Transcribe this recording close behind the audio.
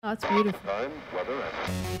Oh, that's beautiful. Time,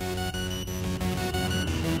 weather,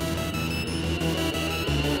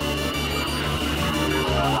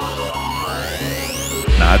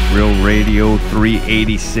 Not Real Radio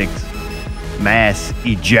 386. Mass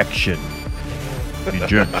ejection.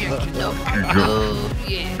 Ejection.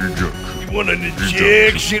 You want an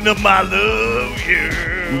injection of my love?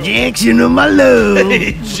 Yeah. Injection of my love.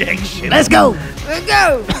 Injection. Let's go. Let's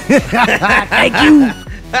go. Thank you.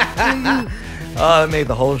 Oh, it made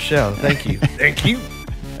the whole show. Thank you. Thank you.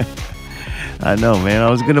 I know, man. I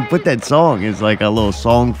was going to put that song as like a little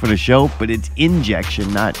song for the show, but it's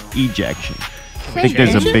injection, not ejection. I think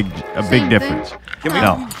there's a big Same difference.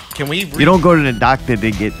 Can we? You don't go to the doctor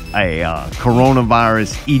to get a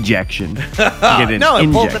coronavirus ejection. You get an No, it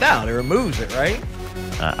pulls injection. it out. It removes it, right?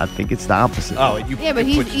 I think it's the opposite. Oh, Yeah, but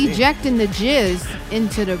he's ejecting the jizz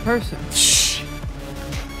into the person.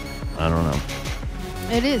 I don't know.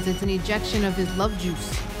 It is. It's an ejection of his love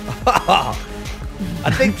juice.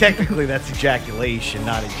 I think technically that's ejaculation,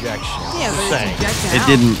 not ejection. Yeah, but Just it's ejection It out.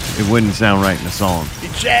 didn't. It wouldn't sound right in the song.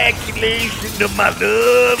 Ejaculation of my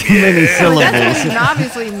love. Too many That's syllables. what it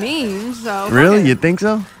obviously means. So Really? You think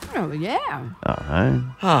so? Oh, yeah. All right.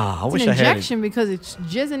 Ah, I It's wish an I had. injection because it's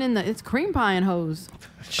jizzing in the. It's cream pie and hose.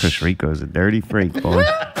 Chris Rico's a dirty freak, boy.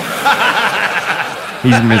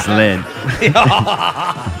 He's misled.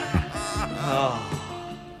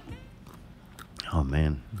 Oh,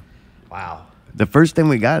 man. Wow. The first thing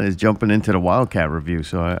we got is jumping into the Wildcat review,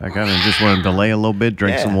 so I kind of just want to delay a little bit,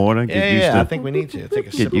 drink some water, get used I to think we need to take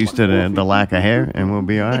a sip get used to the lack of hair, and we'll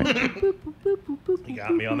be all right. You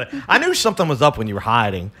got me on that. I knew something was up when you were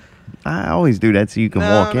hiding. I always do that so you can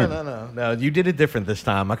walk in. No. You did it different this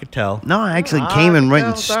time. I could tell. No, I actually came and right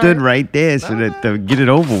and stood right there so that to get it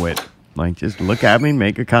over with. Like, just look at me,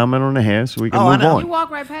 make a comment on the hair so we can Oh, I move know. You on. walk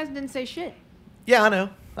right past and didn't say shit. Yeah, I know.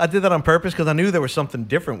 I did that on purpose because I knew there was something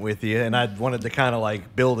different with you, and I wanted to kind of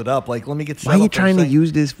like build it up. Like, let me get set Why are you up for a trying to second.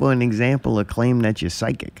 use this for an example of claim that you're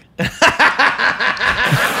psychic?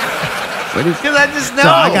 Because I just know. So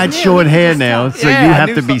I got short hair now, so Yeah, you I have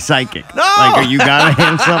knew to be psychic. No! Like, you gotta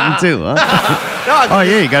have something too, huh? No, Oh,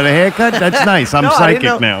 yeah, you got a haircut? That's nice. I'm no, I didn't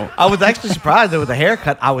psychic know. now. I was actually surprised that with the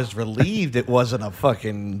haircut, I was relieved it wasn't a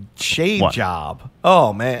fucking shave What? job.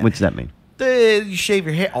 Oh, man. What's that mean? You shave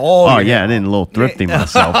your hair. Oh, yeah, I didn't a little thrifty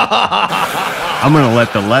myself. I'm going to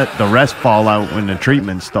let the rest fall out when the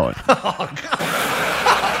treatment starts.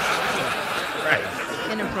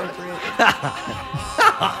 Inappropriate.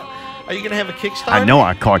 Are you going to have a Kickstarter? I know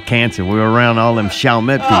I caught cancer. We were around all them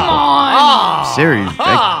Chalmette people. Oh, Serious.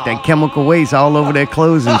 That chemical waste all over their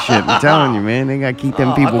clothes and shit. I'm telling you, man. They got to keep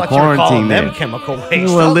them people I thought you were calling quarantined them there. chemical waste. You I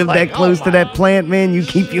want was to live like, that close oh to that plant, man? You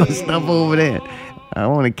keep your stuff over there. I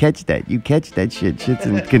want to catch that. You catch that shit. Shit's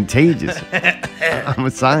contagious. I'm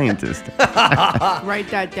a scientist. Write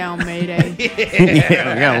that down, Mayday.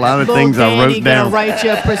 Yeah, I got a lot of Little things I Danny wrote gonna down. write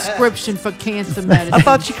you a prescription for cancer medicine. I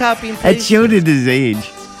thought you copied and That pasted. showed it his age.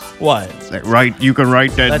 What? Like, right, you can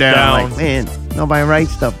write that down. Like, man, nobody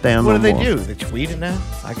writes stuff down What no do they more. do? They tweet it now?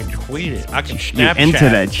 I can tweet it. I can You Snapchat. enter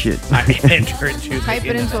that shit. I enter into Type the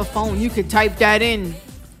it into a phone. You could type that in.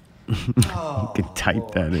 You can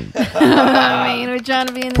type that in. I mean, we're trying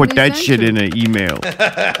to be in the Put new that shit century. in an email.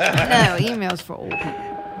 No, emails for old people.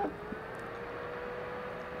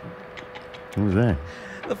 What was that?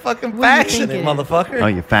 the fucking What do you faxing think it, it is? motherfucker. Oh,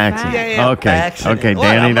 you're faxing. Yeah, yeah, Okay. faxing Okay, it. What,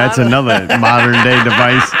 Danny, I'm that's not a- another modern day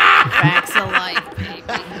device. Facts of life, baby.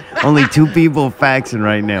 Only 2 people faxing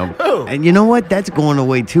right now. Who? And you know what? That's going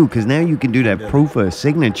away too, because now you can do that proof of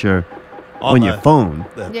signature On on your the- phone.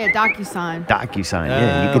 Yeah, DocuSign. DocuSign.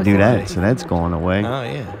 Yeah, you can do that. So that's going away. Oh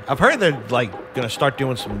yeah, I've heard they're like gonna start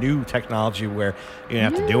doing some new technology where you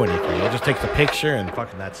don't have to do anything. It just takes the picture and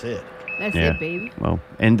fucking that's it. That's Yeah. it, baby. Well,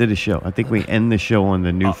 end of the show. I think we end the show on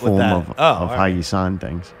the new With form that. of all how right. you sign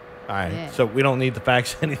things. All right, Yeah. so we don't need to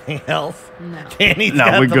fax anything else. No. Danny's No,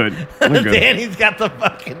 got we're the- good. We're good. Danny's got the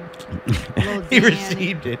fucking. Little He Dan.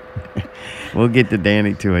 received it. We'll get to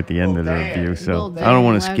Danny too at the end of the review, so Little I don't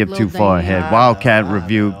want to Dan, skip little too far Dan. ahead. Wildcat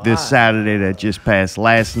review this Saturday that just passed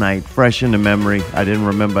last night, fresh in the memory. I didn't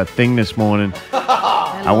remember a thing this morning.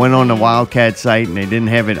 I went on the Wildcat site and they didn't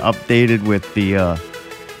have it updated with the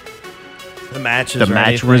matches. or match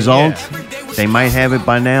anything, results. yeah. They might have it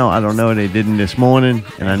by now. I don't know. They didn't this morning,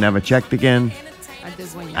 and I never checked again. I did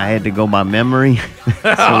when you I had to go by memory,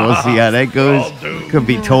 so we'll see how that goes. Could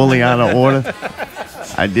be totally out of order.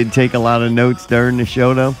 I did take a lot of notes during the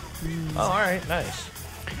show, though. Oh, all right, nice.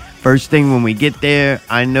 First thing when we get there,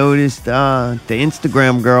 I noticed the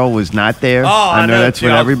Instagram girl was not there. Oh, I know that's too.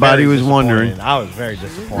 what I everybody very was wondering. I was very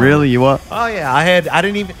disappointed. Really, you what? Oh yeah,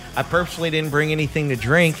 I purposely didn't bring anything to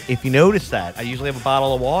drink. If you notice that, I usually have a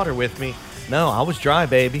bottle of water with me. No, I was dry,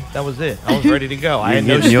 baby. That was it. I was ready to go. I had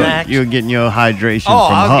no snacks. You were getting your hydration Oh,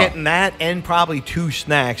 from I was her. getting that and probably 2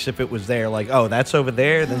 snacks if it was there. Like, oh, that's over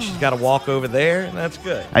there. Then she's got to walk over there, and that's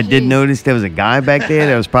good. I did notice there was a guy back there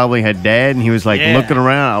that was probably her dad, and he was like Yeah. looking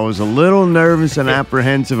around. I was a little nervous and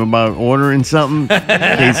apprehensive about ordering something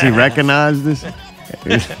in case he recognized us.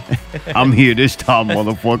 I'm here this time,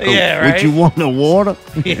 motherfucker. Yeah, right? What you want, a water?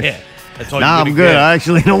 Yeah. That's all Nah, you're I'm gonna good. get. I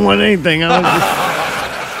actually don't want anything. I was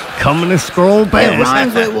just coming to scroll It past.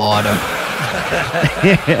 rhymes with water.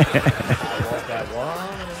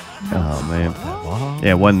 Oh, man.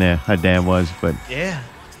 Yeah, wasn't there. Her dad was, but Yeah.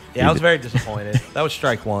 Yeah, I was very disappointed. That was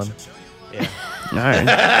strike one. Yeah. all right.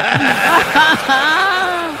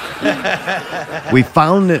 We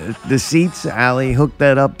found the seats. Allie hooked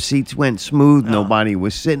that up. Seats went smooth. Nobody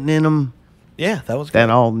was sitting in them. Yeah, that was good. That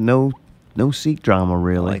all, no seat drama, I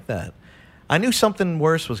really. like that. I knew something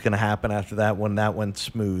worse was going to happen after that when that went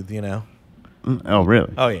smooth, you know? Oh,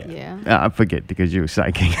 really? Oh, yeah. Yeah. I forget because you were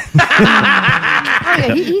psychic. Oh,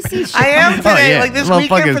 yeah, he sees shit. I am today. Like this weekend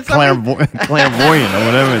for Motherfucker's some reason. clairvoyant or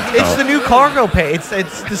whatever it's It's called. the new cargo pay. It's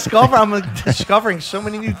discover. I'm discovering so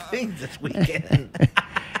many new things this weekend.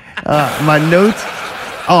 My notes.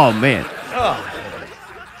 Oh, man. Oh,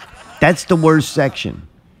 That's the worst section.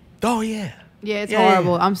 oh yeah. Yeah, it's Yeah, yeah,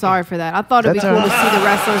 horrible. I'm sorry for that. I thought it'd be That's cool all to see the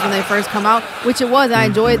wrestlers when they first come out, which it was. I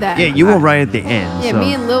enjoyed that. Yeah, you were right at the end. Yeah, so.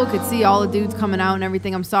 me and Lil could see all the dudes coming out and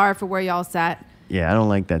everything. I'm sorry for where y'all sat. Yeah, I don't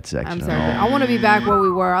like that section. I'm at sorry. all. But I want to be back where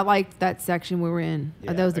we were. I liked that section we were in.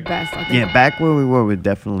 That was the best. I think. Yeah, back where we were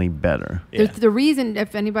definitely better. Yeah. The reason,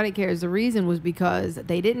 if anybody cares, the reason was because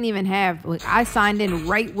they didn't even have. Like, I signed in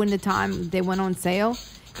right when the time they went on sale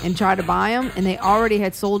and tried to buy them, and they already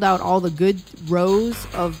had sold out all the good rows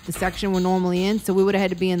of the section we're normally in. So we would have had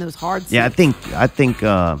to be in those hard seats. Yeah, I think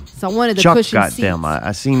So I wanted the Chuck cushion got seats. them.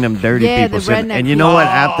 I seen them dirty Yeah, people the sitting. redneck And you know people. what?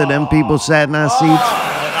 After them people sat in our seats,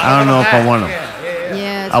 I don't know if I want them.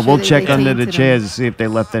 Yeah, it's I will true, check they under the tainted chairs to see if they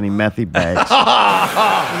left any methy bags. them.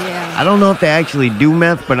 Yeah. I don't know if they actually do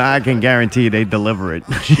meth, but I can guarantee they deliver it.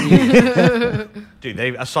 Dude,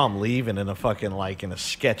 I saw them leaving in a fucking in a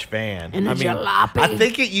sketch van. In a jalopy. I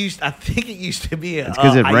think it used to be a. It's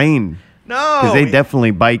because it rained. No, Because they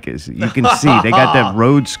definitely bikers. You can see they got that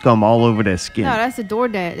road scum all over their skin. No, that's the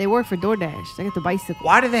DoorDash. They work for DoorDash. They got the bicycle.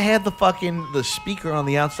 Why do they have the speaker on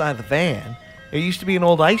the outside of the van? There used to be an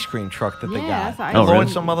old ice cream truck that they Yeah, got. that's Oh, Blowing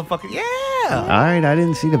really? some motherfucker. Yeah. All right, I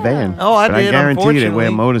didn't see the van. Oh, I but did, I guarantee you they wear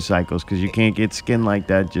unfortunately. motorcycles because you can't get skin like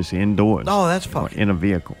that just indoors. Oh, that's or fucking in a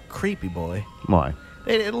vehicle. creepy, boy. Why?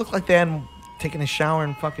 It looked like they hadn't taken a shower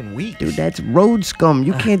in fucking weeks. Dude, that's road scum.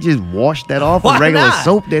 You can't just wash that off with Why regular not?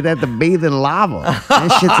 soap. They'd have to bathe in lava.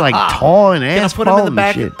 That shit's like tar and Can I asphalt put them in the and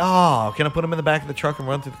back? shit. Can I put them in the back of the truck and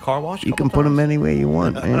run through the car wash? You can put them anywhere you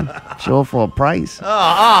want, man. Sure, for a price.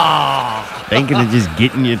 Oh, Thinking of just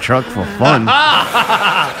getting your truck for fun.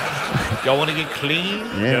 y'all want to get clean?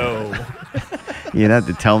 Yeah. No. You'd have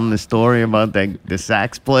to tell them the story about the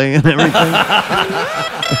sax play and everything.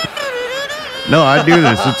 No, I do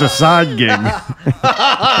this. It's a side gig.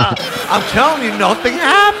 I'm telling you, nothing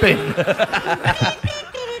happened.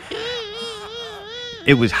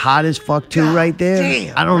 It was hot as fuck too right there.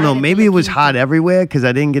 damn, I don't know. right? Maybe it was hot everywhere because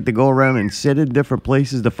I didn't get to go around and sit at different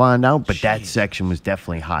places to find out. But that section was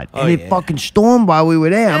definitely hot. Oh, And it yeah. fucking stormed while we were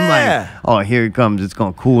there. I'm Yeah. like, oh, here it comes. It's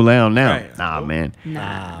going to cool down now. Right. Nah, man.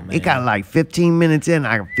 Nah, man. It got like 15 minutes in.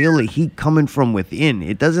 I feel the heat coming from within.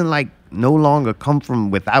 It doesn't no longer come from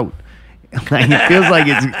without. Like it feels like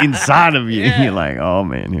it's inside of you. Yeah. You're like, oh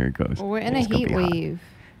man, here it goes. Well, we're in a It's gonna heat be hot. wave.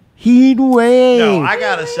 Heat wave. No, I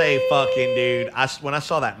gotta say, fucking dude. When I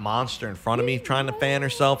saw that monster in front of me trying to fan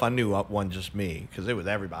herself, I knew it wasn't just me because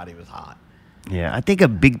everybody was hot. Yeah, I think a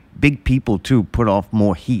big people too put off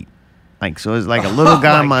more heat. Like so, it's like a little Oh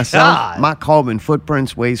guy my myself. God. My carbon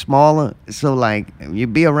footprint's way smaller. So like, you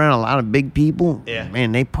be around a lot of big people. Yeah.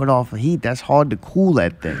 Man, they put off heat. That's hard to cool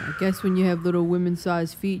that thing. I guess when you have little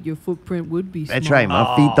women-sized feet, your footprint would be small. That's right.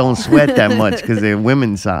 My feet don't sweat that much because they're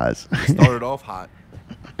women's size. Started off hot.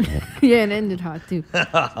 Yeah, and ended hot, too.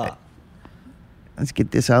 Let's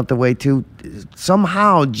get this out the way too.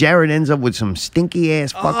 Somehow Jared ends up with some stinky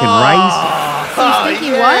ass fucking rice. Some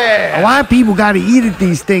stinky what? Why people got to eat at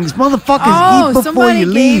these things? Motherfuckers, Oh, eat before somebody you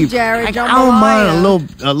gave leave. Jared Like, I don't mind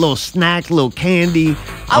jambalaya. a little snack, little candy.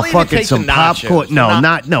 I'll even fucking take some the nachos. popcorn. No,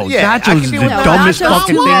 Yeah, I nachos can is the deal with dumbest nachos.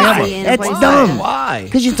 fucking thing Nachos ever. too messy That's in dumb. Why?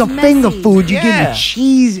 Because it's a It's finger messy. food. You get Yeah. the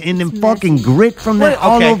cheese and then It's fucking messy. grit from that Well,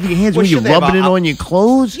 all okay. over your hands What when you're should they rubbing it have? on your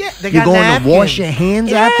clothes. Yeah, they You're got going to wash napkins. your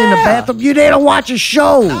hands after in the Yeah. bathroom. You're there to watch a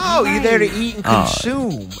show. No, you're there to eat and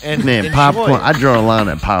consume. And Man, enjoy. popcorn. I draw a line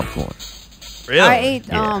at popcorn. Really? I ate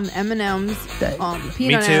Yeah. M&M's, Me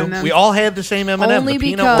peanut too. M&Ms. We all have the same M&M. Only the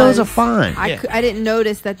peanut because one. Those are fine. I, Yeah. I didn't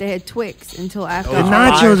notice that they had Twix until after. The Oh,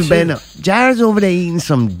 I nachos too. are bad enough. Jared's over there eating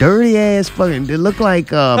some dirty ass fucking. They look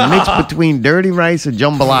like mix between dirty rice and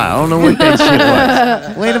jambalaya. I don't know what that shit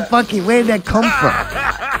was. Where did that come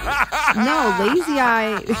from? No, Lazy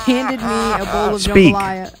Eye handed me a bowl of Speak.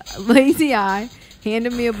 jambalaya. Lazy Eye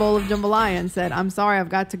handed me a bowl of jambalaya and said, "I'm sorry, I've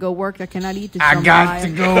got to go work. I cannot eat this jambalaya. I got to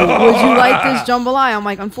go. Would you like this jambalaya?" I'm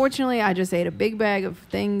like, "Unfortunately, I just ate a big bag of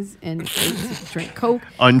things and drank Coke."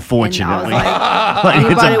 Unfortunately, And I was Like, it's a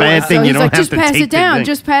anybody bad will- thing. so You he's don't like, have just to pass take it down. the thing.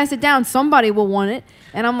 Just pass it down. Somebody will want it.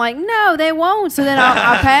 And I'm like, no, they won't. So then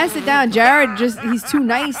I pass it down. Jared he's too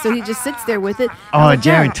nice, so he just sits there with it. I was Oh, like,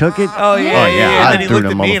 Jared took it. Oh, yeah. Oh, yeah. And I then he threw looked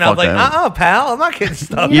the at me and I was like, motherfucker. pal, I'm not getting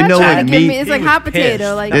stuff. You're You not know trying what to give me- me. It's like He hot was potato.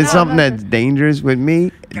 pissed. Like There's no, something I'm not that's dangerous with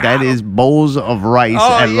me. That is bowls of rice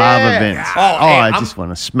Oh, at live yeah. events. Oh, Oh, hey, I I'm- just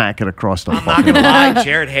want to smack it across the I'm not fucking gonna lie,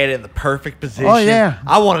 Jared had it in the perfect position. Oh, yeah.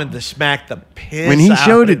 I wanted to smack the piss. When he out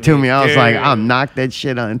showed of it to me, I was like, dude. I'll knock that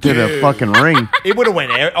shit into the fucking ring. It would have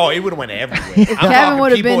went. It would have went everywhere. If Kevin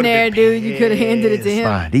would have been there, dude, you could have handed it to him.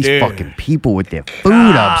 Ah, these Dude. fucking people with their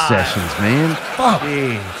food obsessions, man. Fuck.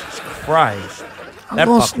 Jesus Christ. A That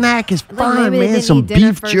little fucking- snack is Like, fine, maybe they man. didn't Some eat dinner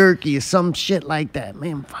beef first. jerky or some shit like that.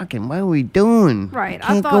 Man, fucking, what are we doing? Right, I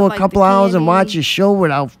Can't thought, go a like, couple the hours and watch candy- a show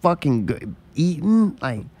without fucking eating?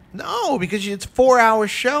 Like, No, because it's a 4-hour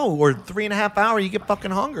show or 3.5 hour. You get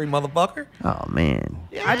fucking hungry, motherfucker. oh, man.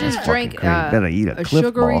 I just drank crazy. Better eat a Cliff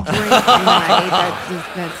sugary Bar. drink and then I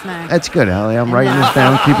ate that snack. That's good, Ellie. I'm writing this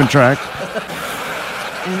down, keeping track.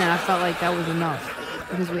 And then I felt like that was enough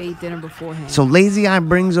because we ate dinner beforehand. So Lazy Eye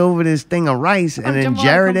brings over this thing of rice, and then jambalaya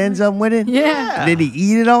Jared company. ends up with it? Yeah. Did he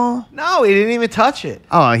eat it all? No, he didn't even touch it.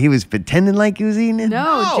 Oh, he was pretending like he was eating it?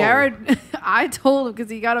 No, No. Jared, I told him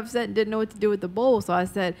because he got upset and didn't know what to do with the bowl. So I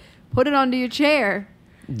said, put it under your chair.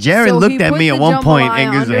 Jared So looked he at put me at the one point and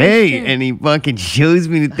jambalaya goes, under his hey, chin. and he fucking shows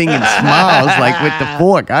me the thing and smiles like with the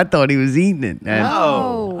fork. I thought he was eating it. And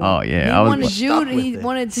No. Oh, yeah, He I was- wanted Stuck with he it.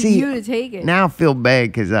 wanted See, you to take it. now I feel bad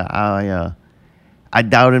because I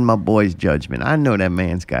doubted my boy's judgment. I know that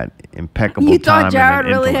man's got impeccable You time. thought Jared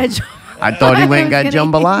and really had intellect. I thought he went and got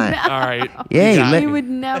jambalaya. No, All right. Yeah, You got let- he would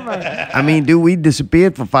never. I mean, dude, we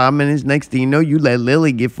disappeared for 5 minutes. Next thing you know, you let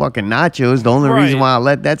Lily get fucking nachos. The only Right. reason why I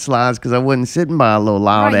let that slide is because I wasn't sitting by a little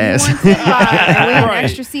loud Right, you ass. weren't sitting by it, and we had an Right.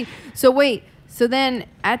 extra seat. So wait. So then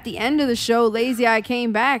at the end of the show, Lazy Eye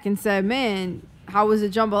came back and said, "Man, how was the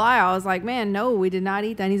jambalaya?" I was like, "Man, no, we did not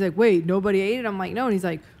eat that." And he's like, "Wait, nobody ate it?" I'm like, "No." And he's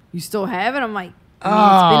like, "You still have it?" I'm like, I mean,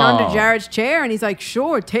 it's been Oh. under Jared's chair. And he's like,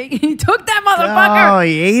 "Sure, take it." He took that Oh, motherfucker.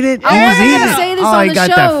 he ate it? I He was wasn't eating gonna it? say this Oh, on he the got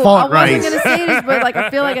show. that fault I wasn't rice. gonna say this, but like I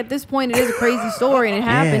feel like at this point it is a crazy story and it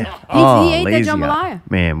happened. Yeah. He ate that Lazy Eye. jambalaya.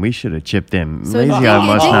 Man, we should have chipped in. So Lazy it Eye didn't- it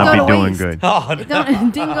must didn't not go be to doing waste. good. Oh, It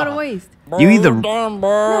didn't go to waste. You either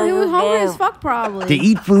No, he was hungry as fuck probably. to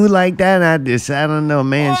eat food like that, I just sat on a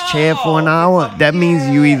man's chair for an hour. That means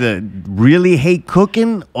you either really hate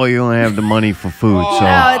cooking or you don't have the money for food. So No, it's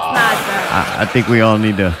not that. I think we all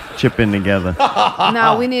need to chip in together.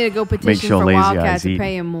 No, we need to go petition sure for Lazy Wildcat Eye's to eating.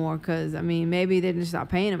 pay him more because, I mean, maybe they're just not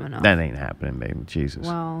paying him enough. That ain't happening, baby. Jesus.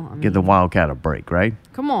 Well, I mean, Give the Wildcat a break, right?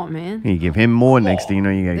 come on, man. You give him more. Next thing you know,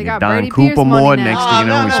 you gotta They give got Don Brady Cooper Pierce more. money now. Next thing you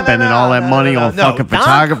know, No, we're no, spending no, all that no, money no, on no. fucking Don-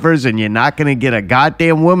 photographers, and you're not gonna get a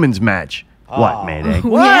goddamn women's match. What, man? Eh?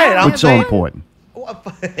 What? Yeah, What's so baby. important?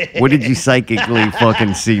 What did you psychically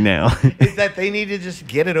fucking see now? Is that they need to just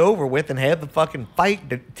get it over with and have the fucking fight,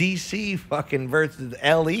 the DC fucking versus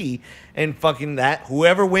LE, and fucking that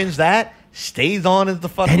whoever wins that stays on as the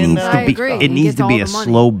That fucking. needs I to be. agree. It He needs gets to be all a the money.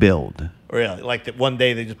 slow build. Really, like that one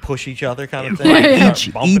day they just push each other kind of thing. Like, Each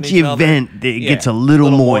start bumping each each other. event it Yeah, gets a little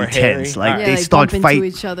more hairy. intense. Like All Yeah, they they start bump into fighting.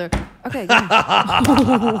 each other. Okay, go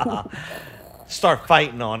ahead. Start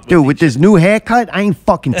fighting on. Dude, with this new haircut, I ain't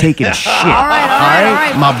fucking taking shit. All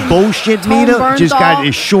right. My Fucking bullshit tone meter burnt just got off.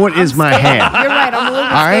 as short as my scared. hair. You're right. I'm a little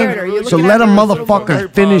bit All scared. Are right, you so looking let a at me a little motherfucker more?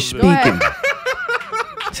 finish Go ahead. speaking.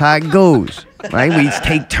 That's how it goes, right? We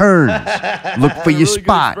take turns. Look for your Really good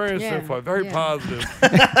spot. experience Yeah, so far. Very yeah. positive.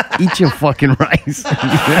 Eat your fucking rice. I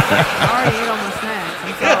already ate all my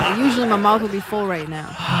snacks. So usually my mouth will be full right now.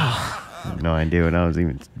 No idea what I was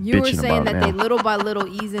even You were bitching saying about that now. they little by little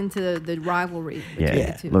ease into the rivalry between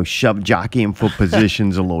Yeah, the two. little shove jockeying for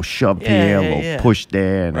positions, a little shove here, a little push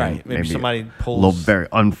there, and Right. then Maybe somebody a little pulls. very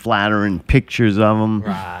unflattering pictures of them.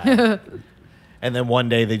 Right. And then one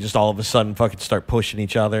day they just all of a sudden fucking start pushing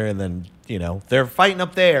each other, and then they're fighting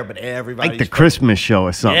up there, but everybody Like the Christmas show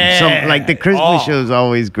or something. Yeah. Like the Christmas Oh. show is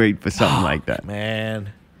always great for something like that. Man,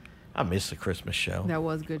 I miss the Christmas show. That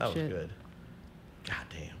was good That shit. was good. God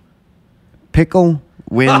damn. Pickle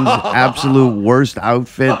wins absolute worst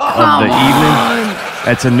outfit of the evening.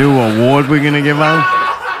 That's a new award we're gonna give out.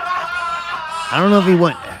 I don't know if he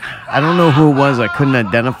went. I don't know who it was. I couldn't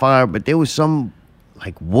identify her, but there was some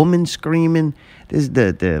like woman screaming. This is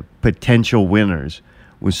the potential winners.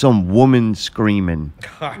 Was some woman screaming,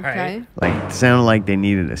 All right. Okay. like sounded like they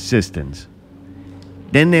needed assistance.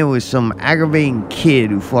 Then there was some aggravating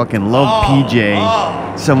kid who fucking loved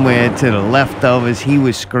PJ somewhere to the left of us. He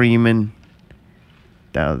was screaming.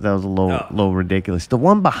 That was a little ridiculous. The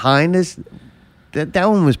one behind us, that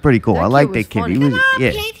one was pretty cool. That I kid like was that kid. funny. He was Come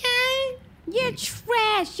yeah. You're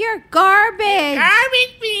trash. You're garbage.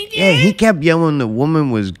 Yeah, he kept yelling the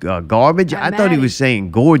woman was garbage. I thought he was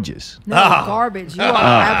saying gorgeous. No, garbage. You are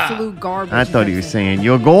absolute garbage. I thought he was saying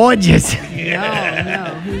you're gorgeous. No.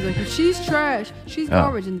 He was like, she's trash. She's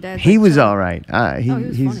garbage. And Dad's He like, was "No." all right. he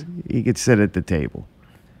was funny. He could sit at the table.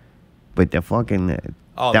 But the fucking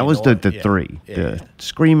Oh, that was the yeah. three: Yeah, the yeah.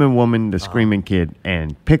 screaming woman, the screaming kid,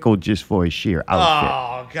 and Pickle just for his sheer outfit.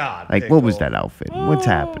 Oh God. Like, what was Pickle. that outfit? What's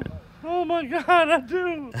happening? Oh my God, I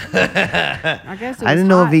do. I guess it was I didn't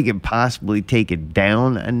know if hot. he could possibly take it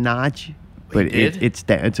down a notch, but did?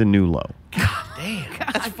 it's a new low. Damn,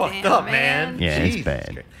 that's fucked damn, up, man. man. Yeah, Jesus it's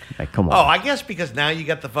bad. Christ. Like, come on. Oh, I guess because now you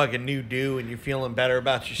got the fucking new do and you're feeling better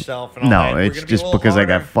about yourself. And all No, that. We're it's gonna be a just little because I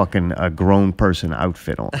got harder. fucking a grown person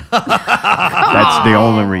outfit on. That's the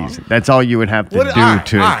only reason. That's all you would have to do all right,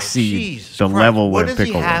 to all right, exceed Jesus the Christ. level what where does he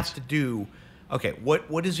Pickle have was. to do? Okay,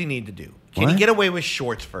 what does he need to do? Can What? he get away with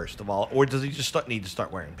shorts first of all, or does he just need to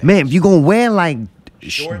start wearing pants? Man, if you're going to wear like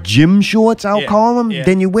Shorts? gym shorts, I'll Yeah, call them, yeah.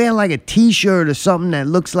 then you wear like a t-shirt or something that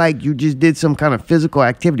looks like you just did some kind of physical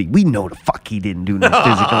activity. We know the fuck he didn't do no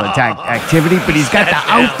physical activity, but he's got the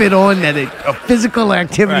outfit on that a physical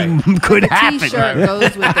activity Right. could The happen. T-shirt goes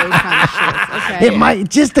with those kind of shorts. Okay. It might,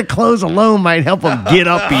 just the clothes alone might help him get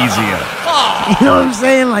up easier. You know what I'm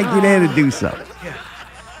saying? Like you're there to do something.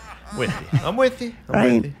 With you. I'm with you. I'm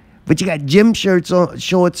Right? with you. But you got gym shorts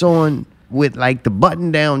on with like the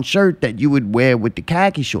button-down shirt that you would wear with the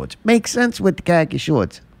khaki shorts. Makes sense with the khaki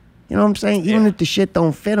shorts. You know what I'm saying? Even Yeah. if the shit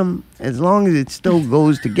don't fit them, as long as it still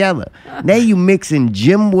goes together. Now you mixing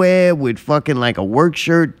gym wear with fucking like a work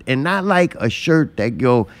shirt, and not like a shirt that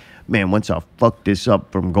go, man, once I fuck this up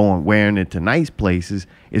from wearing it to nice places,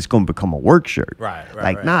 it's gonna become a work shirt. Right,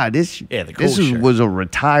 Like, right. nah, this Yeah, the cool shirt. was a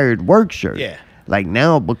retired work shirt. Yeah. Like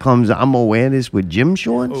now it becomes I'm gonna wear this with gym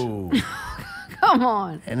shorts. Ooh. Come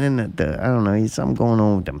on. And then I don't know, something going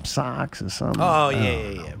on with them socks or something. Oh,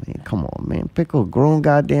 yeah. Man, come on, man. Pickle a grown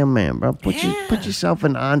goddamn man, bro. Put yourself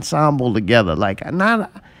in an ensemble together. Like,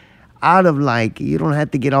 not out of like, you don't have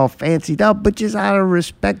to get all fancied up, but just out of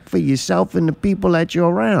respect for yourself and the people that you're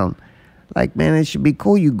around. Like, man, it should be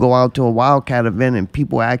cool. You go out to a Wildcat event and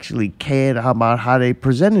people actually cared about how they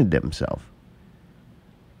presented themselves.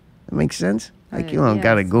 That makes sense? Like, you don't Yeah,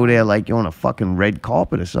 got to it's go there like you're on a fucking red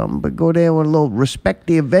carpet or something, but go there with a little respect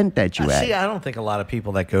the event that you at. See, I don't think a lot of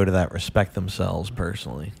people that go to that respect themselves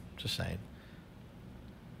personally. Just saying.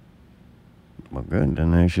 Well, good.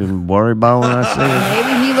 Then I shouldn't worry about when I say it.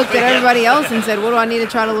 Maybe he looked at everybody else and said, "What do I need to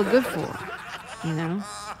try to look good for?" You know.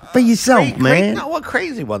 For yourself, man. No, what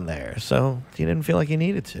crazy one there? So he didn't feel like he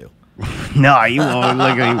needed to. No, you won't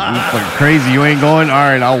look you fucking crazy. You ain't going. All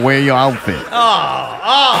right, I'll wear your outfit.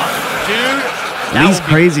 Dude. At least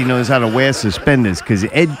Crazy knows how to wear suspenders, because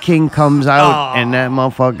Ed King comes out and that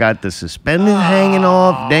motherfucker got the suspenders hanging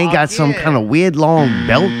off. Then he got some kind of weird long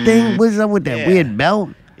belt thing. What's up with that Yeah. weird belt?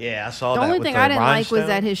 Yeah, I saw The that. only with thing the I didn't like was rhinestone.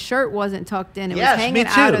 that his shirt wasn't tucked in. It Yes, was me hanging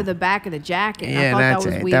out too. of the back of the jacket. Yeah, I thought that's that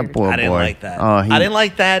was it. weird. That poor I didn't boy. like that. Oh, I didn't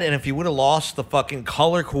like that, and if he would have lost the fucking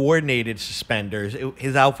color coordinated suspenders,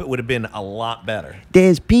 his outfit would have been a lot better.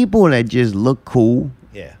 There's people that just look cool.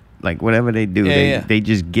 Yeah. Like whatever they do, Yeah. they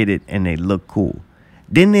just get it and they look cool.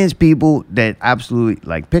 Then there's people that absolutely,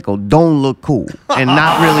 like Pickle, don't look cool and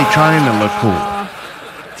not really trying to look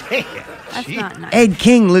cool. Damn. That's not nice. Ed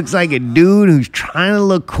King looks like a dude who's trying to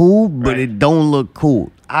look cool, but Right. it don't look cool.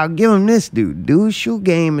 I'll give him this, dude. Dude's shoe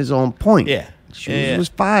game is on point. Yeah. Shoes was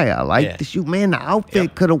fire. I like Yeah. the shoe. Man, the outfit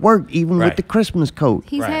Yep. could have worked even with Right. the Christmas coat.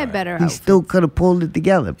 He's Right, had right. better He outfits. still could have pulled it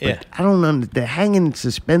together. But Yeah. I don't understand. The hanging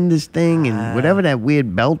suspenders thing and whatever that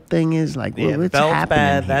weird belt thing is. Like, Yeah, what's belt's happening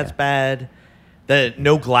bad. here? That's bad. The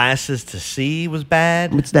no glasses to see was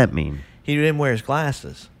bad. What's that mean? He didn't wear his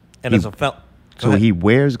glasses, and He- as a felt. So he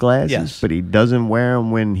wears glasses, Yes. but he doesn't wear them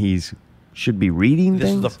when he's should be reading This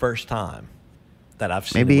things? is the first time that I've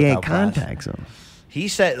seen. Maybe him he had without glasses. contacts on. He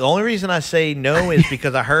said the only reason I say no is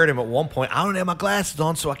because I heard him at one point. I don't have my glasses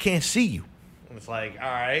on, so I can't see you. And it's like, all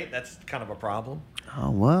right, that's kind of a problem. Oh,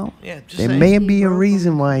 well. Yeah, just there saying. may He be a broke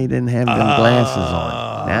reason why he didn't have them glasses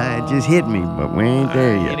on. Nah, it just hit me, but we ain't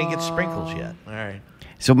there You yet. didn't get sprinkles yet. All right.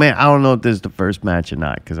 So, man, I don't know if this is the first match or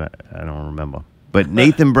not because I don't remember. But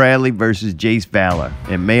Nathan Bradley versus Jace Valor.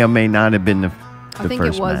 It may or may not have been the I think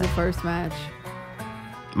first it was match. the first match.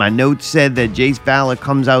 My notes said that Jace Valor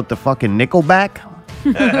comes out the fucking Nickelback.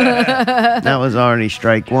 That was already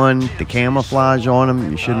strike one. The camouflage on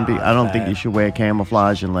him, you shouldn't be. I don't think you should wear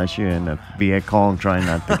camouflage unless you're in a Viet Cong trying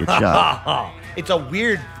not to get shot. It's a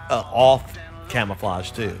weird off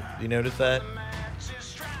camouflage too. You notice that?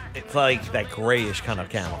 It's like that grayish kind of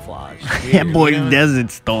camouflage. That Weird, boy you know? Desert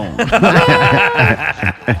Storm.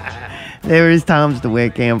 There is times to wear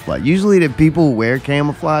camouflage. Usually the people who wear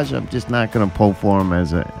camouflage, I'm just not going to pull for them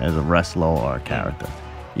as a wrestler or a character.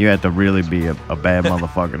 You have to really be a bad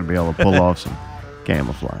motherfucker to be able to pull off some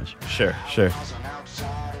camouflage. Sure.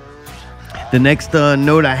 The next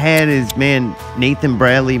note I had is, man, Nathan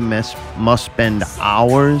Bradley must spend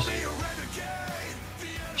hours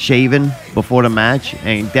shaving before the match,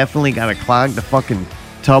 and he definitely got to clog the fucking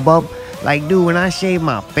tub up. Like, dude, when I shave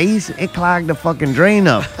my face, it clogged the fucking drain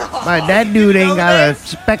up. Like, that dude ain't got a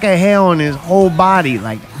speck of hair on his whole body.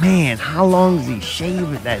 Like, man, how long does he shave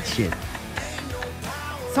with that shit?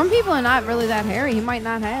 Some people are not really that hairy. He might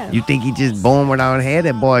not have. You think he just born without hair,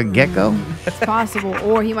 that boy Gecko? It's possible.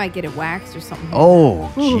 Or he might get it waxed or something. Oh,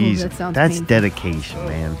 Ooh, jeez. that sounds That's painful. dedication,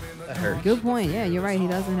 man. That hurts. Good point. Yeah, you're right. He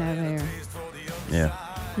doesn't have hair. Yeah.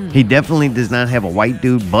 He definitely does not have a white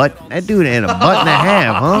dude butt. That dude had a butt and a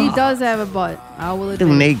half, huh? He does have a butt. I will Dude,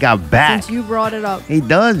 they admit. got back. Since you brought it up, He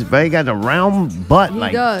does, but he got a round butt, He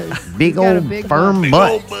like does. big He's got a old big firm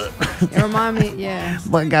butt. butt. it remind me. Yeah,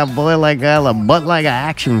 But got boy like a butt like an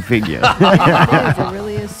action figure, it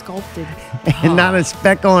really is sculpted. and not a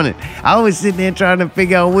speck on it. I was sitting there trying to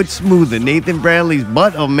figure out which smoother, Nathan Bradley's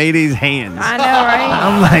butt or Mayday's hands. I know, right?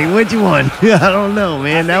 I'm like, which one? I don't know,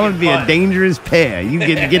 man. That would be a butt. dangerous pair. You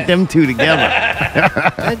get them two together.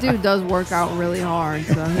 That dude does work out really hard,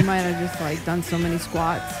 so he might have just like done so many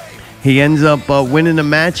squats. He ends up winning the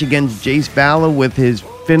match against Jace Valor with his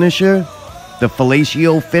finisher, the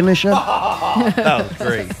fellatio finisher. That was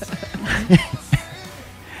great.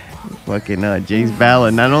 Fucking Jace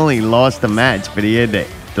Valor not only lost the match, but he had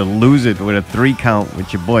to lose it with a 3 count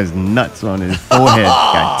with your boy's nuts on his forehead.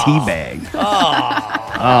 Got teabagged.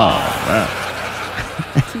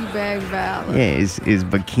 Teabag Valor. Yeah, his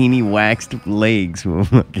bikini waxed legs were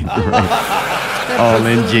fucking all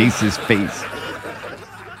in Jace's face.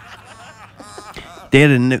 They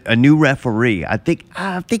had a new referee. I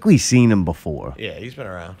think we've seen him before. Yeah, he's been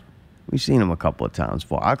around. We've seen him a couple of times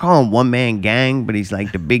before. I call him One Man Gang, but he's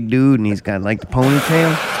like the big dude and he's got like the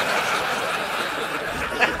ponytail.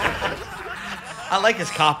 I like his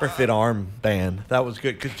copper fit armband. That was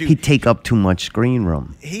good because dude, He'd take up too much screen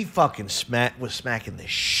room. he fucking was smacking the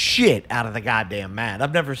shit out of the goddamn mat.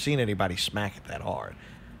 I've never seen anybody smack it that hard.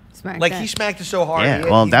 Smack Like that. he smacked it so hard. Yeah, he-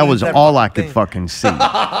 well, he that used was all I could thing. fucking see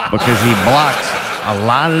because he blocks a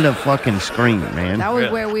lot of the fucking screen, man. That was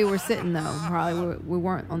Really? where we were sitting, though. Probably we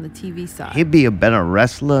weren't on the TV side. He'd be a better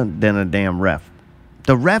wrestler than a damn ref.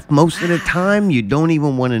 The ref, most of the time, you don't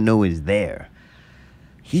even want to know is there.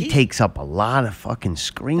 He takes up a lot of fucking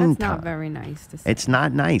screen That's time. not very nice to say. It's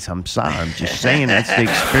not nice. I'm sorry. I'm just saying that's the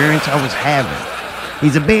experience I was having.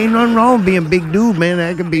 He's ain't nothing wrong with being a big dude, man.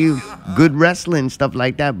 That could be good wrestling and stuff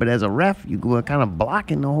like that. But as a ref, you were kind of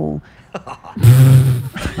blocking the whole.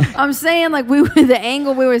 I'm saying like the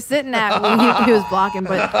angle we were sitting at when he was blocking,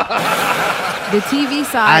 but the TV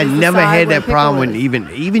side. I is the never side had where that problem Pickle when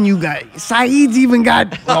is. even you got Saeed's even got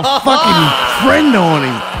a fucking friend on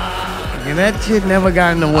him. And that shit never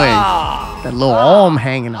got in the way. That little arm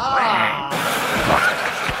hanging out.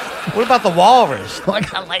 What about the walrus?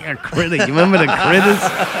 Like a critter. You remember the critters?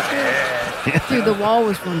 Dude, the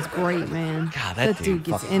walrus one's great, man. God, that dude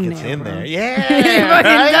gets fucking in gets there. in bro. there. he Yeah,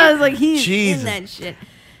 fucking right? does. Like he's Jesus. in that shit.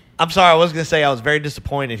 I'm sorry. I was gonna say I was very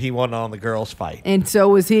disappointed he wasn't on the girls' fight. And so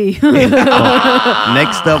was he.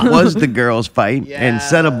 Next up was the girls' fight, Yeah. and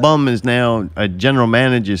Seta Bum is now a general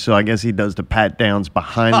manager, so I guess he does the pat downs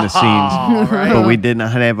behind the scenes. right. But we did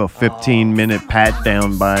not have a 15-minute pat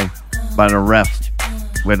down by the ref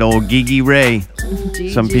with old Gigi Ray.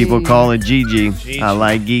 Some people call it Gigi. Gigi. I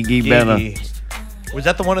like Gigi better. Was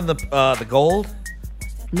that the one in the gold?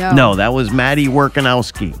 No, that was Maddie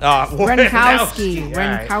Workanowski. Renkowski. All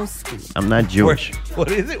right. Renkowski. I'm not Jewish. What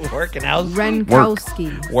is it? Workanowski?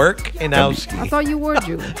 Renkowski. Workanowski. I thought you were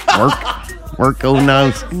Jewish.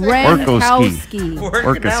 Workanowski. Renkowski.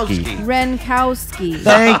 Workowski. Renkowski.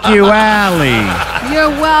 Thank you, Allie. You're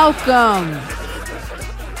welcome.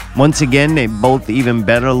 Once again, they both even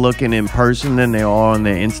better looking in person than they are on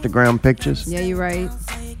their Instagram pictures. Yeah, you're right.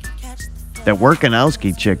 That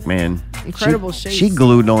Workanowski chick, man. Incredible she, shapes. She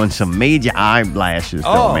glued on some major eyelashes,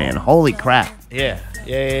 though, man. Holy crap. Yeah.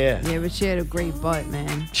 Yeah, but she had a great butt,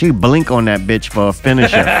 man. She blink on that bitch for a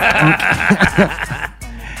finisher.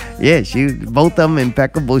 Yeah, both of them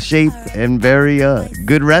impeccable shape and very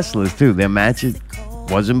good wrestlers, too. Their matches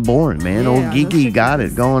wasn't boring, man. Yeah, Old Gigi those got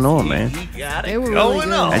it going on, man. He got They it were really going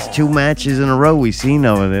good. on. That's 2 matches in a row we seen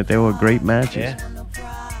over there. They were great matches. Yeah.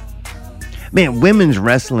 Man, women's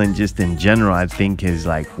wrestling just in general, I think, has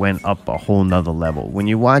like went up a whole nother level. When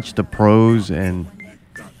you watch the pros and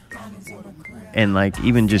like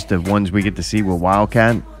even just the ones we get to see with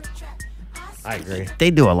Wildcat, I agree.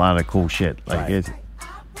 they do a lot of cool shit. Like Right.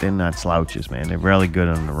 they're not slouches, man. They're really good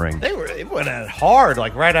on the ring. They went at it hard,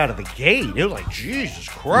 like right out of the gate. It was like, Jesus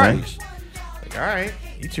Christ. Like, all right,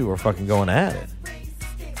 you two are fucking going at it.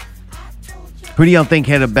 Who do y'all think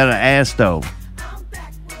had a better ass though?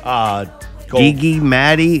 Gold. Gigi,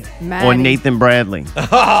 Maddie, or Maddie. Nathan Bradley?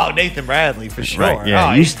 Oh, Nathan Bradley for sure. Right, yeah.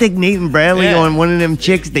 Oh, You stick Nathan Bradley Yeah. on one of them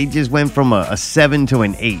chicks, they just went from a 7 to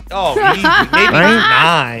an 8. Oh, easy. Maybe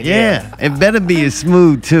Right? 9. Yeah, it better be as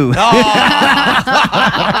smooth too.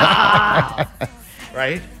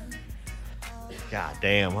 Right? God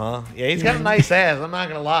damn, huh? Yeah, he's got a nice ass. I'm not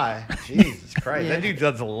gonna lie. Jesus Christ, Yeah. that dude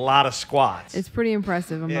does a lot of squats. It's pretty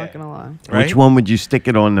impressive, I'm Yeah. not going to lie. Right? Which one would you stick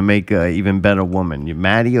it on to make an even better woman? You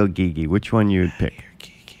Maddie or Gigi? Which one you would pick?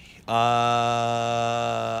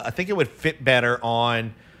 I think it would fit better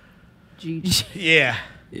on. Gigi. Yeah.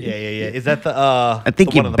 Is that the? I think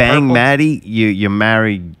the you one in the bang purple? Maddie, you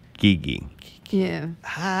marry Gigi. Yeah.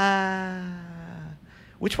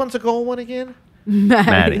 Which one's the gold one again?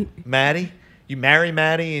 Maddie. Maddie. You marry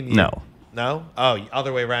Maddie and you. No. No? Oh,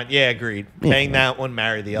 other way around. Yeah, agreed. Yeah. Bang that one,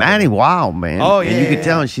 marry the other. Maddie, one. wow, man. Oh, And you yeah. could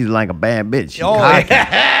tell she's like a bad bitch. She's Oh, cocky.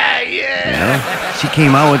 yeah. You know? She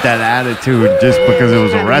came out with that attitude just because it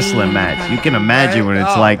was a wrestling match. You can imagine what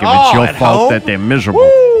it's like if it's your at fault home? that they're miserable.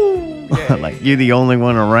 Woo! Yeah, Like you're the only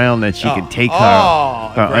one around that she could take her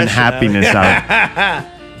aggression unhappiness out.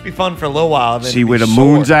 Be fun for a little while. And then See it'd where be the sore.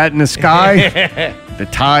 moon's at in the sky? The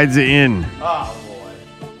tides are in. Oh, boy.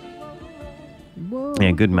 Whoa.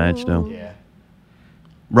 Yeah, good match though. Yeah.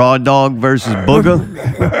 Raw Dog versus Booger.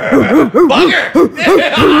 Bugger!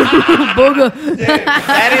 Booger.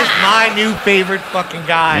 That is my new favorite fucking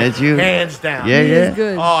guy. That's you? Hands down. Yeah, He yeah. is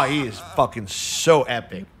good. Oh, he is fucking so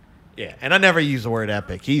epic. Yeah, and I never use the word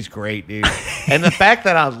epic. He's great, dude. And the fact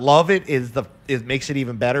that I love it makes it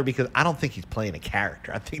even better because I don't think he's playing a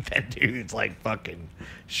character. I think that dude's like fucking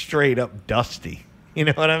straight up Dusty. You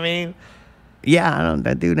know what I mean? Yeah,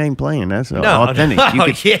 that dude ain't playing. That's authentic. No,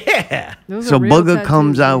 You could- yeah. Those So are real Booger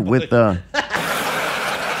comes tattoos.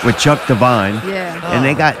 out with Chuck Divine. Yeah. And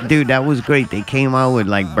they got, dude, that was great. They came out with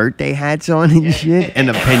like birthday hats on and shit, and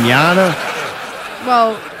a pinata.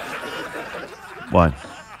 Well, What?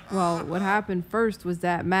 what happened first was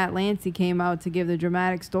that Matt Lancey came out to give the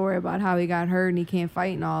dramatic story about how he got hurt and he can't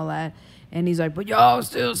fight and all that. And he's like, but y'all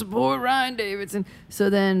still support Ryan Davidson. So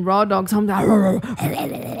then Raw Dog's home,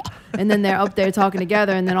 and then they're up there talking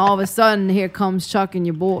together. And then all of a sudden, here comes Chuck and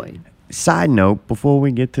your boy. Side note, before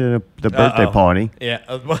we get to the birthday party, Yeah.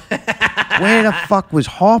 where the fuck was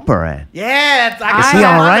Harper at? Yeah. Is he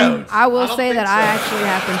all right? I will don't say think that so. I actually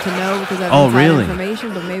happen to know because I've Oh, inside really?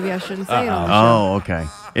 information, but maybe I shouldn't say it on the show. Oh, okay.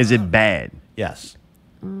 Is it bad? Yes.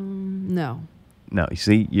 No. No, you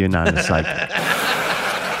see, you're not a psychic.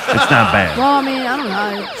 It's not bad. Well, I mean, I don't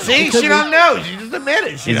know. See, It could she be. don't know. She just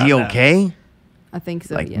admitted. She Is don't he know. okay? I think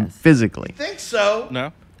so, Like yes. physically? I think so.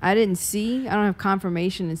 No. I didn't see, I don't have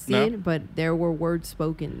confirmation to see No. it, but there were words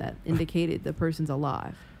spoken that indicated the person's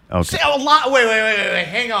alive. Okay. See, a lot. Wait.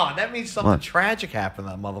 Hang on. That means something What? tragic happened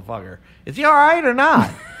to that motherfucker. Is he all right or not?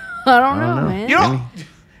 I don't don't know, know. man. You don't.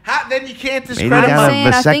 How, then you can't Maybe discredit they I'm got my. saying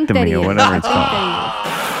I think that vasectomy he or is. whatever I it's think called.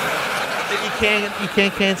 that Then you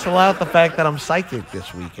can't cancel out the fact that I'm psychic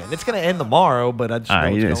this weekend. It's gonna end tomorrow, but I just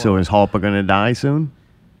know what's going so on. is Harper gonna die soon?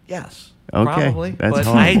 Yes. Okay, Probably. that's but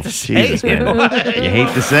horrible. I hate to say Jesus, it. man. You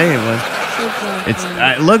hate to say it, but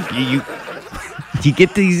it's look you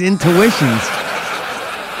get these intuitions.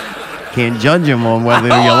 Can't judge them on whether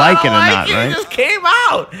you like it or not, It right? just came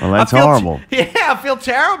out. Well, that's I feel horrible. I feel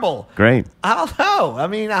terrible. Great. I don't know. I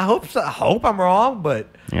mean, I hope I'm wrong, but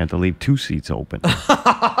You have to leave 2 seats open.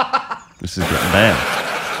 This is getting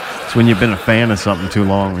bad. It's when you've been a fan of something too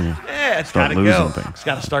long when you it's start gotta losing go. things. It's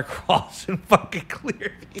gotta start crossing fucking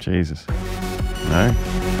clear. Jesus. All right.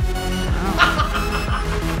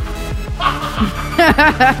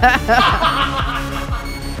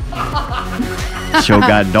 Show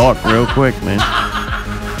got dark real quick, man.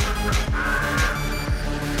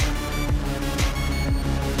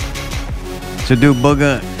 So, dude,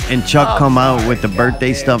 Booger and Chuck come out with the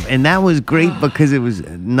birthday stuff, and that was great because it was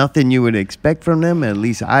nothing you would expect from them. At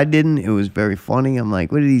least I didn't. It was very funny. I'm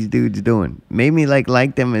like, what are these dudes doing? Made me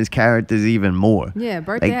like them as characters even more. Yeah,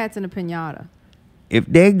 birthday Like, hats and a pinata. if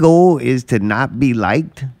their goal is to not be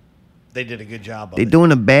liked, They did a good job of they're it.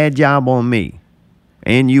 doing a bad job on me,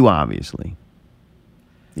 and you obviously.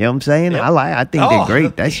 You know what I'm saying? Yep. I think they're Oh,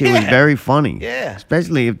 great. That shit was yeah. very funny. Yeah.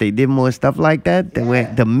 Especially if they did more stuff like that.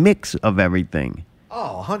 The mix of everything.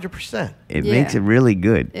 Oh, 100%. It Yeah. makes it really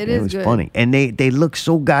good. It It is was good. funny. And they look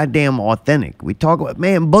so goddamn authentic. We talk about,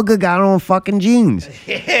 man, Booger got on fucking jeans.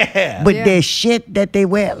 Yeah. But Yeah. their shit that they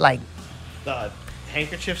wear, like, The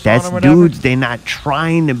handkerchiefs that's on or whatever. dudes, they're not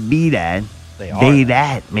trying to be that. They are They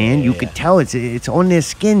that. that, man. You Yeah. could tell it's on their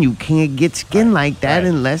skin. You can't get skin like that right.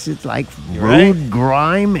 unless it's like You're road right.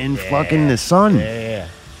 grime and fucking the sun. Yeah.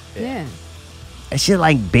 Yeah. That shit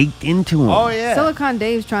like baked into him. Oh, yeah. Silicon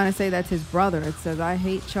Dave's trying to say that's his brother. It says, I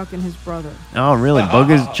hate Chuck and his brother. Oh, really?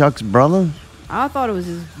 Booger's Chuck's brother? I thought it was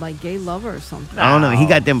his like gay lover or something. I don't know. He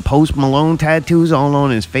got them Post Malone tattoos all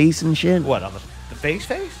on his face and shit. What, on the face?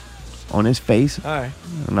 On his face. All right.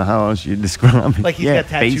 I don't know how else you describe it. Like he's yeah, got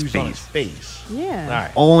tattoos face, on his face. face. Yeah. All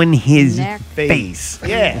right. On his Neck. face.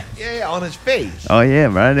 Yeah. Yeah, on his face. Oh, yeah,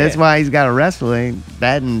 bro. That's Yeah. why he's got to wrestle. Ain't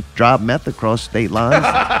that and drop meth across state lines.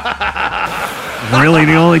 Really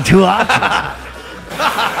the only 2 options.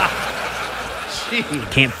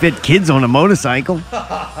 Jeez. Can't fit kids on a motorcycle.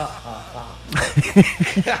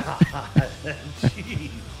 Jeez.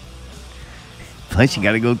 Plus, you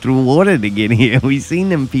got to go through water to get here. We've seen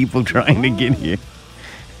them people trying to get here.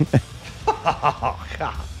 Oh,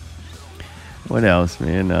 God. What else,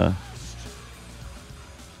 man? Why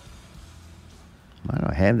do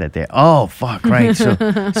I have that there? Oh, fuck, right. So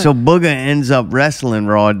Booger ends up wrestling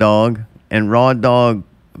Raw Dog, and Raw Dog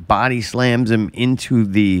body slams him into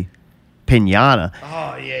the pinata.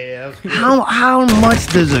 Oh, yeah. How much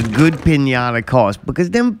does a good pinata cost? Because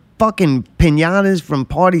them fucking pinatas from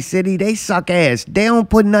Party City, they suck ass. They don't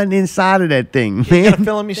put nothing inside of that thing, You gotta man.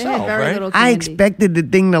 fill them They had yourself, very right? little I candy. expected the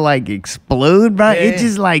thing to like explode, bro. Yeah, It yeah.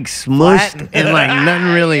 just like smushed Flat. and like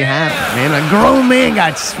nothing really happened, man. A grown man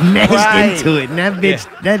got smashed Right. into it, and that bitch,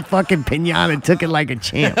 that fucking pinata took it like a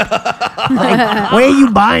champ. Like, where are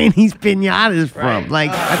you buying these pinatas from? Right.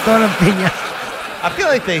 Like, I thought a pinata. I feel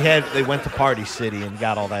like they went to Party City and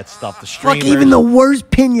got all that stuff. The streamers. Fuck, even the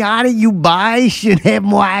worst pinata you buy should have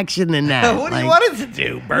more action than that. What do you Like, want it to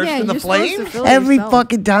do? Burst Yeah, into you're supposed to flames? fill it every yourself.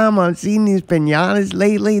 fucking time I've seen these pinatas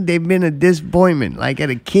lately, they've been a disappointment. Like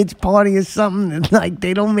at a kid's party or something, it's like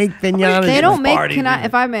they don't make pinatas. They don't make, Party, can I, dude.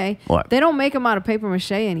 if I may, What? they don't make them out of paper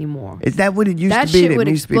mache anymore. Is that what it used That to be? shit That would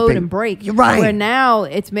used to be explode paper- and break. You're right. Where now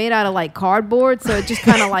it's made out of like cardboard, so it just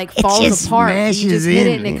kind of like It falls just apart. You smashes just hit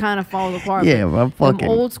in, it and man. it kind of falls apart. Yeah, But well, them fucking-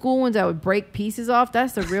 old school ones that would break pieces off,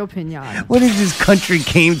 that's the real pinata. What is this country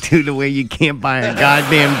came to where you can't buy a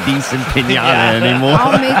goddamn decent pinata anymore?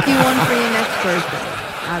 I'll make you one for your next birthday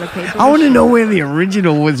out of paper. I want to mache. know where the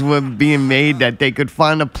original were being made, that they could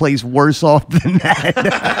find a place worse off than that.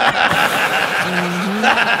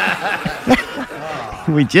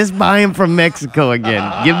 We just buy them from Mexico again.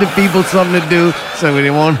 Give the people something to do so they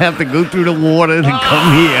won't have to go through the water to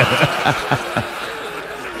come here.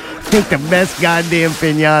 Take the best goddamn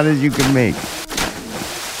pinatas you can make.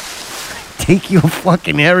 Take your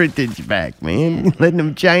fucking heritage back, man. Yeah. Letting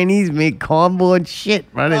them Chinese make cardboard shit,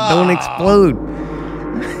 right? It don't explode.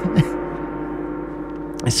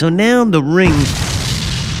 So now the ring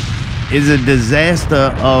is a disaster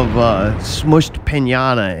of smushed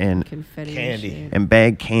pinata and Confetti Candy. and shit.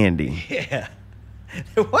 bad candy. Yeah.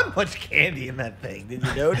 There wasn't much candy in that thing. Did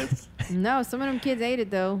you notice? No, some of them kids ate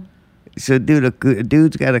it though. So, dude, a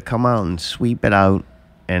dude's got to come out and sweep it out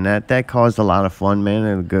And that caused a lot of fun, man.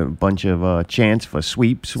 And a good bunch of chants for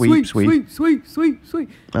sweep. That was That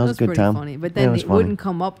was a good pretty time. funny. But Yeah, then was it funny. wouldn't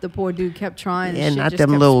come up. The poor dude kept trying. Yeah, Shit not just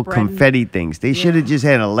them kept little spreading. confetti things. They should have just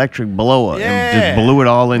had an electric blower and Yeah. just blew it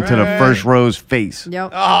all into the first row's face.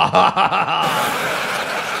 Yep.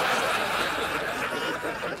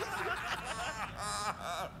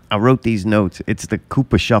 I wrote these notes. It's the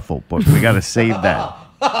Koopa Shuffle, but we got to save that.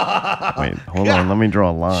 Wait, hold on. Let me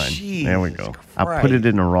draw a line. There we go. Jesus I put Christ. it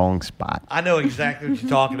in the wrong spot. I know exactly what you're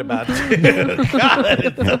talking about, too. God,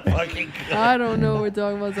 it's so fucking good. I don't know what we're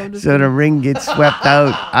talking about. So I'm just So the ring gets swept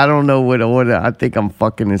out. I don't know what order. I think I'm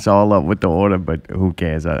fucking this all up with the order, but who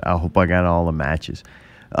cares? I hope I got all the matches.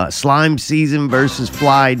 Slime Season versus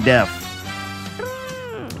Fly Death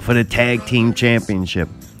for the Tag Team Championship.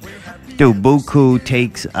 Dude, Buku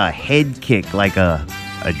takes a head kick, like a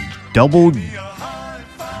double.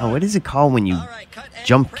 Oh, what is it called when you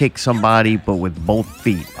jump kick somebody but with both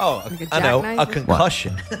feet? Oh, Like a I know. A jackknife?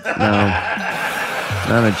 concussion. No,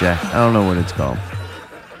 not a jack. I don't know what it's called.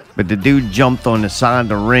 But the dude jumped on the side of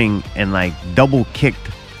the ring and like double kicked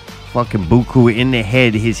fucking Buku in the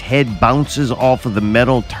head. His head bounces off of the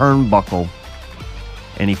metal turnbuckle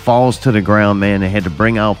and he falls to the ground, man. They had to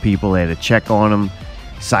bring out people. They had to check on him.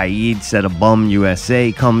 Saeed said a bum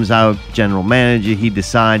USA comes out, general manager. He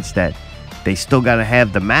decides that they still got to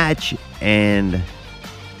have the match, and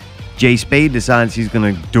Jay Spade decides he's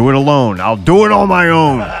going to do it alone. I'll do it on my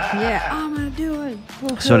own. Yeah, I'm gonna do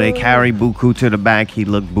it. So they carry Buku to the back. He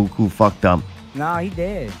looked Buku fucked up. Nah, he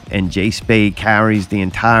dead. And Jay Spade carries the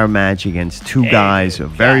entire match against two guys,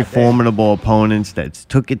 very formidable opponents that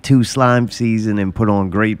took it to Slime Season and put on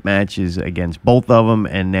great matches against both of them.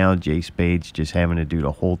 And now Jay Spade's just having to do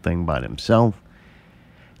the whole thing by himself.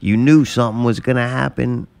 You knew something was going to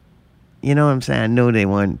happen. You know what I'm saying? I know they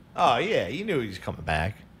weren't. Oh, yeah. You knew he was coming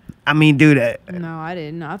back. I mean, dude, No, I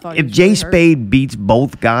didn't. I thought he if was Jay really hurt. Spade beats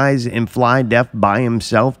both guys in Fly Death by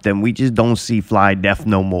himself, then we just don't see Fly Death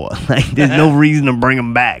no more. Like, there's no reason to bring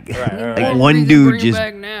him back. right. Like, No one reason to dude bring him just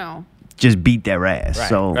back now. beat their ass. Right,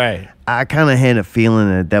 So right. I kind of had a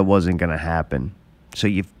feeling that wasn't going to happen. So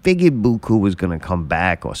you figured Buku was going to come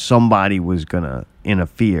back or somebody was going to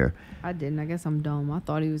interfere. I didn't. I guess I'm dumb. I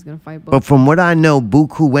thought he was gonna fight both. But from what I know,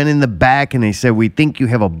 Buku went in the back and they said, we think you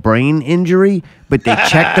have a brain injury. But they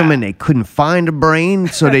checked him and they couldn't find a brain.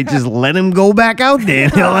 So they just let him go back out there.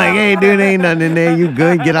 They're like, hey, dude, ain't nothing in there. You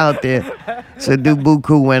good? Get out there. So dude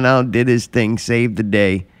Buku went out, did his thing, saved the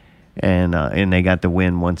day. And they got the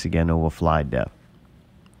win once again over Fly Death.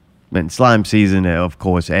 And Slime Season, of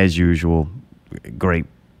course, as usual, great.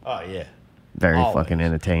 Oh, yeah. Very Always. fucking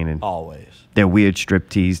entertaining. Always. Their weird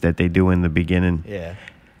striptease that they do in the beginning. Yeah.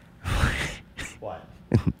 What?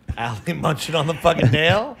 Allie munching on the fucking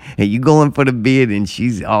nail? Hey, you going for the beard and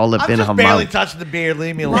she's all up I'm in just her barely mouth. touching the beard.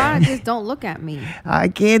 Leave me Why alone. just don't look at me? I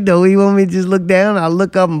can't though. You want me to just look down? I'll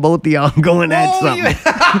look up and both of y'all going at Oh, something.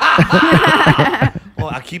 Well,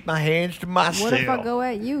 I keep my hands to myself. What if I go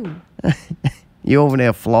at you? You over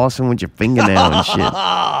there flossing with your fingernail and shit.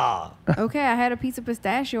 Okay, I had a piece of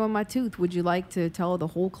pistachio in my tooth. Would you like to tell the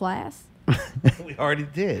whole class? We already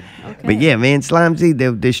did. Okay. But yeah, man, Slime Z,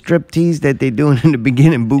 the striptease that they're doing in the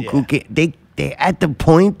beginning, Buku, they at the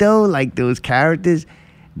point though, like those characters,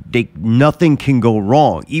 nothing can go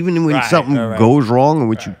wrong. Even when Right, something right. goes wrong and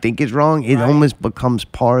what you think is wrong, it almost becomes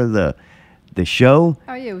part of the show.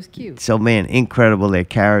 Oh yeah, it was cute. So man, incredible. Their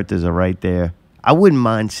characters are right there. I wouldn't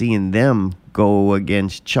mind seeing them go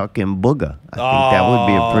against Chuck and Booger. I think that would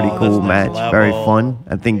be a pretty Oh, cool that's match. next Very level. fun.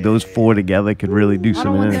 I think those four together could really do I some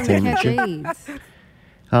don't want them to entertainment catch shit. AIDS.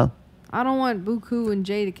 Huh? I don't want Buku and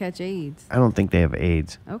Jay to catch AIDS. I don't think they have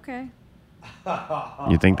AIDS. Okay.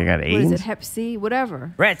 You think they got What is it? AIDS? Hep C?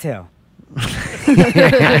 Whatever. Rat tail.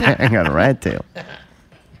 I got a rat tail.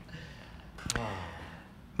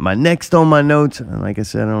 My next on my notes, and like I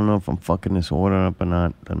said, I don't know if I'm fucking this order up or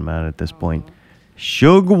not. Doesn't matter at this point.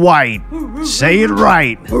 Suge White. Say it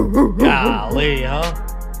right. Golly, huh?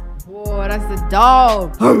 Boy, that's the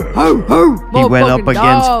dog. He went up Motherfucking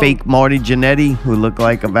against dog. fake Marty Jannetty, who looked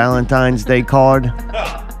like a Valentine's Day card. Man,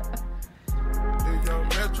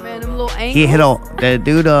 them little ankles. He hit that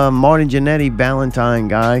dude, Marty Jannetty, Valentine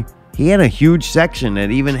guy. He had a huge section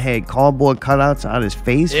that even had cardboard cutouts out his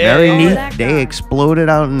face. Yeah. Very Oh, neat. that They guy. exploded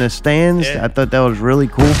out in the stands. Yeah. I thought that was really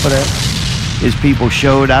cool for that. His people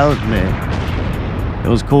showed out, and it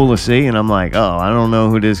was cool to see. And I'm like, oh, I don't know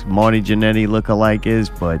who this Marty Jannetty lookalike is,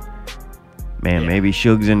 but man, maybe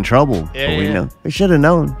Suge's in trouble. Yeah, but we yeah. know. They should have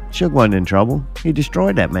known. Suge wasn't in trouble. He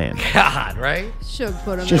destroyed that man. God, right? Should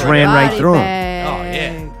put him Just in a ran right body through him. bag. Oh,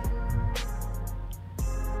 yeah.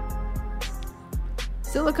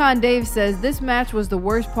 Silicon Dave says this match was the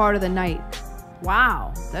worst part of the night.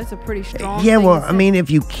 Wow, that's a pretty strong. Yeah, thing well, to I say. mean, if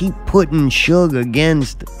you keep putting Suge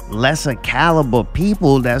against lesser caliber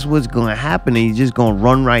people, that's what's going to happen. And he's just going to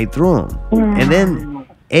run right through them. And then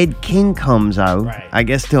Ed King comes out, Right. I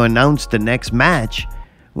guess, to announce the next match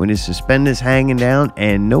with his suspenders hanging down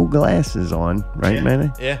and no glasses on, right,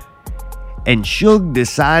 man? Yeah. And Suge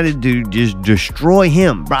decided to just destroy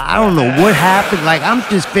him. Bro, I don't know what happened. Like, I'm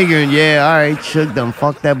just figuring, yeah, all right, Suge done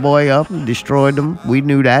fucked that boy up and destroyed him. We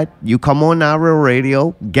knew that. You come on our real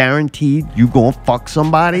radio, guaranteed you gonna fuck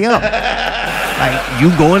somebody up. Like, you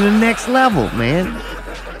going to the next level, man.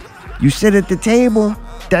 You sit at the table,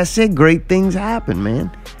 that's it. Great things happen, man.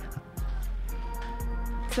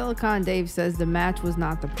 Silicon Dave says the match was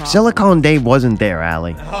not the problem. Silicon Dave wasn't there,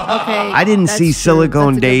 Allie. Okay, I didn't that's see true.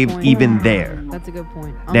 Silicon That's a good Dave point. even there. That's a good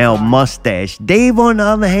point. I'm Now, sorry. Mustache Dave, on the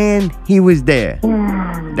other hand, he was there.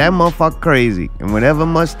 That motherfucker crazy. And whatever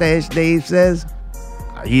Mustache Dave says,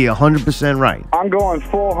 he 100% right. I'm going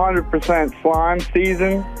full 100% slime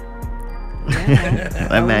season. Yeah,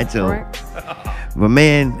 That was match over. correct. But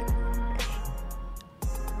man,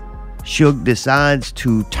 Suge decides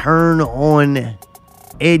to turn on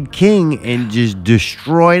Ed King and just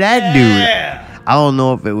destroy that dude. I don't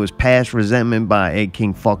know if it was past resentment by Ed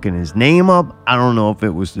King fucking his name up. I don't know if it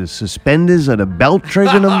was the suspenders or the belt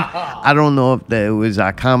triggering him. I don't know if that was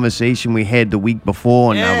our conversation we had the week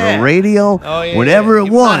before on our radio. Oh, yeah. Whatever it He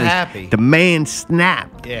was not was, happy. the man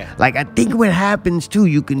snapped. Yeah. Like, I think what happens too,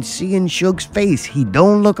 you can see in Suge's face, he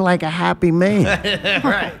don't look like a happy man.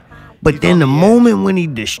 Right. But then the moment when he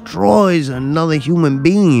destroys another human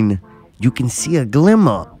being, you can see a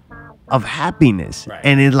glimmer of happiness. Right.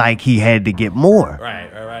 And it's like he had to get more.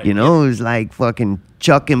 Right. You know, it was like fucking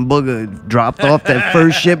Chuck and Booger dropped off that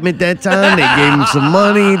first shipment that time. They gave him some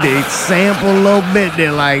money. They sampled a little bit.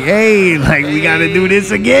 They're like, hey, like we got to do this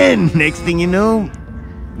again. Next thing you know,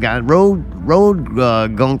 got road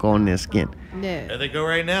gunk on their skin. Yeah. There they go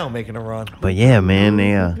right now, making a run. But yeah,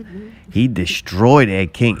 man, he destroyed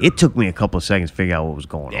Ed King. It took me a couple of seconds to figure out what was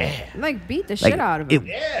going on. Like beat the Like, shit out of him.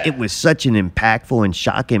 it was such an impactful and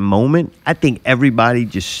shocking moment. I think everybody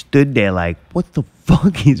just stood there like, what the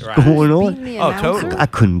fuck is Right. going Beating on? the Oh, announcer. totally. I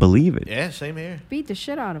couldn't believe it. Yeah, same here. Beat the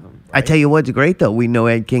shit out of him. I tell you what's great though, we know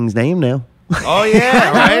Ed King's name now. Oh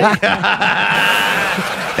yeah, right.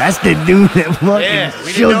 That's the dude that fucking Yeah,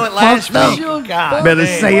 we didn't Suge know it last fucked up. week. Suge God, Better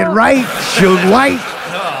man. say it right, Suge White.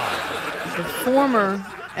 The former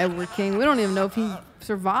Edward King. We don't even know if he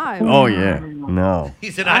survived. Oh yeah, no.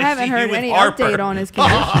 He said, I "I haven't see heard you with any Harper." update on his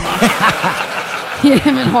condition.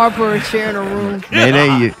 Him and Harper are sharing a room.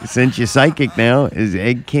 Mayday, since you're psychic now, is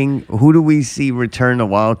Ed King? Who do we see return to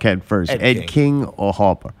Wildcat first, Ed Ed King or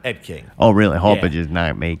Harper? Ed King. Oh really? Harper Yeah. just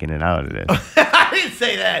not making it out of this. I didn't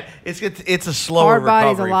say that. It's a slower Hard body's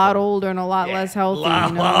a recovery lot for him. older and a lot less healthy. Lot,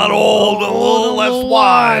 you know? lot old, a little less little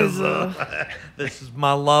wise. wiser. This is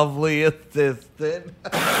my lovely assistant.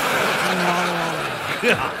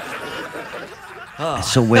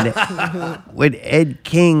 So when Ed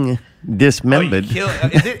King dismembered, Is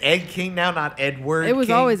it Ed King now, not Edward? It was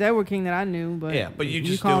King? always Edward King that I knew, but Yeah, but you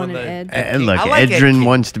just calling doing it the- Ed. and look, I like Ed Edrin King.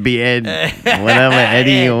 wants to be Ed, whatever,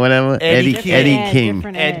 Eddie or whatever, Eddie Eddie King. Eddie Ed, King.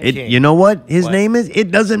 different Ed Ed. It, King. you know what his What? name is?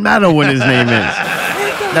 It doesn't matter what his name is.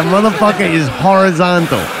 That motherfucker is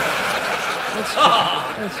horizontal.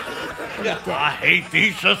 I hate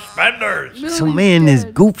these suspenders. So man, this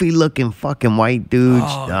goofy looking fucking white dude,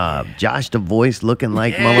 Josh the Voice looking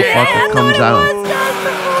like motherfucker comes out.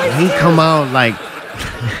 He come out like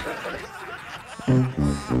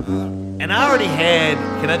And I already had,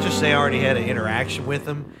 can I just say I already had an interaction with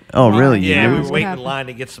him? oh really? You Yeah, knew? we were What waiting in happened? line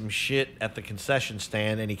to get some shit at the concession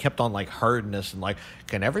stand, and he kept on like herding us and like,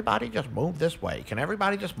 can everybody just move this way? Can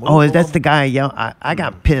everybody just move? Oh, a that's little the guy yell. I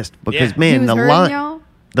got pissed because Yeah. He man, was the hurting line. y'all?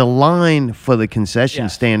 The line for the concession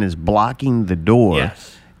Yes. stand is blocking the door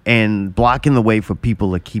Yes. and blocking the way for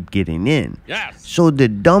people to keep getting in. Yes. So the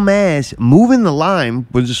dumbass moving the line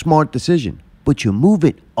was a smart decision, but you move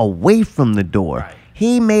it away from the door. Right.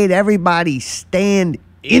 He made everybody stand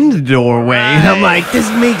in the doorway. And I'm Right. like, this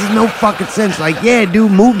makes no fucking sense. Like, yeah,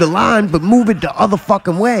 dude, move the line, but move it the other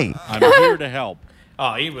fucking way. I'm here to help.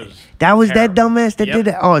 Oh, he was. That was that terrible. dumbass that Yep, did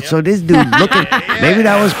it. Oh, yep. so this dude looking. Maybe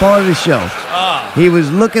that was part of the show. He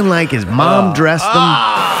was looking like his mom dressed him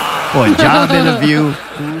for a job interview,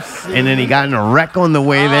 and then he got in a wreck on the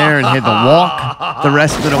way there and had to walk the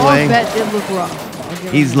rest of the Paul way. Bet did look rough. I'll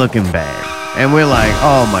give He's him looking bad. And we're like,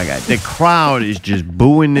 oh my God. The crowd is just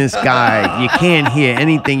booing this guy. You can't hear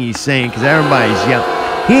anything he's saying because everybody's yelling.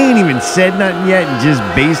 He ain't even said nothing yet, and just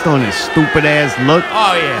based on his stupid ass look,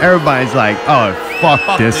 Oh, yeah. everybody's like, oh,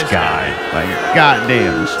 fuck this this guy. Like,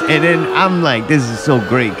 goddamn. And then I'm like, this is so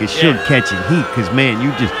great because Suge catching heat because, man,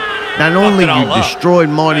 you just, not only you destroyed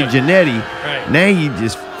Marty Jannetty, now you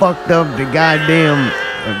just fucked up the goddamn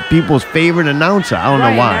people's favorite announcer. I don't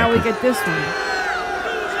know why. Now we get this one.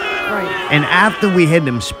 Right. And after we had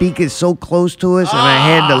them speakers so close to us, and I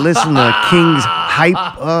had to listen to King's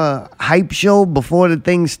hype show before the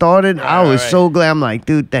thing started, I was so glad. I'm like,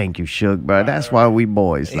 dude, thank you, Suge, bro. That's why we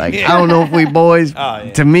boys. Like, I don't know if we boys.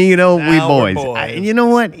 To me, though, we boys. And you know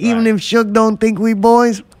what? Even if Suge don't think we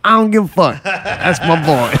boys, I don't give a fuck. That's my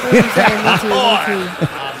boy. Me too.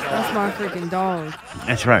 That's my freaking dog.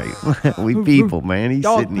 That's right. We people, man. He's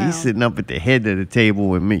sitting up at the head of the table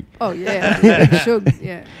with me. Oh yeah, Suge,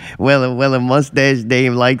 yeah. Well, Mustache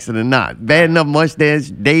Dave likes it or not. Bad enough Mustache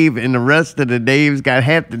Dave and the rest of the Daves got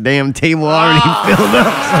half the damn table already filled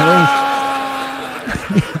up.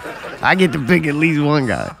 So I get to pick at least one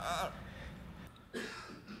guy.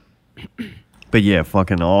 But yeah,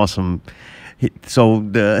 fucking awesome. So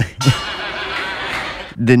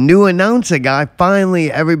the new announcer guy,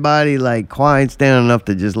 finally everybody like quiets down enough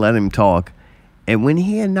to just let him talk. And when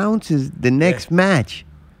he announces the next match,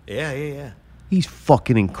 he's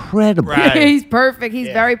fucking incredible. Right. He's perfect. He's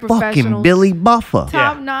very professional. Fucking Billy Buffer.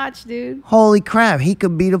 Top notch, dude. Holy crap, he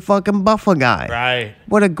could be the fucking Buffer guy. Right.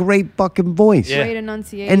 What a great fucking voice. Great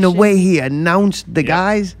enunciation. And the way he announced the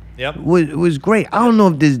guys was great. I don't know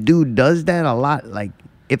if this dude does that a lot. Like,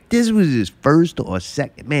 if this was his first or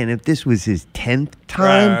second, man, if this was his 10th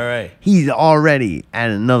time, he's already at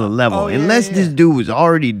another level. Unless this dude was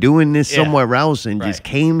already doing this somewhere else and just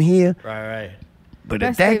came here. But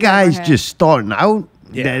Best if that guy's just starting out,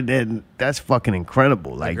 that's fucking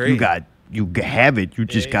incredible. Like, you have it. You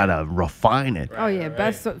just got to refine it. Oh,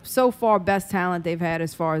 yeah. So far, best talent they've had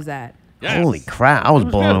as far as that. Holy crap. I was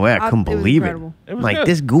blown away. I couldn't believe it. Like,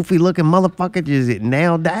 this goofy looking motherfucker just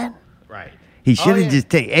nailed that. Right. He should have just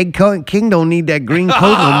taken Ed King don't need that green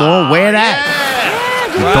coat no more. Wear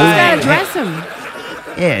that. Yeah, just gotta dress him.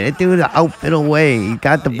 Yeah, that dude the outfit away. He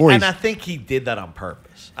got the voice. And I think he did that on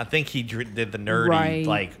purpose. I think he did the nerdy,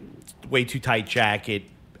 like, way too tight jacket,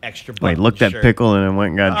 extra button. Wait, looked at Pickle and then went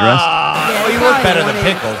and got dressed? He looked better than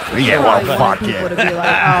Pickle. Fuck people to be like,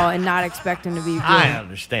 and not expect him to be good. I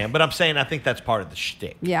understand, but I'm saying I think that's part of the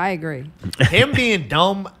shtick. Yeah, I agree. Him being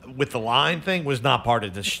dumb with the line thing was not part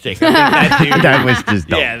of the shtick. I think that dude, that was just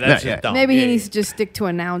dumb. Yeah, that's just dumb. Maybe he needs to just stick to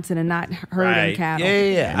announcing and not herding cattle.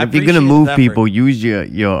 Yeah. If you're gonna move people, use your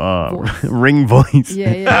ring voice.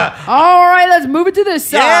 Yeah. All right, let's move it to this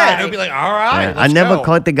side. Yeah, it'll be like, all right. I never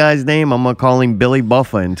caught the guy's name. I'm gonna call him Billy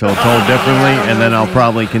Buffer until told differently, and then I'll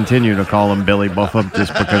probably continue to call him Billy Buffer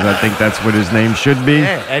just because I think that's what his name should be.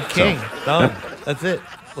 Yeah, Ed King. Done. That's it.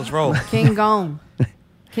 Let's roll. King gone.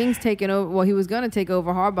 King's taking over. Well, he was going to take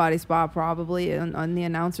over Hardbody's spot probably on the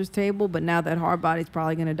announcer's table, but now that Hardbody's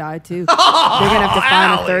probably going to die too, they're going to have to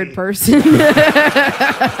find a third person.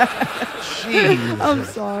 Jeez. I'm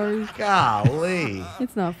sorry. Golly.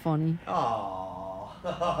 It's not funny. Oh.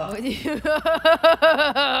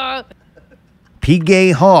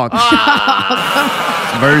 P-Gay Hawks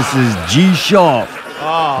versus G-Sharp.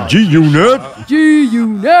 G-Unit.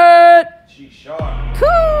 G-Unit. G-Sharp.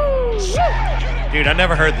 Cool. Dude, I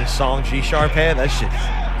never heard this song G-Sharp had. That shit,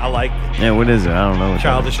 I like it. Yeah, what is it? I don't know.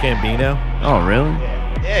 Childish Gambino. Oh, really?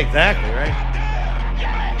 Yeah, exactly, right?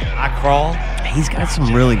 I Crawl. He's got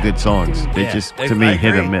some really good songs. They just, to me,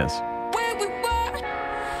 hit or miss.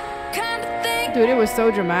 Dude, it was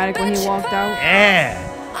so dramatic when he walked out. Yeah.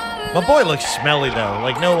 My boy looks smelly, though.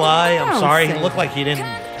 Like, no lie. I'm sorry. He say looked like he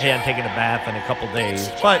hadn't taken a bath in a couple days.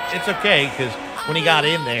 But it's okay, because when he got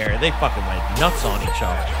in there, they fucking went nuts on each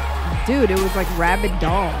other. Dude, it was like rabid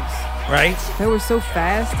dogs. Right? They were so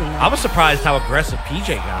fast. And I was surprised how aggressive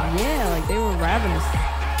PJ got. Yeah, like they were ravenous.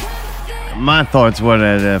 My thoughts were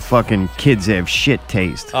that fucking kids have shit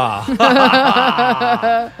taste. PJ,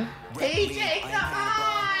 come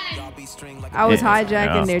on! I was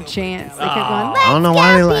hijacking their chants. They kept going, I don't know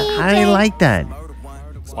why they like that.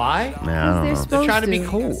 Why? No, they're trying to be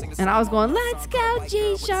cool. And I was going, let's go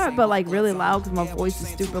G-Sharp, but like really loud because my voice is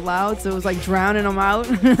super loud, so it was like drowning them out.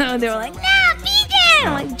 They were like, nah, PJ!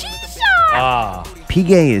 I'm like, G-Sharp!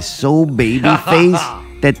 PJ is so baby-faced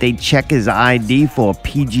that they check his ID for a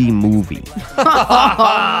PG movie. Oh,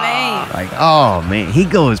 man. Like, oh, man. He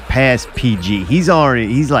goes past PG. He's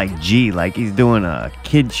like G, like he's doing a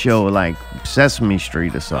kid show like Sesame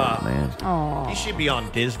Street or something, man. Oh. He should be on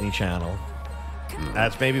Disney Channel.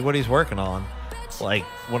 That's maybe what he's working on. Like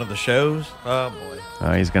one of the shows. Oh, boy.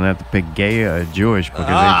 He's going to have to pick gay or Jewish because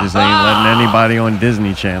they just ain't letting anybody on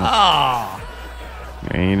Disney Channel.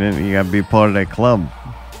 You got to be part of that club.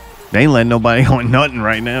 They ain't letting nobody on nothing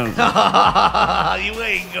right now. You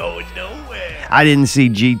ain't going nowhere. I didn't see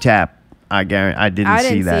G-Tap. I guarantee. I didn't see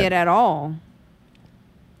didn't that. see it at all.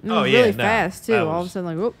 It was yeah, really no, fast too. that All of a was- sudden,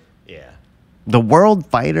 like, whoop. Yeah. The World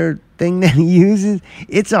Fighter thing that he uses,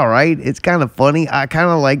 it's all right. It's kind of funny. I kind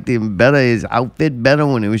of liked him better, his outfit better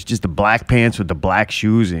when it was just the black pants with the black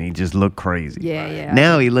shoes and he just looked crazy. Yeah, yeah.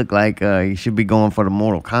 Now he looked like he should be going for the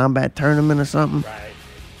Mortal Kombat tournament or something. Right.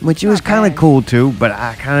 Which was Not kind of bad. cool too, but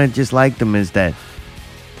I kind of just liked him as that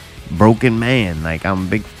broken man. Like I'm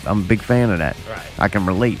a big fan of that. Right. I can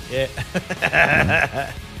relate.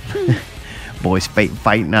 Yeah. Boys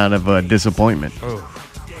fighting out of disappointment. Ooh.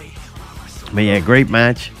 But yeah, great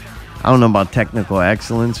match. I don't know about technical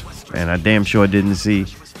excellence, and I damn sure didn't see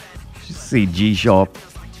G Sharp.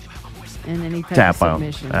 And then he had Tap a out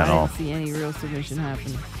submission. at I all. didn't see any real submission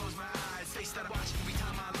happen.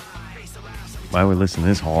 Why would we listen to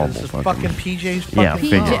this horrible This is fucking? fucking PJ's fucking Yeah, PJ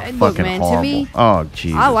figure. look, Fucking man, to horrible. me, Oh,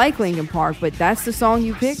 Jesus. I like Linkin Park, but that's the song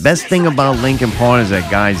you picked. Best thing about Linkin Park is that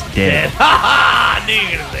guy's dead. I knew you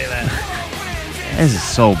were gonna say that. This is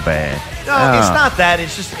so bad. No, it's not that.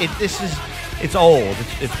 It's just it's old.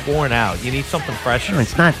 It's worn out. You need something fresher. No,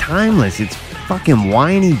 it's not timeless. It's fucking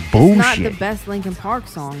whiny It's bullshit. not the best Linkin Park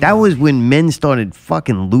song. That was when men started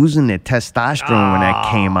fucking losing their testosterone when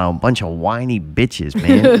that came out. Bunch of whiny bitches,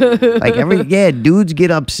 man. Like dudes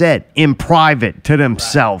get upset in private to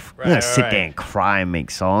themselves. Right, You're gonna sit there and cry and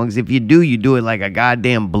make songs. If you do it like a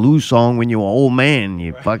goddamn blues song when you're an old man.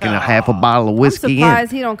 You fucking half a bottle of I'm whiskey in.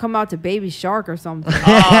 surprised he don't come out to Baby Shark or something. Do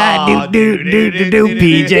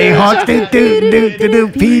PJ Hawks do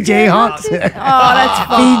PJ Hawks. Oh, that's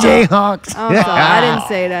fucked PJ Hawks. I'm sorry, I didn't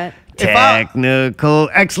say that. Technical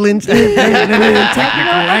excellence. Technical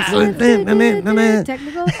excellence.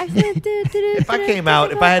 Technical excellence. If I came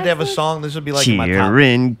out, if I had to have a song, this would be like in my top.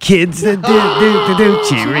 Cheering kids, do.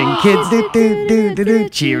 Cheering kids, do.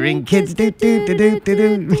 Cheering kids, do.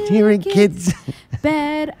 Cheering kids.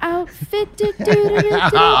 Bad outfit. Bad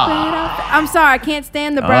outfit. I'm sorry, I can't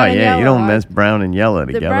stand the brown Oh and yeah, yellow. you don't mess brown and yellow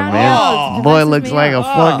together, brown and man. yellow Boy messes looks me like a up.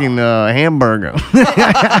 fucking hamburger.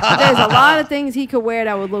 There's a lot of things he could wear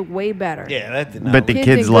that would look way better. Yeah, that did not. But the look-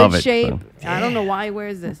 kids in love good it, shape. so. I don't know why he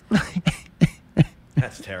wears this.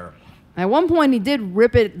 That's terrible. At one point, he did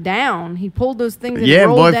rip it down. He pulled those things and Yeah,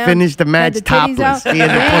 rolled boy down, finished the had match the titties topless. out. He had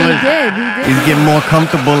to Yeah, pull he did. He did. He's getting more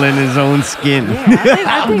comfortable in his own skin. Yeah,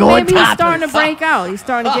 I think Going maybe he's topless. starting to break out. He's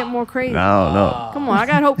starting to get more crazy. I don't know. Come on, I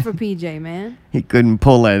got hope for PJ, man. He couldn't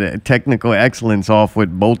pull that technical excellence off with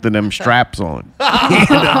both of them straps on. He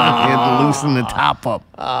had to loosen the top up.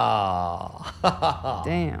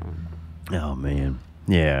 Damn. Oh, man.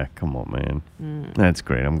 Yeah, come on, man. That's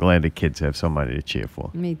great. I'm glad the kids have somebody to cheer for.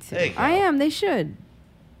 Me too. There you go. I am. They should.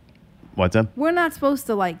 What's up? We're not supposed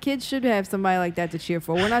to like. Kids should have somebody like that to cheer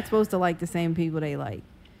for. We're not supposed to like the same people they like.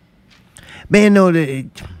 Man, no,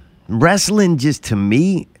 wrestling just to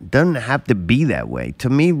me doesn't have to be that way. To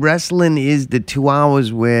me, wrestling is the 2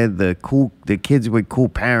 hours where the kids with cool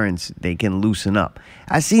parents, they can loosen up.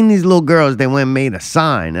 I seen these little girls, they went and made a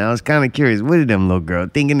sign, and I was kind of curious, what are them little girls?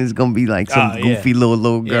 Thinking it's going to be like some yeah. goofy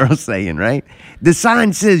little girl saying, right? The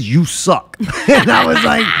sign says, "You suck." And I was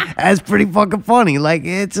like, that's pretty fucking funny. Like,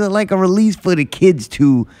 it's like a release for the kids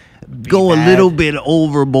to go bad. a little bit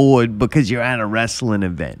overboard because you're at a wrestling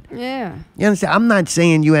event. Yeah. You understand? I'm not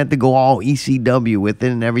saying you have to go all ECW with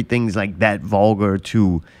it and everything's like that vulgar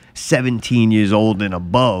to 17 years old and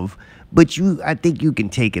above. But I think you can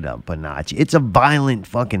take it up a notch. It's a violent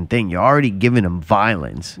fucking thing. You're already giving them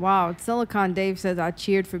violence. Wow. Silicon Dave says I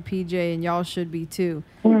cheered for PJ and y'all should be too.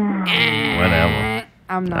 Whatever.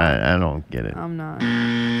 I'm not. I don't get it. I'm not.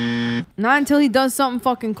 Not until he does something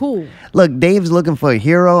fucking cool. Look, Dave's looking for a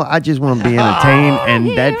hero. I just want to be entertained.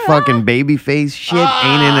 And that fucking baby face shit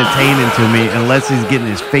ain't entertaining to me unless he's getting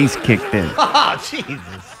his face kicked in. Oh,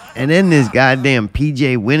 Jesus. And then this goddamn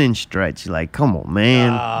PJ winning stretch. Like, come on,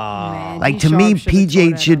 man. Man, Like, G to me, Sharp should've tore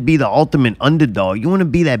PJ that should up. be the ultimate underdog. You want to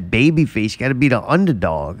be that baby face, you got to be the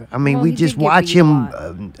underdog. I mean, Well, we he just did get watch beat a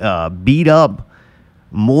him lot. beat up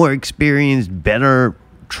more experienced, better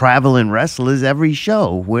traveling wrestlers every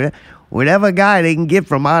show. Whatever guy they can get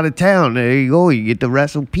from out of town, there you go. You get to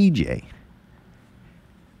wrestle PJ.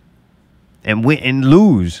 And win and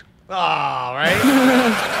lose. Oh, right?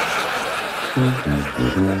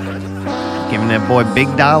 Giving that boy big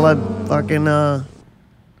dollar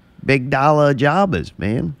jobbers,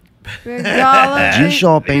 man. Big dollar.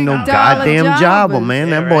 G-Sharp ain't no Big goddamn dollar jobber, jobbers. man.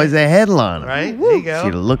 Yeah, That boy's a headliner. Right? There you go. See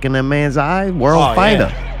the look in that man's eye? World Oh,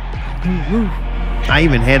 fighter. yeah. I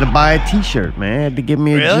even had to buy a T-shirt, man. I had to give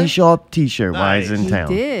me a Really? G-Sharp T-shirt while he's in He town.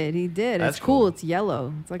 did. That's It's cool. cool. It's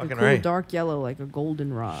yellow. It's like Fucking a cool right. dark yellow, like a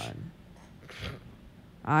goldenrod.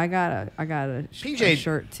 I got a PJ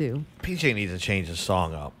shirt too. PJ needs to change his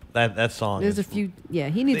song up. That song. There's is, a few. Yeah,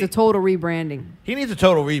 he needs a total rebranding. He needs a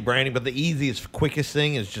total rebranding, but the easiest, quickest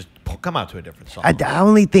thing is just come out to a different song. I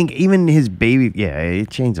only think even his baby, it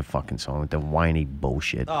changed the fucking song with the whiny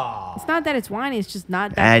bullshit. Oh. It's not that it's whiny. It's just not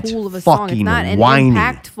that That's cool of a song. It's fucking not an whiny.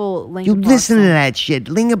 impactful You Linkin Park listen to song. that shit.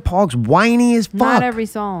 Linkin Park's whiny as fuck. Not every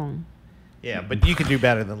song. Yeah, but you can do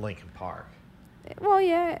better than Linkin Park. Well,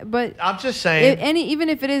 yeah, but I'm just saying. even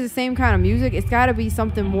if it is the same kind of music, it's got to be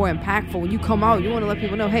something more impactful. When you come out, you want to let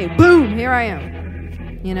people know, hey, boom, here I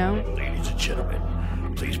am. You know? Ladies and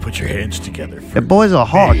gentlemen, please put your hands together. The boy's a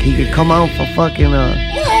hawk. He could come out for fucking He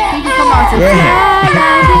can come out to Yeah. fly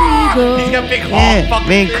like an He's eagle. got big hawk yeah, fucking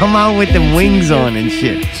man, thing. come out with them wings on and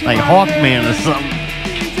shit, like Hawkman or something.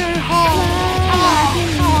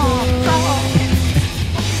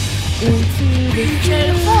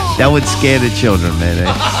 That would scare the children, man.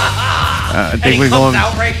 I And think he we're comes going.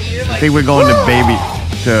 out right here I like, think we're going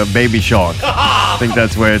to Baby Shark. I think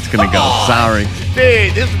that's where it's gonna go. Sorry,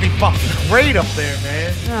 dude, this would be fucking great up there,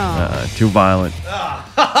 man. Oh, too violent.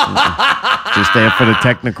 Just there for the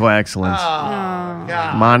technical excellence. Oh,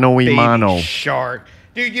 God. Mano y Baby mano. Shark.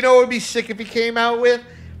 Dude, you know what would be sick if he came out with?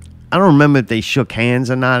 I don't remember if they shook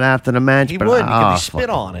hands or not after the match, He but would because he fuck. spit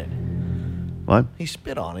on it. What? He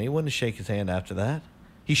spit on it. He wouldn't shake his hand after that.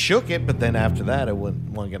 He shook it, but then after that, it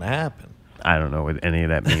wasn't going to happen. I don't know what any of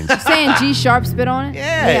that means. saying G Sharp spit on it?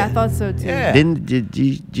 Yeah. Yeah, I thought so too. Yeah. Did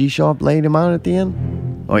G Sharp laid him out at the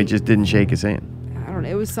end? Or he just didn't shake his hand? I don't know.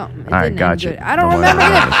 It was something. It All right, didn't end gotcha. good. I don't Don't worry remember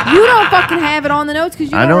about either. You don't fucking have it on the notes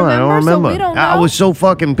because you I don't don't remember. So we don't know. I was so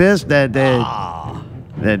fucking pissed that Ah.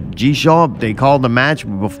 that G Sharp they called the match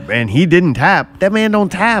and he didn't tap. That man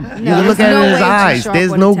don't tap. You No, look there's at no his way G eyes. Sharp There's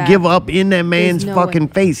would've no tapped. give up in that man's no fucking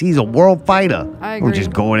way. face. He's a world fighter. I Don't agree.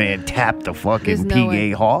 just go in there and tap the fucking There's no PA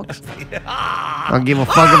way. Hawks. I don't give a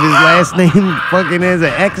fuck if his last name fucking has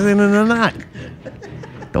an X in it or not.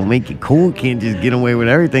 Don't make it cool. Can't just get away with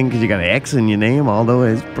everything because you got an X in your name. Although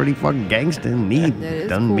it's pretty fucking gangster and neat. That is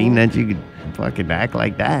Doesn't mean cool. that you could fucking act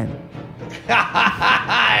like that.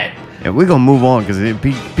 Yeah, we're gonna move on because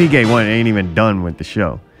PK1 ain't even done with the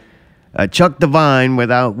show. Chuck Devine with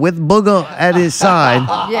Booger at his side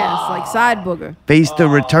Yes, like side booger. faced the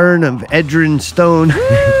return of Edrin Stone.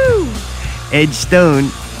 Edge Stone.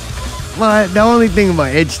 Well, the only thing about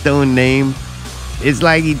Edge Stone name is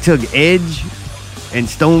like he took Edge and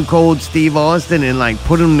Stone Cold Steve Austin and like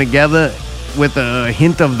put them together with a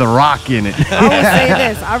hint of The Rock in it. I will say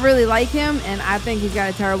this. I really like him, and I think he's got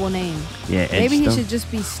a terrible name. Yeah, Edge Maybe he Stone. should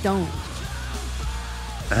just be Stone.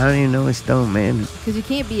 I don't even know it's Stone, man. Because you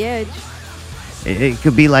can't be Edge. It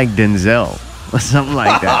could be like Denzel or something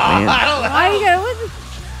like that, man. Why you gotta... What the-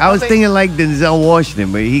 I was thinking like Denzel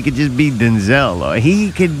Washington, but he could just be Denzel, or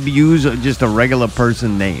he could use just a regular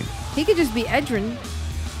person name. He could just be Edrin.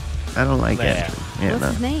 I don't like Yeah. Edrin. Yeah, What's no.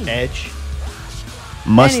 his name? Edge.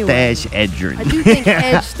 Mustache Edrin. I do think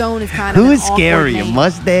Edge Stone is kind of Who an is scarier, awkward name.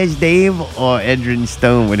 Mustache Dave or Edrin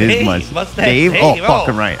Stone with his Dave, mustache? Mustache Dave? Dave, Oh, oh,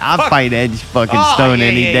 fucking right. I'll fuck. fight Edge fucking Oh, Stone yeah,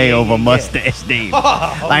 any yeah, day yeah, over yeah. Mustache Dave.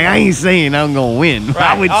 Oh, Like, I ain't saying I'm going to win. I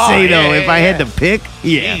Right. would Oh, say, though, yeah, if I had yeah. to pick,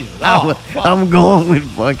 yeah, Jesus. I Oh, would- fuck. I'm going with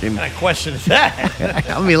fucking... What kind of question is that?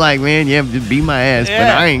 I'll be like, man, yeah, just beat my ass, but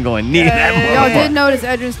Yeah. I ain't going near that Y'all motherfucker. did notice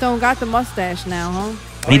Edrin Stone got the mustache now, huh?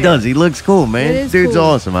 He does. He looks cool, man. It is Dude's cool.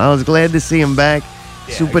 awesome. I was glad to see him back.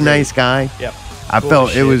 Yeah, Super agreed. nice guy. Yep. I Cool felt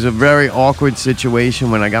as it shit. was a very awkward situation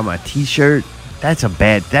when I got my T-shirt. That's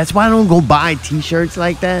why I don't go buy T-shirts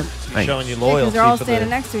like that. Like, Showing you Because loyalty. they're all for standing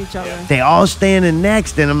the, next to each other. they all standing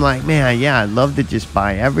next, and I'm like, man, yeah, I'd love to just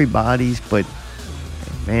buy everybody's, but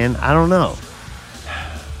man, I don't know.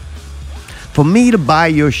 For me to buy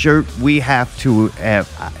your shirt, you have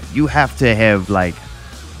to have like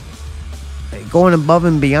going above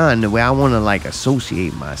and beyond the way I want to like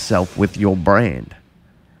associate myself with your brand,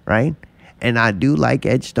 right? And I do like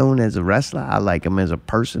Edge Stone as a wrestler. I like him as a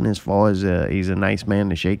person as far as he's a nice man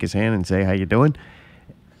to shake his hand and say, how you doing?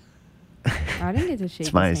 I didn't get to shake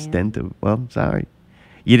It's my his hand. extent of, well, sorry.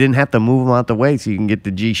 You didn't have to move him out the way so you can get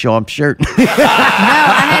the G-Sharp shirt. No,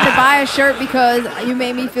 I had to buy a shirt because you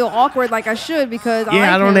made me feel awkward like I should because I Yeah, like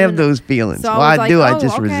I don't him have and- those feelings. So Well, was I like, do. I oh,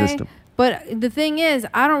 just okay. resist them. But the thing is,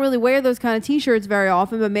 I don't really wear those kind of T-shirts very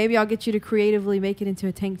often. But maybe I'll get you to creatively make it into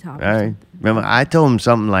a tank top. or All right. something. Remember, I told him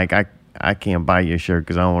something like, I can't buy your shirt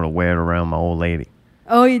because I don't want to wear it around my old lady.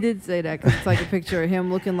 Oh, you did say that 'cause it's like a picture of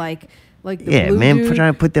him looking like the Yeah, blue man, dude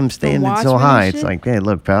trying to put them from standards so Watchmen and high. It's shit. like, hey,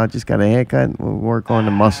 look, pal, I just got a haircut. We'll work on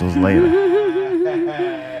the muscles later.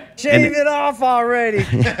 Shave it off already.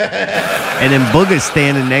 And then Booger's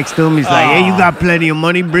standing next to him. He's like, "Hey, you got plenty of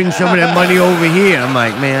money. Bring some of that money over here." I'm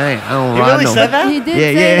like, "Man, I don't He ride really no." said that? He did Yeah,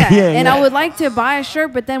 say yeah, that. yeah, And yeah. I would like to buy a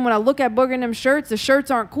shirt, but then when I look at Booger and them shirts, the shirts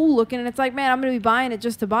aren't cool looking, and it's like, man, I'm gonna be buying it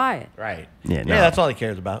just to buy it. Right. Yeah, no. Yeah, that's all he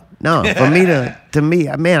cares about. No, for me to me,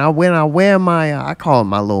 man, when I wear my, I call it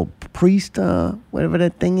my little priest, whatever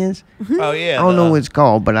that thing is. Oh yeah. I don't know what it's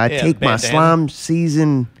called, but I yeah, take my bandana. slime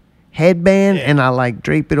season headband Yeah. and I like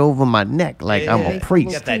drape it over my neck like I'm Yeah. a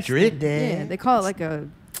priest. Got that drip. Yeah, they call it like a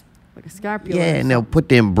scapular. Yeah, or and they'll something. put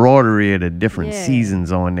the embroidery of the different Yeah.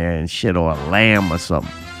 seasons on there and shit, or a lamb or something.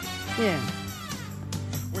 Yeah.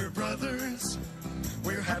 We're brothers,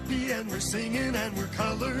 we're happy and we're singing and we're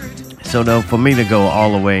colored. So though, for me to go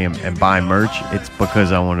all the way and buy merch, it's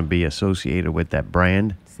because I want to be associated with that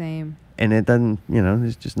brand. Same. And it doesn't,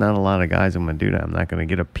 there's just not a lot of guys I'm gonna do that. I'm not gonna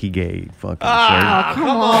get a P-Gay fucking Ah, shirt.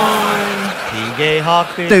 Come on. P-Gay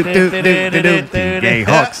Hawk. P-Gay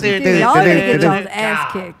Hawks. Dude, y'all gonna get y'all's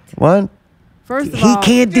ass kicked. What? First of He all,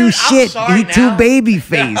 can't do Dude, I'm shit. sorry He too now. baby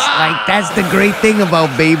face. Like that's the great thing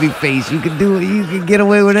about baby face. You can get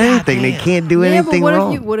away with anything. They damn. can't do yeah, but anything what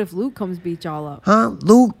wrong. what if Luke comes beat y'all up? Huh?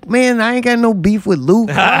 Luke, man, I ain't got no beef with Luke.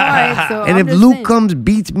 All right, so And I'm if just Luke saying. comes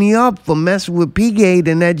beats me up for messing with P-Gay,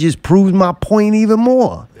 then that just proves my point even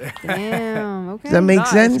more. Damn. Okay. Does that make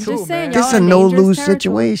sense? Just saying, This y'all a in no-lose dangerous territory.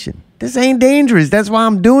 situation. This ain't dangerous. That's why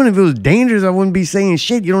I'm doing it. If it was dangerous, I wouldn't be saying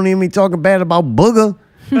shit. You don't hear me talking bad about Booger.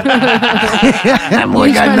 That boy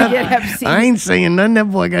You got trying to nothing. get Hep C. I ain't saying nothing. That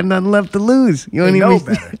boy got nothing left to lose. You don't They even. know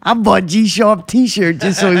better. I bought G-Sharp T-shirt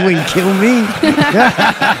just so he wouldn't kill me.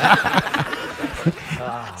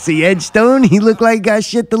 See, Ed Stone, he looked like he got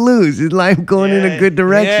shit to lose. His life going in a good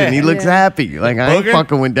direction. yeah. He looks Yeah. happy. Like, I ain't Booger?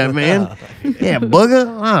 fucking with that man. Yeah, Booger?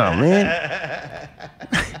 Oh, man.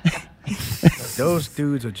 Those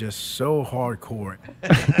dudes are just so hardcore.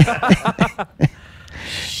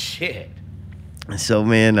 Shit. So,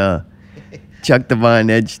 man, Chuck Divine,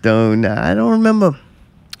 Ed Stone, I don't remember.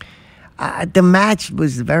 The match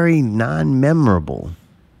was very non-memorable.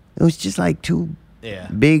 It was just like two Yeah.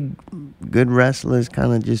 big, good wrestlers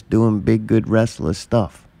kind of just doing big, good wrestler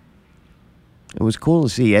stuff. It was cool to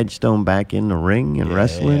see Ed Stone back in the ring and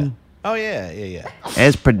wrestling. Oh yeah.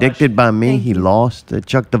 As predicted by me, Thank he you. lost to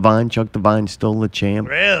Chuck Divine. Chuck Divine still the champ.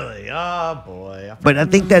 Really? Oh boy. But I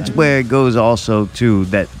think that's where it goes also, too,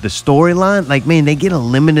 that the storyline, like, man, they get a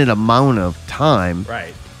limited amount of time.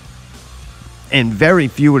 Right. And very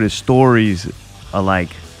few of the stories are, like,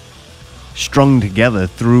 strung together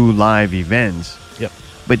through live events. Yep.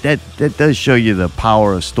 But that does show you the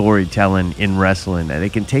power of storytelling in wrestling, that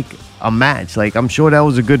it can take a match. Like, I'm sure that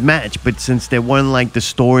was a good match, but since there wasn't, like, the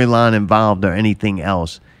storyline involved or anything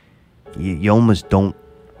else, you almost don't,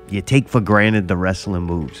 you take for granted the wrestling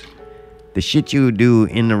moves. The shit you would do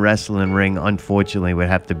in the wrestling ring, unfortunately, would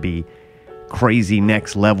have to be crazy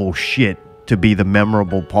next level shit to be the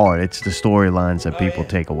memorable part. It's the storylines that people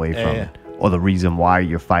take away from yeah. it. Or the reason why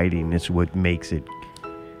you're fighting. It's what makes it,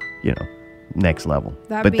 next level.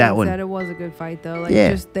 That but being that one, said, it was a good fight though. Like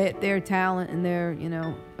Yeah. just their talent and their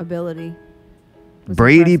ability. was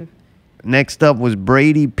Brady, impressive. next up was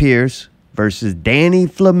Brady Pierce versus Danny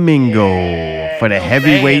Flamingo for the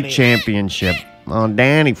heavyweight Danny. championship. Oh,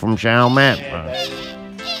 Danny from Chalmette, bro.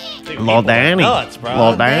 Dude, Lil people are Danny. Nuts, bro.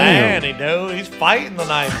 Lil Danny. Danny, dude. He's fighting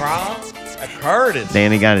tonight, bro. That Curtis.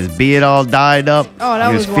 Danny got his beard all dyed up. Oh, that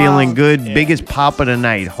he was was feeling wild. good. Yeah. Biggest pop of the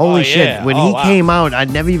night. Holy Oh, shit. yeah. When Oh, he wow. came out, I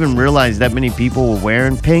never even realized that many people were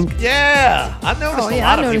wearing pink. Yeah. I noticed Oh a yeah,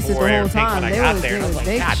 lot I of noticed it people the were whole wearing pink time. when I They got was there. and I was like,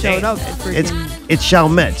 they God showed damn. up at It's freaking. it's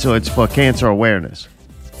Chalmette, so it's for cancer awareness.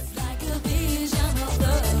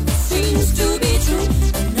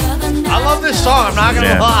 I love this song. I'm not going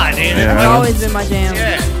to Yeah. lie, dude. Yeah. It's always been my jam.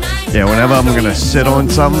 Yeah. Yeah, whenever I'm gonna sit on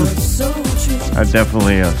something, I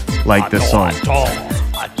definitely like this song.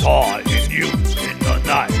 I taught in you in the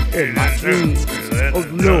night. In my dreams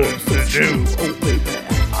of love to do.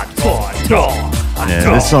 I taught.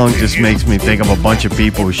 Yeah, this song just makes me think of a bunch of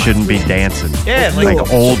people who shouldn't be dancing. Yeah, Like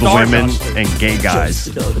old Stardust. women and gay guys.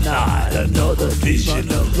 Another vision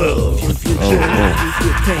of love. Oh,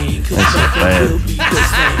 that's just bad.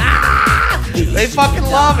 They fucking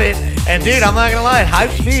love it. And dude, I'm not gonna lie, it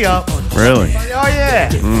hypes me up. Really? Oh yeah.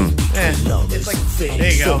 Mm. Yeah. It's like,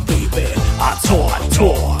 there you go.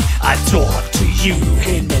 I taught to you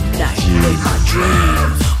in the night. My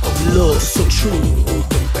dreams of love so true.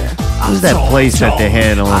 What was that place that they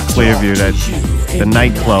had on Clearview, the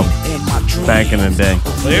nightclub back in the day?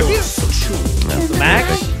 Clearview?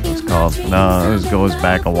 Max? It's called. No, it goes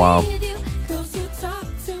back a while.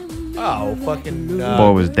 Oh, fucking.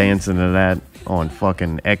 Boy was dancing to that on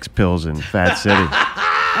fucking X Pills in Fat City.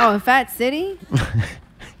 Oh, in Fat City?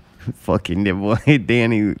 Fucking the boy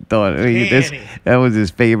Danny thought Danny. that was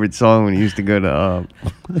his favorite song when he used to go to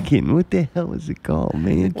fucking what the hell was it called,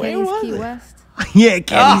 man? Kenny's was Key it? West? Yeah,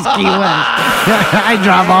 Kenny's Key West. I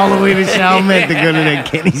drive all the way to Chalmette to go to that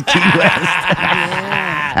Kenny's Key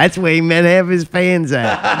West. That's where he met half his fans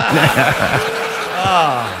at.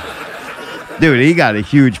 Dude, he got a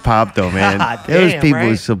huge pop though, man. God There was damn, people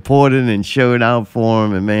right? supporting and showing out for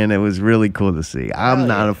him, and man, it was really cool to see. I'm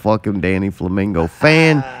not a fucking Danny Flamingo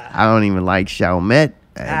fan. I don't even like Chalmette.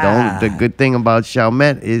 The good thing about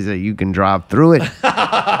Chalmette is that you can drive through it to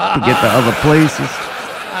get to other places.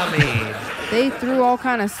 I mean, They threw all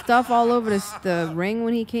kind of stuff all over the ring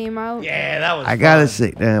when he came out. yeah, that was. I gotta fun.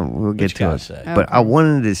 say, we'll get you to gotta it. say? But I Okay.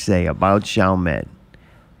 wanted to say about Chalmette.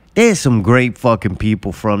 There's some great fucking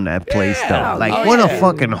people from that place, Yeah. though. Like, Oh, what a yeah.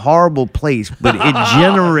 fucking horrible place, but it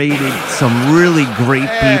generated some really great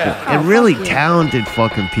people and Oh, really fuck yeah. talented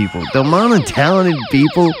fucking people. The amount of talented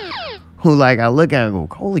people who, like, I look at and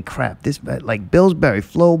go, holy crap, this, like, Billsbury,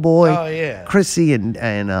 Flowboy, Oh, yeah. Chrissy, and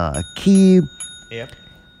Keeb, Yep.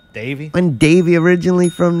 Davey. and Davey originally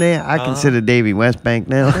from there. I consider Davey West Bank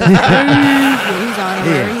now. He's on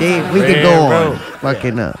Yeah, it. Dave, we could Ray go on. Rowe.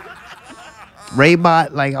 Fucking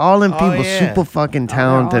Raybot, like all them people, yeah. super fucking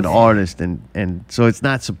talented awesome. artists, and so it's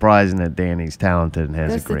not surprising that Danny's talented and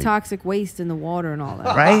has That's a the great, toxic waste in the water and all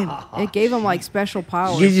that. right? It gave him like special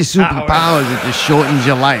powers. Gives you superpowers, it just shortens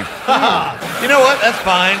your life, You know what? That's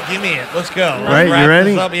fine. Give me it. Let's go. Let's right? wrap You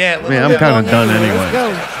ready? this up. Yeah. let's Man, do I'm it. kind of done Let's anyway.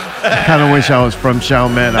 go. I kind of wish I was from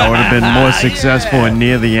Chalmette. I would have been more successful and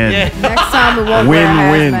near the end. Yeah. Next time we won't wear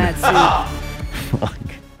a Win-win. hazmat suit.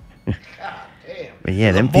 But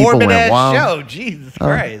yeah, them A people morbid went ass wild. show. Jesus Oh,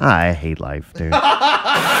 Christ. I hate life, dude.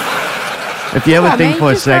 If you ever Come on, think man, for you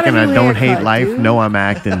a just got a second I new don't hate haircut, life, dude. no, I'm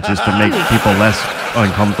acting just to make Dude. people less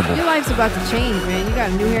uncomfortable. Your life's about to change, man. You got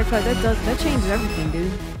a new haircut. That changes everything,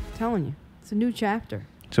 dude. I'm telling you. It's a new chapter.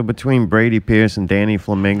 So between Brady Pierce and Danny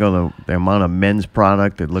Flamingo, the amount of men's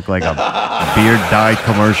product that looked like a beard dye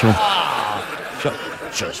commercial.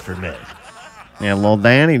 Just for men. Yeah, little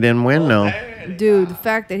Danny didn't win though. Dude, the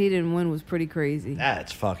fact that he didn't win was pretty crazy.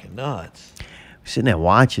 That's fucking nuts. Sitting there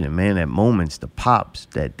watching it, man. At moments, the pops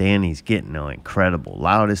that Danny's getting are incredible.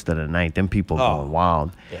 Loudest of the night. Them people going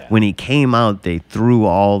wild. yeah. When he came out, they threw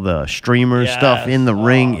all the streamer stuff in the Yes.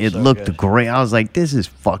 ring. Oh, It so looked good. great. I was like, this is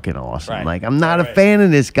fucking awesome. Right. Like, I'm not a Right. fan of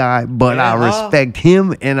this guy, but Yeah, I huh? respect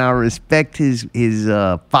him and I respect his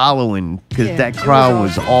following because Yeah, that it was crowd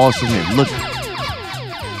was awesome.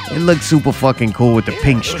 It looked super fucking cool with the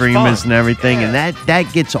pink was streamers fun. and everything, Yeah. and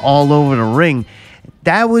that gets all over the ring.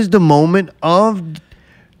 That was the moment of the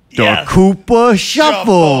Yes. Cooper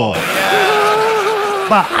Shuffle.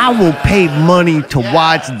 But I will pay money to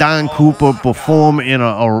watch Don Cooper perform in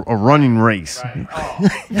a running race.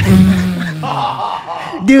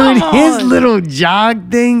 Dude, his little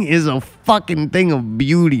jog thing is a fucking thing of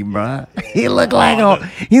beauty, bruh. He look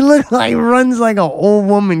like runs like an old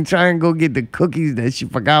woman trying to go get the cookies that she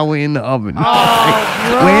forgot were in the oven.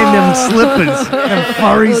 Wearing them slippers, them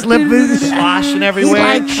furry slippers. Sloshing He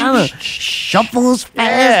everywhere. like kind of shuffles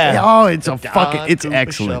fast. Yeah. Oh, it's a Don fucking, it's Cooper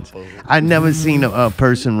excellent. shuffle. I've never seen a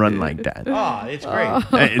person run like that. Oh, it's great.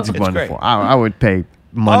 It's wonderful. great. I would pay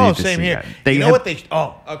money Oh, to same see here. that. You know what they?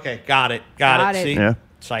 Oh, okay, got it. Got it. See, Yeah.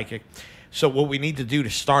 psychic. So what we need to do to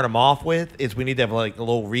start them off with is we need to have like a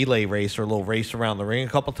little relay race or a little race around the ring a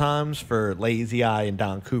couple times for Lazy Eye and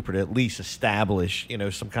Don Cooper to at least establish,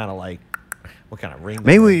 some kind of like what kind of ring.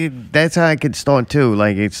 Maybe that's how I could start too.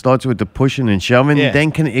 Like it starts with the pushing and shoving. Yeah.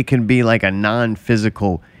 Then it can be like a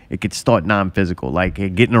non-physical. It could start non-physical, like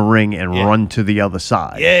get in a ring and Yeah. run to the other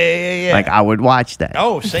side. Yeah. Like I would watch that.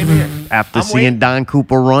 Oh, same here. After I'm seeing waiting. Don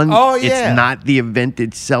Cooper run, Oh, yeah. it's not the event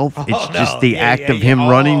itself. It's no. just the Yeah, act yeah, of him yeah.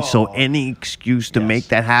 running. So Oh. any excuse to Yes. make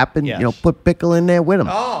that happen, Yes. put Pickle in there with him.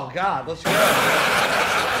 Oh God, let's go.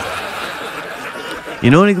 You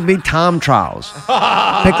know what it could be? Time trials.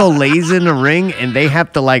 Pickle lays in the ring, and they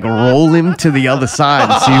have to like roll him to the other side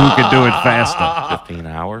and see who can do it faster. 15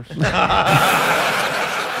 hours.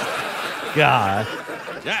 God.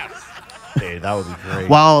 Yes. Dude, that would be great.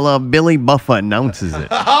 While Billy Buffer announces it,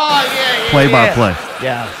 Oh yeah. play by play.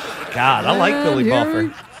 Yes. God, I like Billy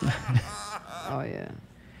Buffer. Oh, yeah.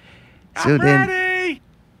 So then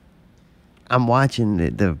I'm watching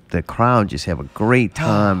the crowd just have a great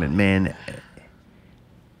time, and man,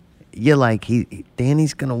 you're like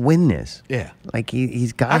Danny's gonna win this. Yeah. Like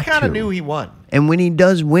he's got I kind to. of knew he won. And when he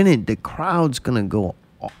does win it, the crowd's gonna go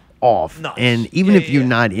off. Nice. And even Yeah, if you're yeah.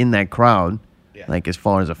 not in that crowd, Yeah. like as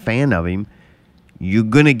far as a fan of him, you're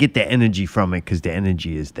gonna get the energy from it because the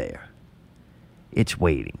energy is there. It's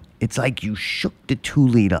waiting. it's like you shook the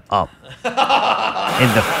 2-liter up. And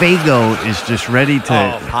the Fago is just ready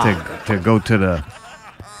to go to the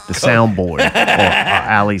soundboard or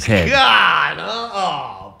Allie's head. God,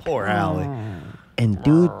 oh, poor Allie. And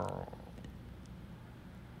dude,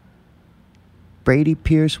 Brady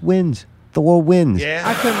Pierce wins. Thor wins. Yeah.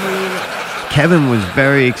 I couldn't believe it. Kevin was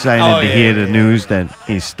very excited Oh, to yeah, hear the yeah. news that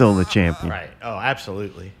he's still the champion. Right. Oh,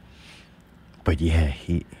 absolutely. But yeah,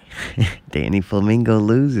 Danny Flamingo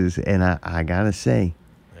loses, and I gotta say,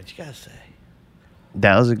 What you gotta say?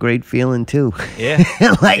 that was a great feeling too. Yeah.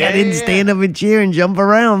 Like Yeah, I didn't yeah, stand up and cheer and jump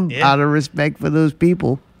around Yeah. out of respect for those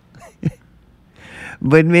people.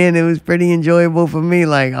 But man, it was pretty enjoyable for me.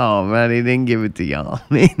 Like, oh man, they didn't give it to y'all.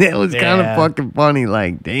 Man, that was kind of Yeah. fucking funny.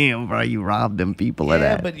 Like, damn, bro, you robbed them people of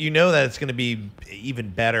Yeah, that. but you know that it's gonna be even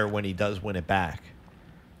better when he does win it back.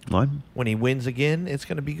 What? When he wins again, it's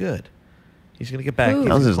gonna be good. He's gonna get back. Who?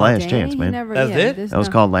 That was his last Danny? chance, He man. never- That was it? there's That was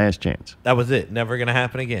no- called Last Chance. That was it. Never gonna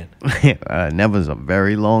happen again. Never's a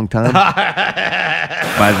very long time.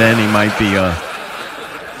 By then, he might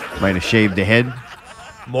have shaved the head.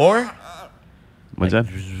 More? What's that?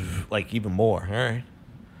 Like even more. All right.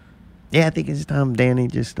 Yeah, I think it's time Danny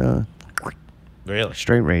just Really?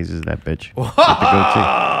 straight raises that bitch with the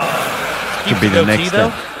goatee. Keep be the goatee, next though?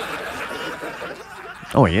 step.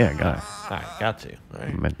 Oh yeah, got it. All right, got to. All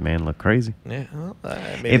right. That man look crazy. Yeah. Well, maybe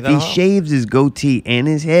If he that'll help. shaves his goatee and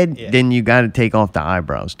his head, Yeah. then you got to take off the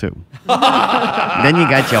eyebrows too. Then you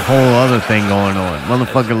got your whole other thing going on.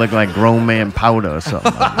 Motherfucker look like grown man powder or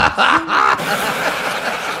something.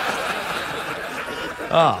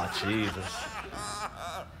 Oh, Jesus.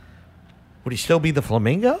 Would he still be the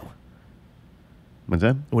flamingo? What's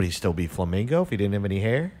that? Would he still be flamingo if he didn't have any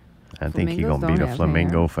hair? I think he Flamingos gonna be don't the have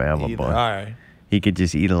flamingo hair. forever, Either. boy. All right. He could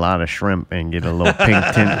just eat a lot of shrimp and get a little pink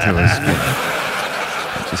tint to his skin.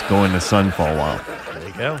 Just go in the sun for a while. There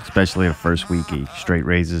you go. Especially the first week he straight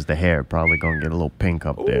raises the hair. Probably gonna get a little pink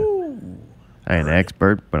up there. I ain't an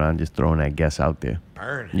expert, but I'm just throwing that guess out there.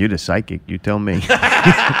 Burn. You're the psychic. You tell me. Psychic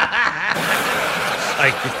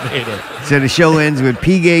made it. So the show ends with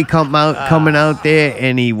P-Gay coming out there,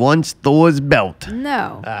 and he wants Thor's belt.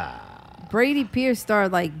 No. Brady Pierce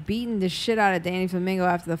started like beating the shit out of Danny Flamingo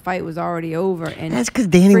after the fight was already over. And That's because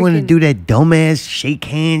Danny wanted to freaking- do that dumbass shake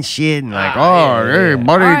hand shit and like, Ah, oh, yeah, hey, yeah.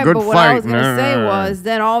 buddy, All right, good but what fight. I was gonna say was,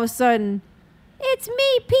 then all of a sudden, it's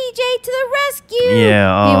me, PJ, to the rescue.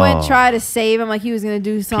 Yeah, He oh. went try to save him like he was gonna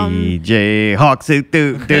do something. PJ Hawks. Oh,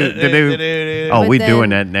 But we then-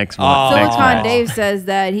 doing that next month. Next Silicon match. Dave says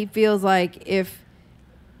that he feels like if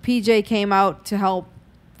PJ came out to help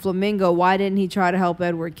Flamingo, why didn't he try to help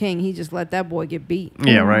Edward King? He just let that boy get beat.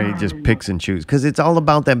 Yeah, right. He just picks and chooses because it's all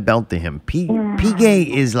about that belt to him. P-Gay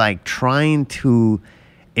is like trying to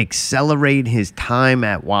accelerate his time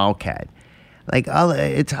at Wildcat. Like,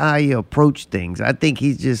 it's how you approach things. I think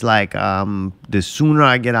he's just like, the sooner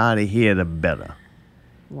I get out of here, the better.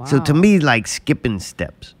 Wow. So to me, like skipping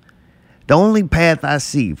steps. The only path I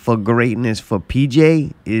see for greatness for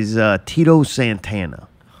PJ is Tito Santana.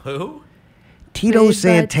 Who? Tito Made by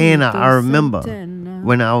Santana, Tito I remember Santana.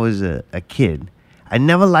 when I was a kid. I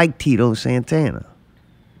never liked Tito Santana.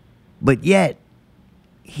 But yet,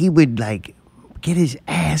 he would like get his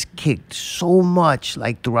ass kicked so much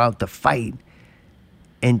like throughout the fight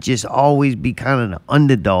and just always be kind of the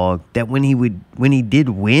underdog that when he did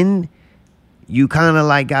win, you kind of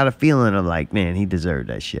like got a feeling of like, man, he deserved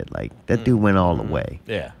that shit. Like that dude went all the way.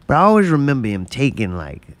 Yeah. But I always remember him taking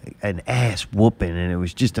like an ass whooping, and it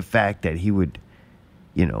was just the fact that he would,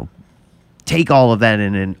 take all of that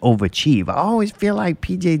and then overachieve. I always feel like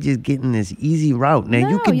PJ just getting this easy route. Now No,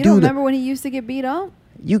 you can you do don't the remember when he used to get beat up?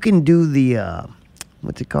 you can do the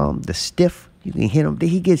what's it called? The stiff. You can hit him.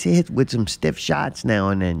 He gets hit with some stiff shots now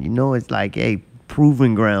and then. It's like, hey,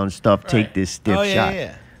 proving ground stuff. Take Right. this stiff Oh, yeah, shot.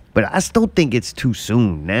 yeah. But I still think it's too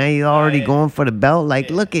soon. Now he's already yeah. going for the belt. Like,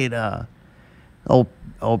 look at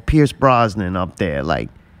old Pierce Brosnan up there. Like,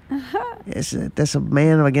 that's a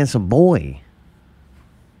man against a boy.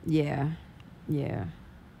 Yeah. Yeah.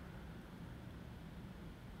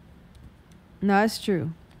 No, that's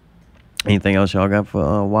true. Anything else y'all got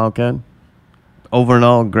for Wildcat? Over and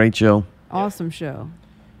all, great show. Awesome show.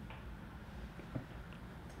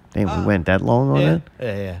 Damn, we went that long on Yeah.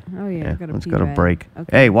 that? Yeah. Oh, yeah. Yeah, I gotta let's pee go to bad. break.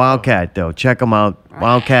 Okay. Hey, Wildcat, though. Check them out.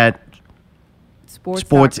 Wildcat Sports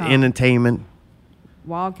Sports.com. Entertainment.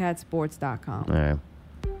 WildcatSports.com. All right.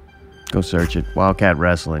 Go search it. Wildcat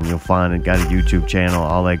Wrestling. You'll find it. Got a YouTube channel,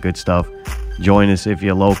 all that good stuff. Join us if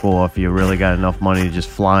you're local or if you really got enough money to just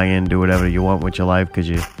fly in, do whatever you want with your life because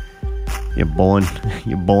you're born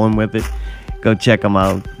with it. Go check them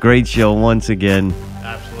out. Great show once again.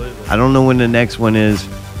 Absolutely. I don't know when the next one is.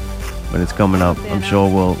 When it's coming up, I'm sure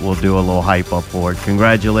we'll do a little hype up for it.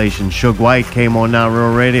 Congratulations. Suge White came on Not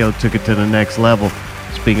Real Radio, took it to the next level.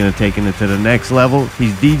 Speaking of taking it to the next level,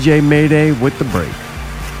 he's DJ Mayday with the break.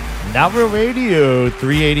 Not Real Radio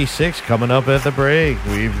 386 coming up at the break.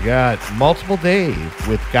 We've got Multiple Dave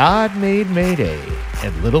with God Made Mayday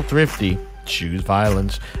and Little Thrifty, Choose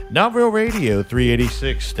Violence. Not Real Radio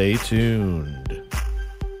 386. Stay tuned.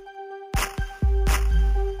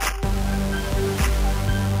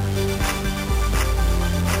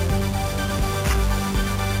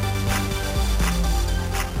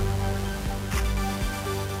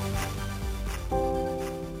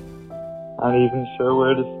 Not even sure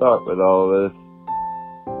where to start with all this.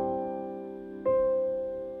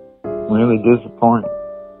 I'm really disappointed.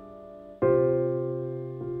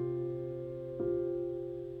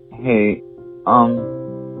 Hey, I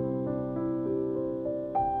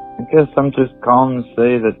guess I'm just calling to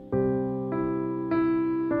say that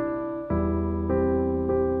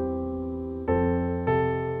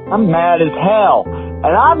I'm mad as hell,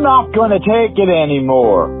 and I'm not gonna take it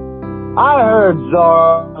anymore. I heard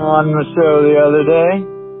Zara on the show the other day.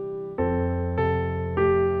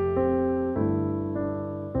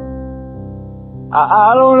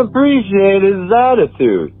 I don't appreciate his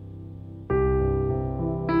attitude.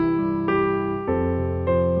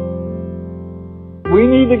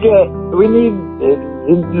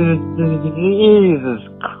 Jesus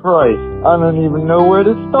Christ, I don't even know where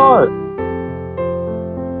to start.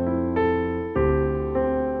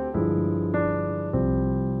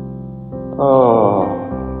 Oh.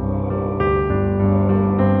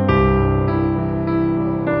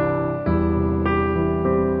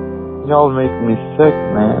 Y'all make me sick,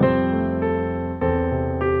 man.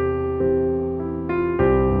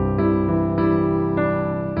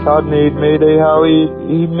 God made Mayday how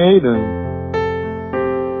he made him.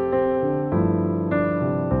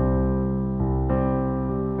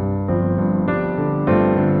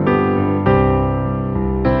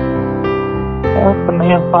 Help the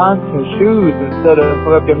man find some shoes instead of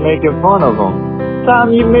fucking making fun of him.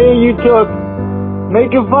 Time you took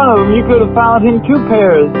making fun of him, you could have found him 2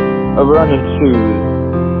 pairs of running shoes.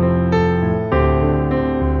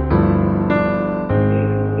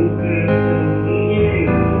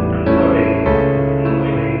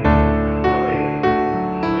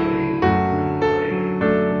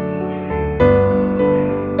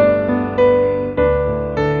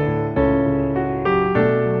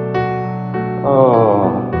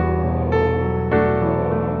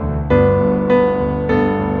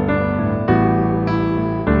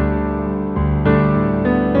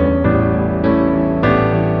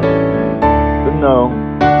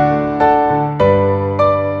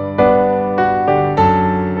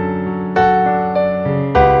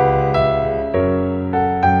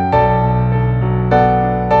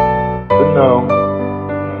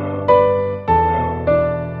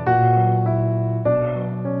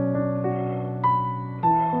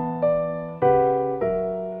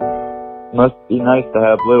 Must be nice to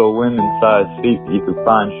have little women-sized feet that you can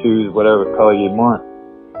find shoes whatever color you want.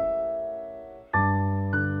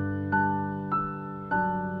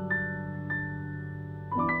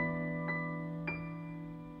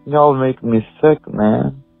 Y'all make me sick,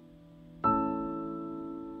 man.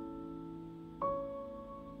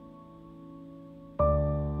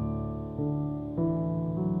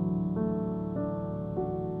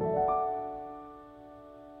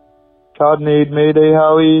 God made Mayday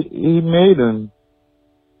how he made him.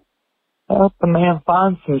 Help the man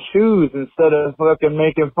find some shoes instead of fucking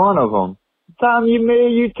making fun of him. The time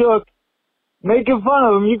you took making fun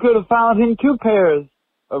of him, you could have found him 2 pairs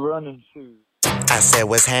of running shoes. I said,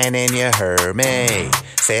 what's happening, you heard me.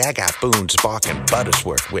 Say, I got Boone's Bark and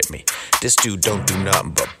Buttersworth with me. This dude don't do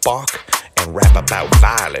nothing but bark and rap about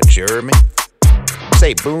violence, you heard me?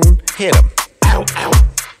 Say, Boone, hit him. Ow, ow.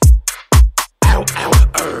 Ow, ow,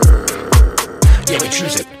 yeah, we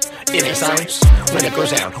choose it. It ain't science. When it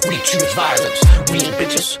goes down, we choose violence. We ain't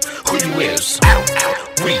bitches. Who you is? Ow,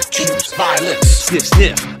 ow. We choose violence. Sniff,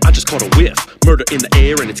 sniff. I just caught a whiff. Murder in the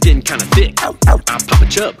air and it's getting kinda thick. Ow, ow. I pop a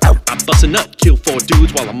chub. Ow. I bust a nut. Kill 4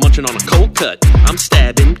 dudes while I'm munching on a cold cut. I'm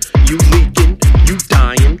stabbing. You leaking. You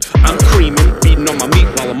dying. I'm creaming. Beating on my meat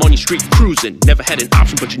while I'm on your street cruising. Never had an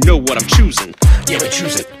option, but you know what I'm choosing. Yeah, we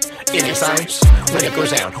choose it. It ain't science. When it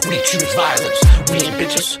goes down, we choose violence. We ain't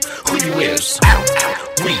bitches. Who you is? Ow,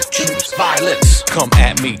 ow. We choose violence. Come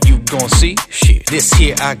at me, you gon' see. Shit, this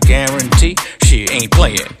here I guarantee. Shit ain't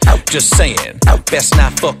playing. Just saying. Best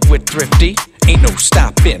not fuck with Thrifty. Ain't no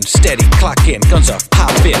stopping. Steady clocking. Guns are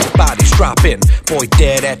popping. Bodies dropping. Boy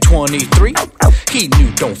dead at 23. He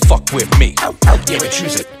knew don't fuck with me. Yeah, we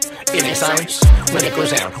choose it. It ain't science when it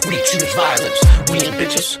goes down. We choose violence. We ain't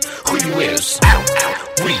bitches. Who you is? Ow,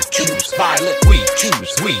 ow. We choose violence. We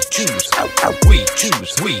choose. We choose. Ow, ow. We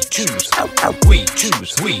choose. We choose. Ow, ow. We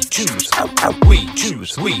choose. We choose. Ow, ow. We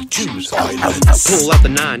choose. We choose. Violence. Pull out the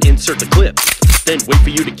 9, insert the clip. Then wait for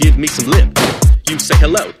you to give me some lip. You say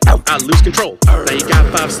hello, I lose control. Now you got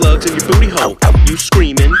 5 slugs in your booty hole. You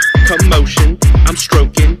screaming, commotion, I'm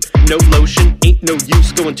stroking, no lotion. Ain't no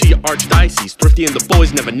use going to your archdiocese. Thrifty and the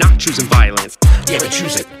boys never not choosing violence. Yeah, we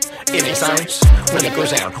choose it. It ain't science when it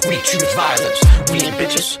goes down. We choose violence. We ain't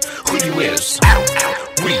bitches. Who you is? Ow, ow.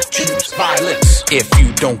 We choose violence. If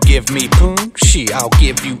you don't give me poon, shit, I'll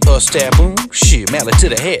give you a stab-boom. Shit, mallet to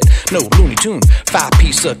the head, no Looney Tune.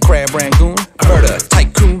 5-piece of crab rangoon. Murder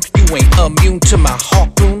tycoon, you ain't immune to my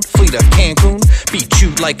harpoon. Fleet of Cancun, beat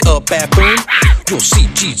you like a baboon. You'll see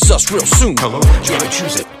Jesus real soon. Hello, you ever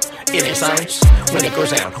choose it? It ain't science when it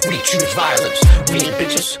goes down. We choose violence. We ain't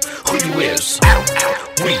bitches. Who you is? Ow, ow.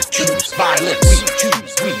 We choose violence. We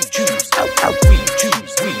choose. We choose. Ow, ow. We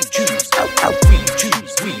choose. We choose. Ow, ow. We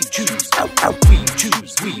choose. We choose. Ow, ow. We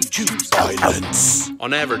choose. We choose. Violence.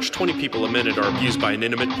 On average, 20 people a minute are abused by an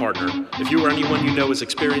intimate partner. If you or anyone you know is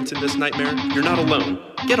experiencing this nightmare, you're not alone.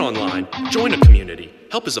 Get online. Join a community.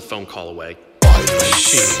 Help is a phone call away.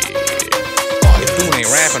 Shit. If Boone ain't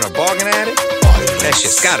rapping or barking at it, that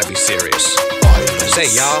shit's gotta be serious. Say,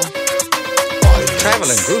 y'all.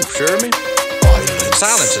 Traveling group, sure me.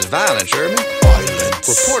 Silence is violence, sure me.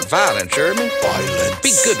 Report violence, sure me.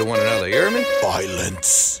 Be good to one another, you hear me?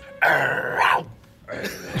 Violence.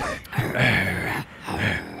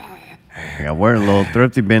 Yeah, we're a little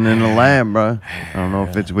thrifty been in the lab, bro. I don't know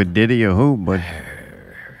if it's with Diddy or who, but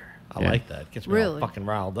I like that. Gets me Really? all fucking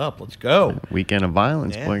riled up. Let's go. Weekend of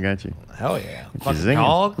Violence, Yeah. boy, got you. Hell yeah. you Fucking singing.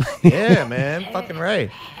 dogs. Yeah, man. Fucking right.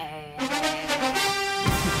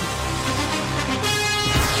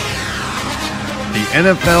 The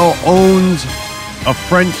NFL owns a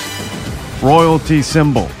French royalty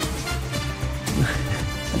symbol.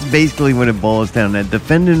 That's basically what it boils down to.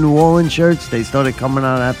 Defending New Orleans shirts, they started coming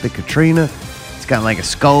out after Katrina. It's got like a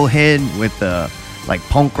skull head with like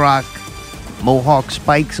punk rock mohawk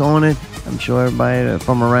spikes on it. I'm sure everybody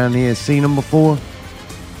from around here has seen them before.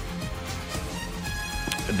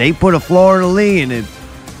 They put a fleur-de-lis in it.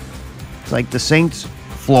 It's like the Saints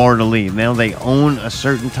fleur-de-lis. Now they own a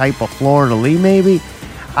certain type of fleur-de-lis, maybe?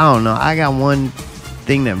 I don't know. I got one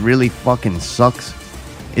thing that really fucking sucks.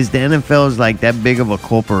 Is the NFL is like that big of a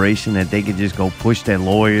corporation that they could just go push their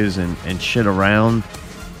lawyers and shit around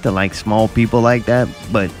to like small people like that.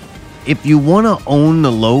 But if you want to own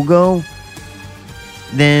the logo,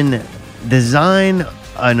 then design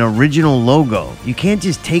an original logo. You can't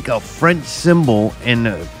just take a French symbol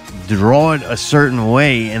and draw it a certain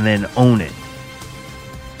way and then own it.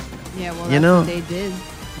 Yeah, well, You that's know- what they did.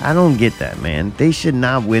 I don't get that, man. They should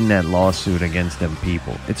not win that lawsuit against them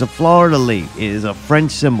people. It's a fleur-de-lis. It is a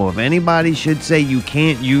French symbol. If anybody should say you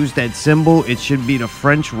can't use that symbol, it should be the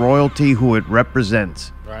French royalty who it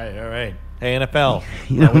represents. Right, all right. Hey, NFL.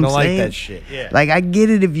 You know we what don't I'm like saying? that shit. Yeah. Like, I get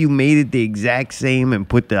it if you made it the exact same and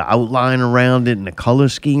put the outline around it and the color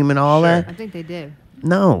scheme and all I that. think they did.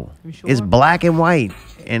 No. You sure? It's black and white.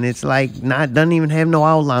 And it's like doesn't even have no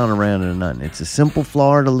outline around it or nothing. It's a simple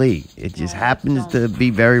fleur-de-lis. It just happens to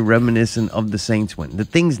be very reminiscent of the Saints win. The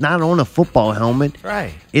thing's not on a football helmet.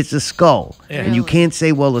 Right. It's a skull. Yeah. And you can't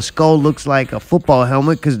say, well, the skull looks like a football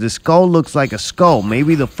helmet because the skull looks like a skull.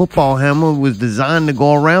 Maybe the football helmet was designed to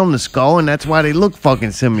go around the skull and that's why they look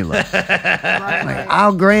fucking similar. Like,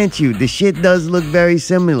 I'll grant you, the shit does look very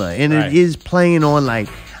similar. And Right. it is playing on like,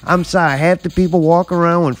 I'm sorry, half the people walk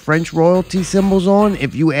around with French royalty symbols on.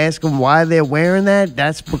 If you ask them why they're wearing that,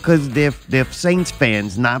 that's because they're Saints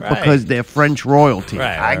fans, not Right. because they're French royalty.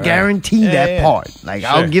 Right, I right. guarantee Yeah, that yeah. part. Like,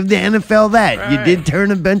 I'll Sure. give the NFL that. You Right. did turn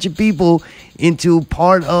a bunch of people into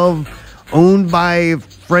part of owned by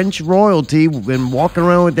French royalty and walking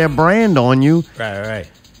around with their brand on you. Right.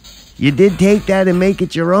 You did take that and make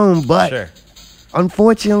it your own, but Sure.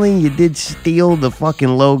 unfortunately, you did steal the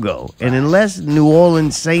fucking logo. And unless New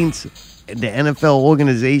Orleans Saints, the NFL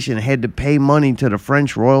organization, had to pay money to the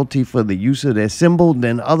French royalty for the use of their symbol,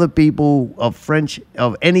 then other people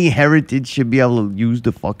of any heritage should be able to use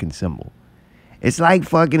the fucking symbol. It's like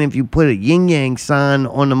fucking if you put a yin-yang sign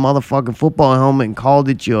on the motherfucking football helmet and called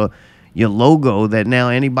it your logo, that now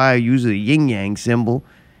anybody who uses a yin-yang symbol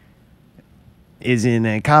is in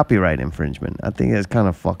a copyright infringement. I think that's kind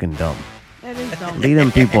of fucking dumb. That is dumb. Leave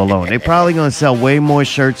them people alone. They're probably gonna sell way more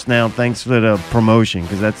shirts now thanks to the promotion,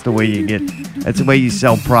 because that's the way you get. That's the way you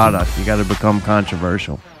sell product. You got to become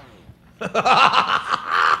controversial.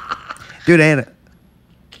 Dude,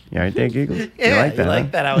 You right there, Giggles? Yeah, you like that? huh?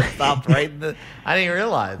 that? I was stopped right in the. I didn't even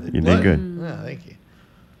realize it. You did What? good. Yeah, thank you.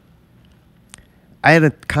 I had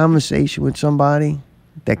a conversation with somebody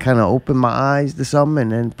that kind of opened my eyes to something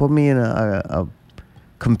and then put me in a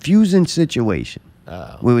confusing situation.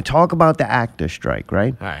 Oh. We would talk about the actor strike,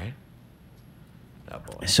 right? All right. Oh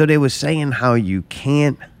boy. So they were saying how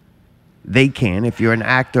they can, if you're an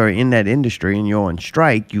actor in that industry and you're on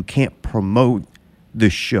strike, you can't promote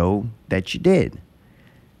the show that you did.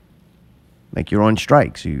 Like you're on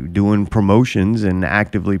strike, so you're doing promotions and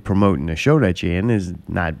actively promoting the show that you're in is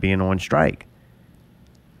not being on strike.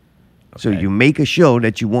 So Okay. you make a show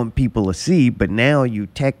that you want people to see, but now you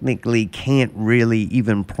technically can't really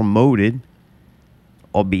even promote it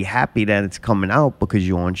or be happy that it's coming out because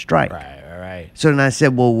you're on strike. Right. So then I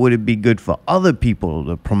said, well, would it be good for other people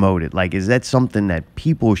to promote it? Like, is that something that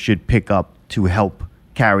people should pick up to help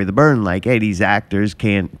carry the burden? Like, hey, these actors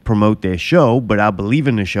can't promote their show, but I believe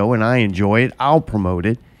in the show and I enjoy it. I'll promote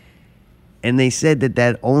it. And they said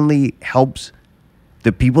that only helps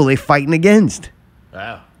the people they're fighting against.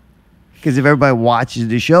 Wow. Because if everybody watches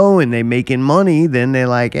the show and they're making money, then they're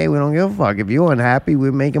like, hey, we don't give a fuck. If you're unhappy,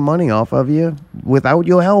 we're making money off of you without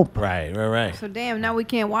your help. Right. So damn, now we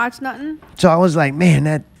can't watch nothing. So I was like,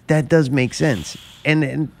 man, that does make sense.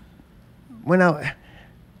 And when I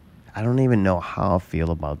don't even know how I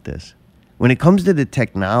feel about this. When it comes to the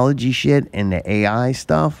technology shit and the AI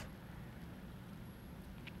stuff,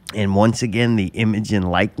 and once again, the image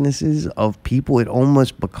and likenesses of people, it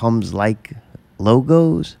almost becomes like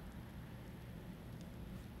logos.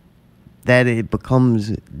 That it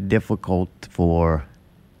becomes difficult for...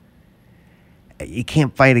 You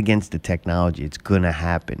can't fight against the technology. It's going to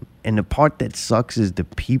happen. And the part that sucks is the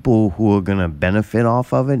people who are going to benefit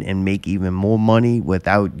off of it and make even more money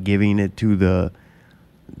without giving it to the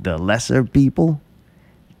lesser people.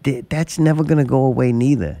 That's never going to go away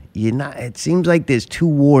neither. It seems like there's two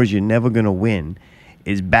wars you're never going to win.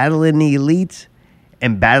 Is battling the elites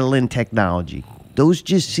and battling technology. Those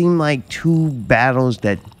just seem like two battles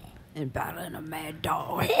that... And battling a mad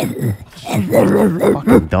dog.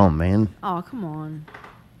 Fucking dumb, man. Oh, come on.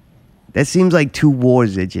 That seems like two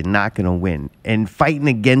wars that you're not going to win. And fighting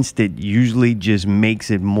against it usually just makes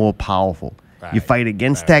it more powerful. Right. You fight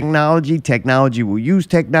against technology. Technology will use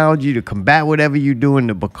technology to combat whatever you're doing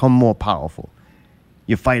to become more powerful.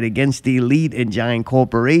 You fight against the elite and giant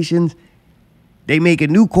corporations. They make a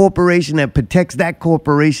new corporation that protects that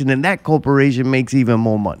corporation, and that corporation makes even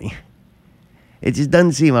more money. It just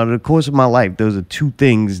doesn't seem, out of the course of my life, those are two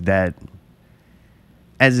things that,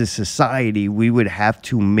 as a society, we would have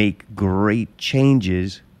to make great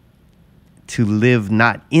changes to live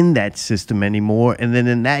not in that system anymore. And then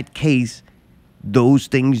in that case, those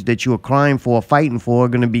things that you're crying for, fighting for, are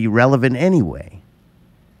going to be relevant anyway.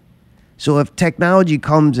 So if technology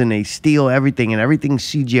comes and they steal everything and everything's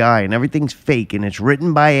CGI and everything's fake and it's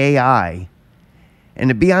written by AI, and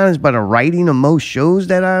to be honest, by the writing of most shows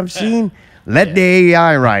that I've seen... Let the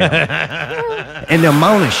AI write them. And the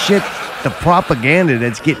amount of shit, the propaganda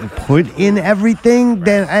that's getting put in everything,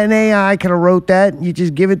 that an AI could have wrote that. You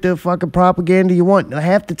just give it the fucking propaganda you want.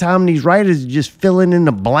 Half the time, these writers are just filling in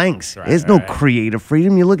the blanks. There's no creative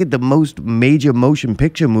freedom. You look at the most major motion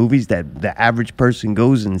picture movies that the average person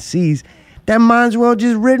goes and sees, that might as well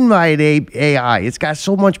just written by an AI. It's got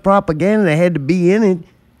so much propaganda that had to be in it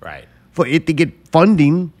for it to get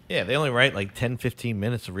funding. Yeah, they only write like 10, 15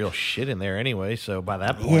 minutes of real shit in there anyway. So by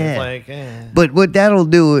that point, Yeah. it's like, eh. But what that'll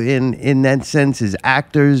do in that sense is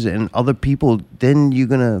actors and other people, then you're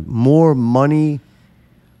going to more money,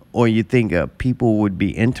 or you think people would be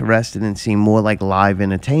interested in seeing more like live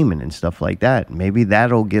entertainment and stuff like that. Maybe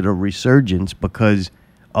that'll get a resurgence because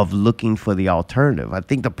of looking for the alternative. I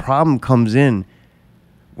think the problem comes in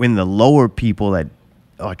when the lower people that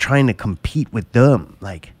are trying to compete with them,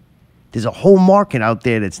 like, there's a whole market out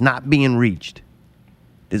there that's not being reached.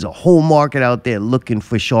 There's a whole market out there looking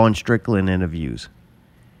for Sean Strickland interviews.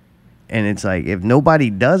 And it's like, if nobody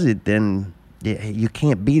does it, then you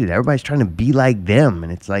can't beat it. Everybody's trying to be like them.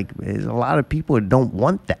 And it's like, there's a lot of people that don't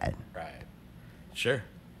want that. Right. Sure.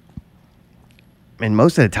 And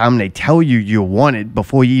most of the time, they tell you you want it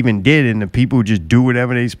before you even did. And the people just do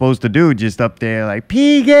whatever they're supposed to do, just up there like,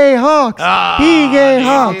 P-Gay Hawks, P-Gay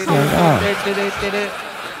Hawks.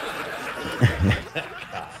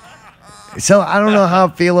 So I don't know how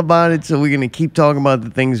I feel about it. So we're going to keep talking about the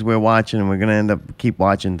things we're watching, and we're going to end up keep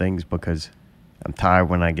watching things because I'm tired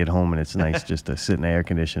when I get home, and it's nice just to sit in the air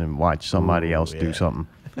conditioning and watch somebody else do something.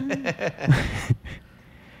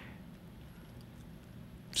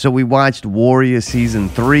 So we watched Warrior Season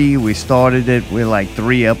 3. We started it. We're like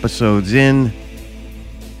 3 episodes in.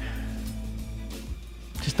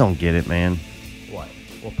 Just don't get it, man. What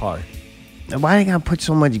part? Why they gotta put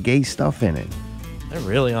so much gay stuff in it? They're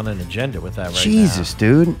really on an agenda with that right Jesus,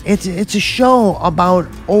 dude. It's a show about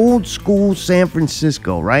old school San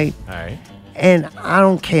Francisco, right? now. All right. And I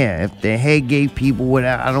don't care if they had gay people,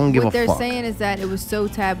 whatever. I don't give What a they're fuck. saying is that it was so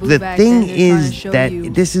taboo The back thing then. They're trying to is show that you.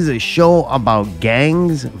 this is a show about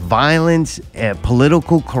gangs, violence,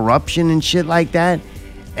 political corruption, and shit like that.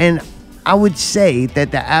 And I would say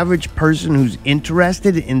that the average person who's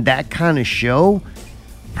interested in that kind of show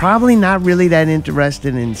probably not really that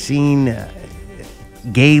interested in seeing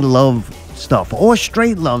gay love stuff or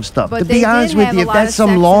straight love stuff. But To they be did honest with have you, a if lot that's of some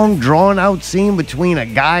sex in long drawn out scene between a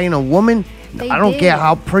guy and a woman, They I don't care did.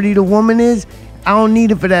 how pretty the woman is. I don't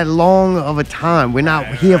need it for that long of a time. We're not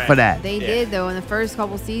here for that. They did, though. In the first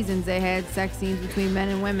couple seasons, they had sex scenes between men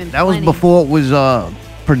and women. That was Plenty. before it was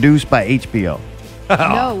produced by HBO.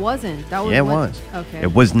 No, it wasn't. That was Yeah, it when- was. Okay.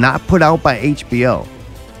 It was not put out by HBO.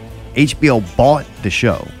 HBO bought the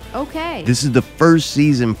show. Okay. This is the first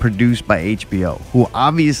season produced by HBO, who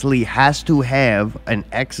obviously has to have an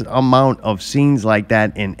X amount of scenes like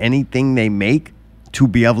that in anything they make to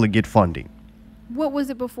be able to get funding. What was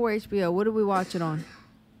it before HBO? What did we watch it on?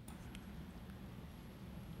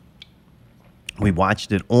 We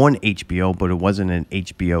watched it on HBO, but it wasn't an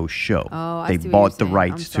HBO show. Oh, I they see what bought you're the saying.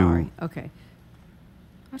 rights I'm to. sorry. Okay.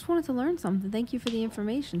 I just wanted to learn something. Thank you for the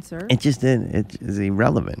information, sir. It just it's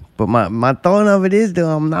irrelevant. But my thought of it is, though,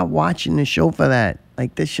 I'm not watching the show for that.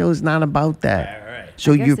 Like, this show's not about that. Right.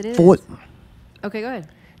 So I guess you're it is. Okay, go ahead.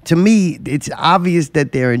 To me, it's obvious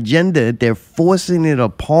that their agenda, they're forcing it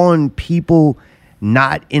upon people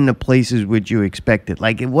not in the places which you expected.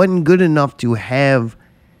 Like, it wasn't good enough to have,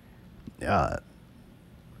 I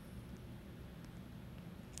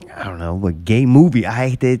don't know, a gay movie.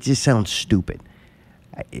 It just sounds stupid.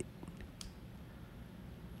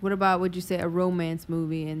 What about, would you say, a romance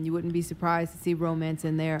movie? And you wouldn't be surprised to see romance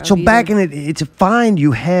in there. of So either- back in it, it's fine.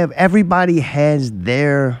 You have, everybody has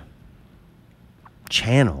their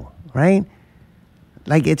channel, right?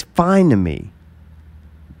 Like, it's fine to me.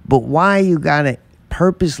 But why you gotta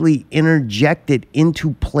purposely interject it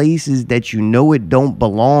into places that you know it don't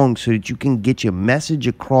belong so that you can get your message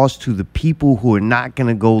across to the people who are not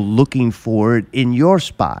gonna go looking for it in your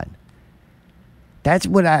spot? That's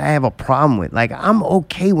what I have a problem with. Like, I'm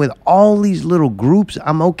okay with all these little groups.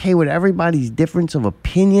 I'm okay with everybody's difference of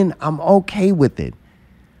opinion. I'm okay with it.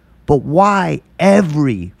 But why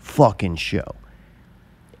every fucking show?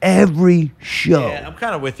 Every show. Yeah, I'm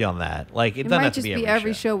kind of with you on that. Like, it It doesn't might have to just be be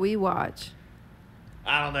every show we watch.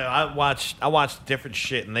 I don't know. I watched different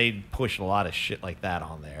shit, and they push a lot of shit like that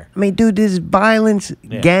on there. I mean, dude, there's violence,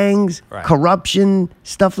 Yeah. gangs, Right. corruption,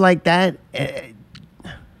 stuff like that.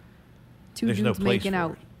 Two There's no dudes place making for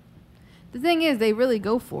out. it. The thing is, they really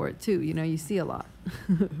go for it, too. You know, you see a lot.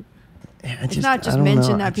 It's not just I don't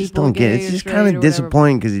mention know. that I just people are don't get it. gay It's or just straight kind or of whatever.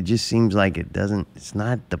 disappointing because it just seems like it's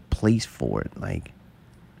not the place for it. Like,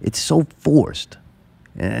 it's so forced.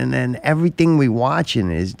 And then everything we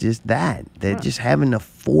watching is just that. They're just having to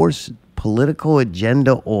force political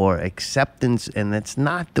agenda or acceptance, and that's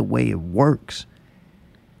not the way it works.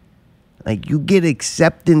 Like, you get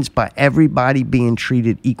acceptance by everybody being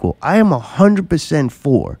treated equal. I am 100%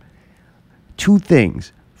 for two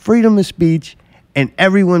things: freedom of speech and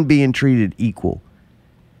everyone being treated equal.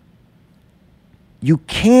 You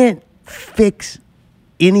can't fix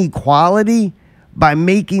inequality by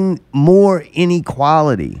making more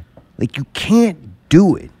inequality. Like, you can't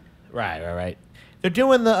do it. Right. They're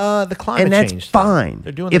doing the climate And that's change stuff. fine.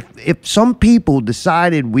 They're doing If some people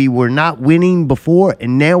decided we were not winning before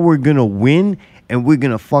and now we're gonna win and we're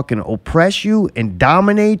gonna fucking oppress you and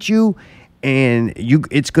dominate you and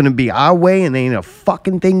it's gonna be our way and there ain't a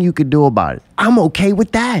fucking thing you could do about it, I'm okay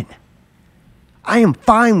with that. I am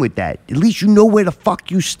fine with that. At least you know where the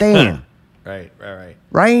fuck you stand. right.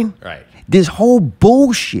 Right? Right. This whole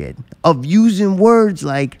bullshit of using words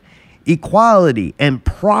like equality and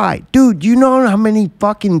pride. Dude, you know how many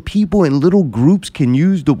fucking people in little groups can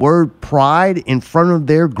use the word pride in front of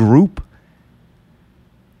their group?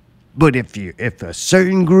 But if a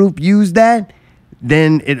certain group use that,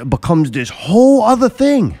 then it becomes this whole other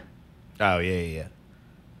thing. Oh, yeah. You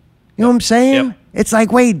know what I'm saying? Yep. It's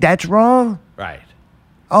like, wait, that's wrong? Right.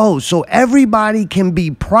 Oh, so everybody can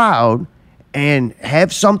be proud and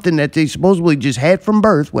have something that they supposedly just had from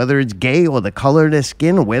birth, whether it's gay or the color of their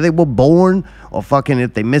skin or where they were born or fucking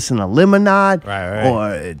if they missing a limonade Right.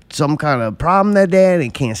 or some kind of problem that they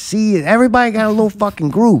can't see it. Everybody got a little fucking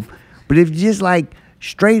groove. But if you're just like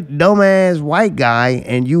straight dumbass white guy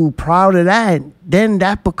and you proud of that, then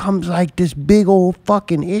that becomes like this big old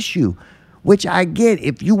fucking issue. which I get.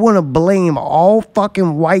 If you want to blame all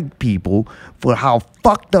fucking white people for how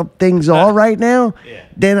fucked up things are right now,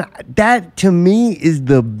 then that to me is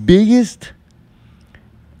the biggest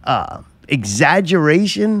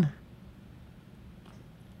exaggeration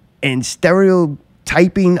and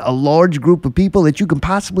stereotyping a large group of people that you can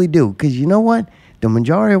possibly do. Because you know what? The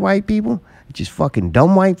majority of white people are just fucking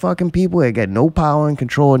dumb white fucking people that got no power and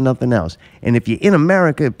control and nothing else. And if you're in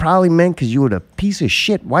America, it probably meant because you were a piece of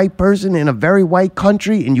shit white person in a very white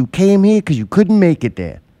country and you came here because you couldn't make it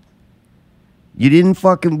there. You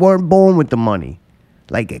weren't born with the money.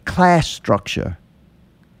 Like a class structure.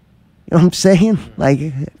 You know what I'm saying?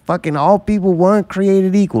 Like, fucking all people weren't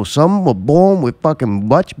created equal. Some were born with fucking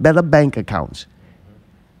much better bank accounts.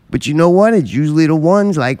 But you know what? It's usually the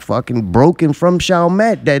ones like fucking broken from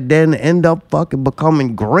Chalmette that then end up fucking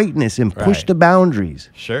becoming greatness and push the boundaries.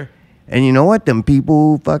 Sure. And you know what? Them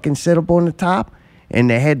people who fucking sit up on the top and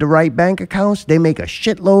they had the right bank accounts, they make a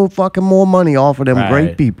shitload fucking more money off of them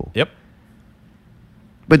great people. Yep.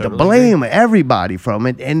 But to blame everybody from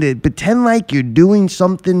it and to pretend like you're doing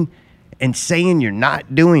something and saying you're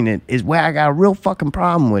not doing it is where I got a real fucking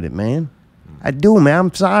problem with it, man. I do, man.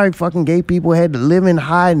 I'm sorry fucking gay people had to live in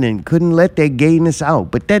hiding and couldn't let their gayness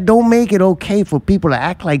out. But that don't make it okay for people to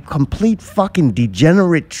act like complete fucking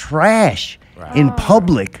degenerate trash in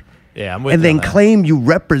public. Yeah, I'm with and you then on that. claim you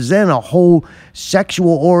represent a whole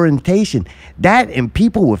sexual orientation. That and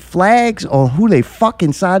people with flags on who they fuck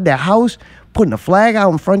inside their house, putting a flag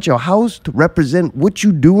out in front of your house to represent what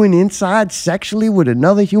you doing inside sexually with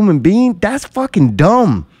another human being, that's fucking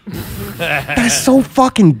dumb. That's so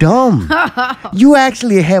fucking dumb. You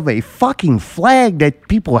actually have a fucking flag that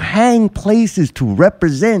people hang places to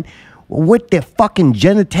represent what their fucking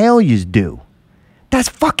genitalias do. That's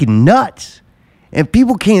fucking nuts. And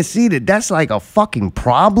people can't see that that's like a fucking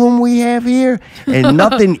problem we have here and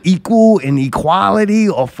nothing equal and equality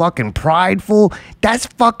or fucking prideful. That's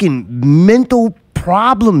fucking mental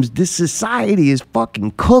problems. This society is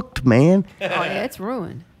fucking cooked, man. Oh, yeah, it's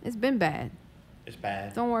ruined. It's been bad. It's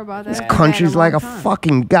bad. Don't worry about that. This It's been country's bad like a long time.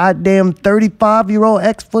 fucking goddamn 35-year-old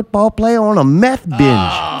ex-football player on a meth binge.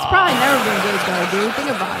 It's probably never been good, though, dude. Think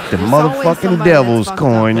about it. The There's always motherfucking somebody devil's that's fucked up.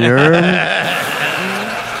 coin, you heard me?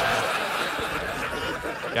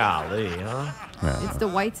 Golly, huh? It's the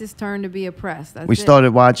whites' turn to be oppressed. That's We it.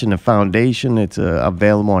 started watching The Foundation. It's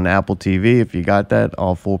available on Apple TV if you got that,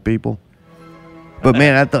 all 4 people. But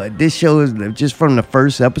man, I thought this show is just from the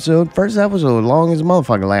first episode. First episode, long as a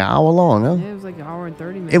motherfucker, like an hour long, huh? Yeah, it was like an hour and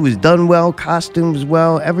 30 minutes. It was done well, costumes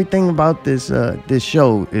well, everything about this this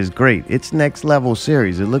show is great. It's next level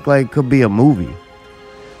series. It looked like it could be a movie.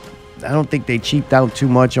 I don't think they cheaped out too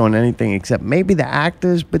much on anything except maybe the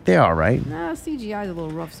actors, but they're all right. Nah, CGI's a little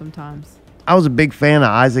rough sometimes. I was a big fan of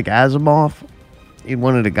Isaac Asimov. He's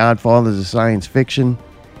one of the godfathers of science fiction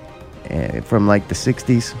from like the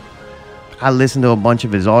 60s. I listened to a bunch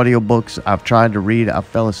of his audiobooks. I've tried to read. I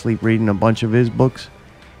fell asleep reading a bunch of his books.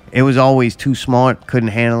 It was always too smart. Couldn't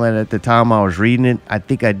handle it at the time I was reading it. I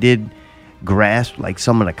think I did grasp like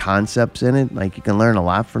some of the concepts in it. Like you can learn a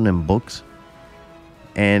lot from them books.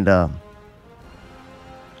 And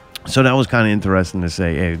so that was kind of interesting to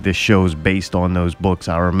say, hey, this show's based on those books.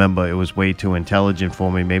 I remember it was way too intelligent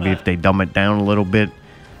for me. Maybe if they dumb it down a little bit,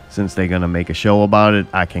 since they're going to make a show about it,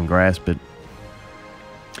 I can grasp it.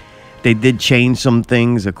 They did change some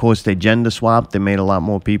things. Of course, they gender swapped. They made a lot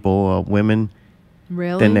more people women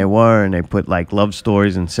Really? than they were, and they put like love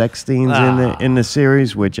stories and sex scenes in the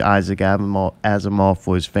series, which Isaac Asimov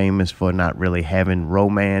was famous for not really having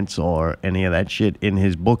romance or any of that shit in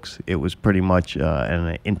his books. It was pretty much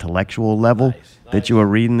an intellectual level that you were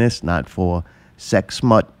reading this, not for sex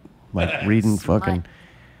smut, like reading fucking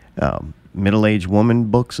middle-aged woman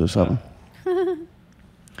books or something.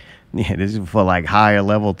 Yeah, this is for like higher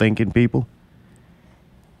level thinking people.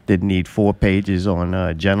 Didn't need 4 pages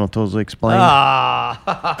on genitals explained. But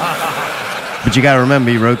you got to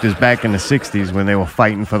remember, he wrote this back in the 60s when they were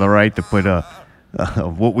fighting for the right to put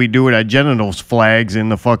what we do with our genitals flags in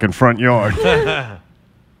the fucking front yard.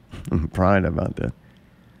 I'm proud about that.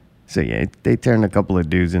 So yeah, they turned a couple of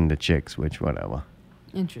dudes into chicks, which whatever.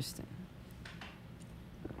 Interesting.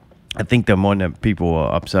 I think the one that people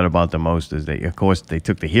are upset about the most is of course, they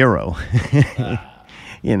took the hero.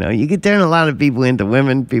 You know, you can turn a lot of people into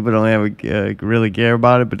women. People don't ever really care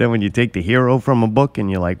about it. But then when you take the hero from a book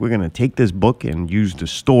and you're like, we're going to take this book and use the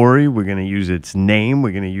story. We're going to use its name.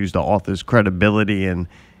 We're going to use the author's credibility and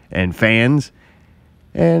fans.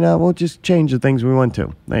 And we'll just change the things we want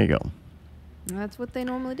to. There you go. That's what they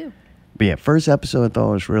normally do. But yeah, first episode I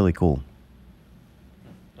thought was really cool.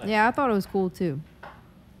 Yeah, I thought it was cool, too.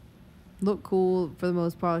 Looked cool for the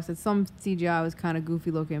most part. So some CGI was kind of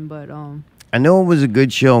goofy looking, but I know it was a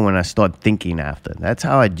good show when I start thinking after. That's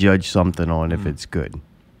how I judge something on if it's good.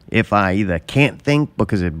 If I either can't think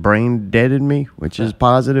because it brain deaded me, which is a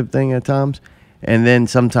positive thing at times, and then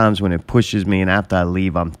sometimes when it pushes me and after I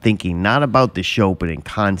leave, I'm thinking not about the show but in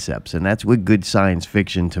concepts. And that's what good science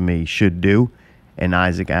fiction to me should do. And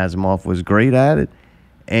Isaac Asimov was great at it.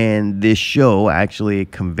 And this show actually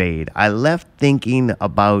conveyed. I left thinking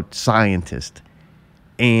about scientists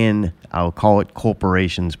and I'll call it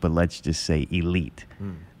corporations, but let's just say elite.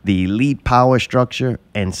 The elite power structure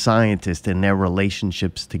and scientists and their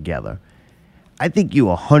relationships together. I think you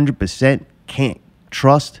 100% can't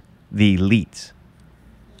trust the elites.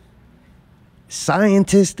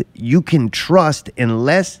 Scientists you can trust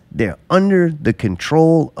unless they're under the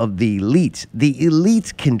control of the elites. The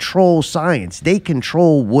elites control science. They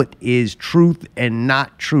control what is truth and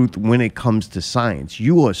not truth when it comes to science.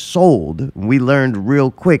 You are sold, we learned real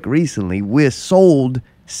quick recently, we're sold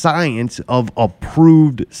science of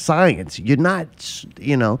approved science. You're not,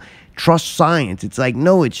 trust science. It's like,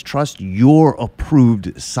 no, it's trust your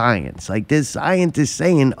approved science. Like there's scientists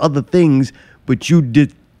saying other things, but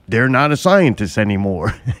they're not a scientist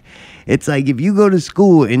anymore. It's like if you go to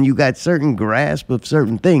school and you got certain grasp of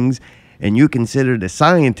certain things and you're considered a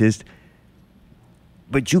scientist,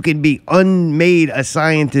 but you can be unmade a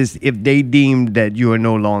scientist if they deem that you are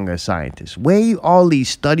no longer a scientist. Where all these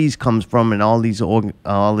studies comes from and all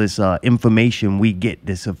this information we get,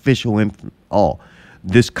 this official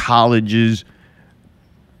this college's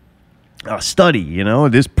study,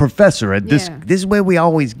 this professor at this is where we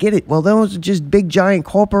always get it. Well, those are just big giant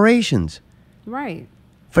corporations. right.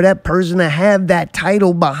 For that person to have that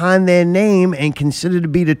title behind their name and considered to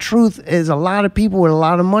be the truth is a lot of people with a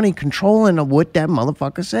lot of money controlling of what that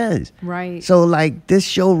motherfucker says. Right. So, like, this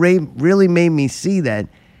show really made me see that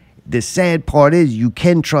the sad part is you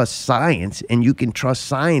can trust science and you can trust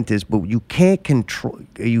scientists, but you can't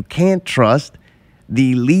trust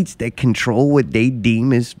the elites that control what they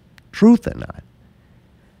deem as truth or not.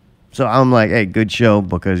 So I'm like, hey, good show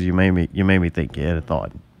because you made me think. You had a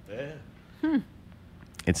thought.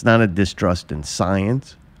 It's not a distrust in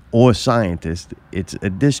science or scientists. It's a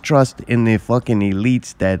distrust in the fucking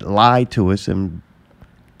elites that lie to us and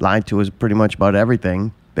lied to us pretty much about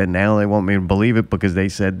everything. But now they want me to believe it because they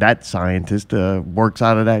said that scientist works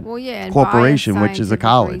out of that and corporation, which is a biased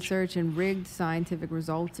college. research and rigged scientific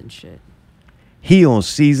results and shit. Heels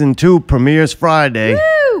Season 2 premieres Friday.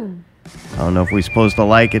 Woo! I don't know if we're supposed to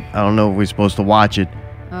like it. I don't know if we're supposed to watch it.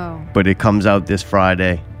 Oh. But it comes out this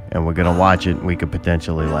Friday, and we're going to watch it, and we could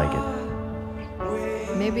potentially like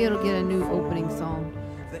it. Maybe it'll get a new opening song.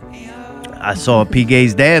 I saw P.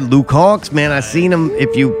 Gay's dad, Luke Hawks, man. I seen him.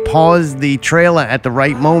 If you pause the trailer at the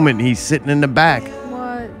right moment, he's sitting in the back.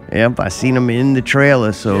 What? Yep, I seen him in the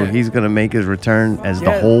trailer, so he's going to make his return as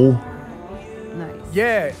the whole. Nice.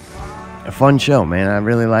 Yeah. A fun show, man. I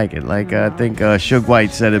really like it. Like, I think Suge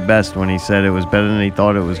White said it best when he said it was better than he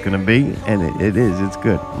thought it was going to be, and it is. It's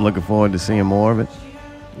good. I'm looking forward to seeing more of it.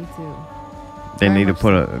 Me too. They need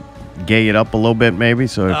to gay it up a little bit, maybe,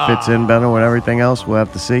 so it fits in better with everything else. We'll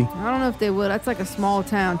have to see. I don't know if they will. That's like a small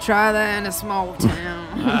town. Try that in a small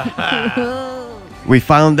town. We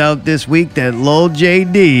found out this week that Lil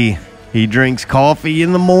JD, he drinks coffee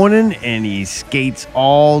in the morning and he skates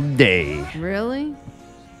all day. Really?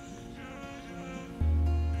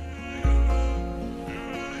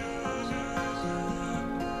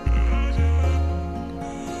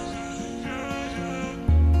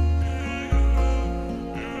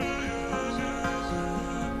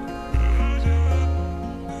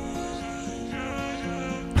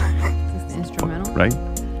 Right?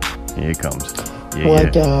 Here it comes. Yeah,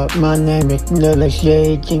 What up? My name is Lil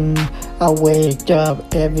Ejection. I wake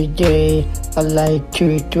up every day. I like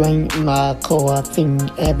to drink my coffee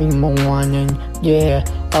every morning. Yeah,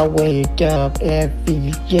 I wake up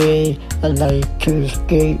every day. I like to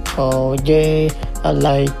skate all day. I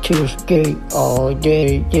like to skate all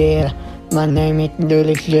day. Yeah, my name is Lil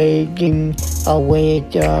Ejection. I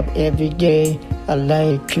wake up every day. I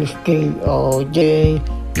like to skate all day.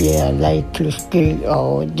 Yeah, I like to skate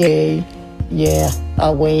all day. Yeah,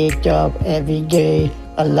 I wake up every day.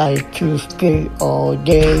 I like to skate all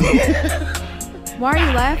day. Why are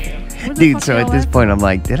you laughing? What the dude, fuck so y'all at this laughing? point, I'm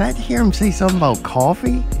like, did I hear him say something about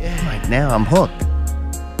coffee? Yeah. I'm like, now I'm hooked.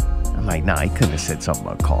 I'm like, nah, he couldn't have said something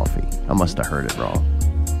about coffee. I must have heard it wrong.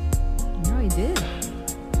 No, he did.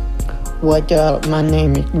 What up? My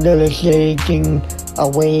name is Lil Ejection. I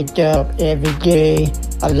wake up every day.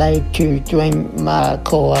 I like to drink my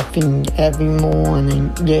coffee every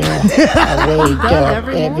morning. Yeah, I wake up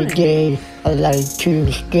every day. I like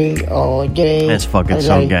to skate all day. That's fucking I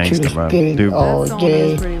so like gangster, to bro. skate Dude. all That song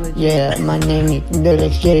day. is pretty legit. Yeah, my name is Little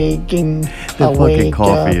Shaking. The I fucking wake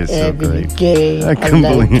coffee up is so every great. day. I I couldn't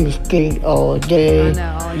like believe to skate all day. I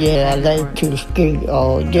know, I Yeah, I like like to skate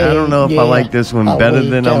all day. I don't know if I like this one I better wake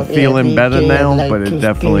than I'm up feeling every better day. I now, like but to it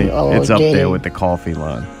definitely skate all it's up day. there with the coffee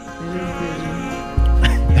line. It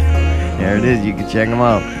is There it is. You can check them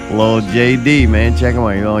out. Lil JD, man. Check them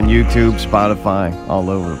out. You're on YouTube, Spotify, all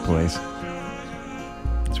over the place.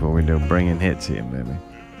 That's what we do, bringing hits here, baby.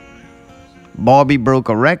 Barbie broke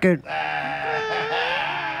a record.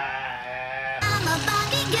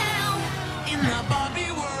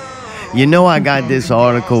 You know, I got this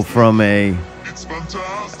article from a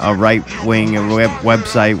right-wing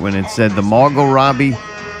website when it said the Margot Robbie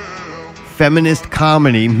feminist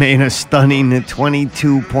comedy made a stunning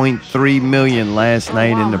 $22.3 million last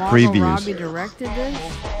night in the Margot previews. Robbie directed this?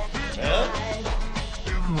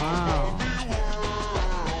 Wow.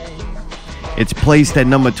 It's placed at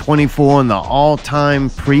number 24 on the all-time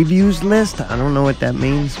previews list. I don't know what that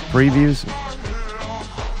means, previews.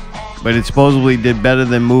 But it supposedly did better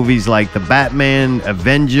than movies like The Batman,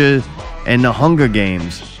 Avenger, and The Hunger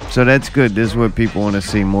Games. So that's good. This is what people want to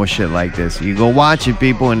see, more shit like this. You go watch it,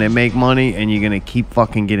 people, and they make money, and you're going to keep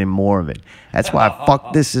fucking getting more of it. That's why I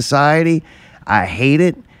fuck this society. I hate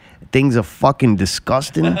it. Things are fucking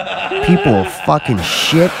disgusting. People are fucking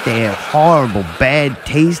shit. They have horrible, bad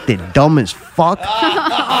taste. They're dumb as fuck.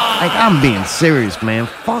 Like, I'm being serious, man.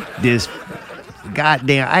 Fuck this.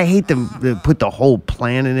 Goddamn, I hate to put the whole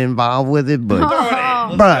planet involved with it, but,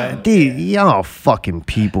 bruh, dude, y'all fucking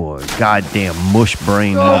people are goddamn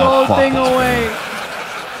mush-brained motherfuckers. Away.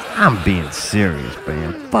 I'm being serious,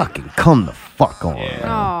 man. Fucking come the fuck on, man.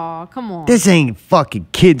 Oh, come on. This ain't fucking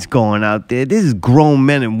kids going out there. This is grown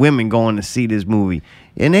men and women going to see this movie.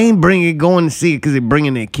 And they ain't going to see it because they're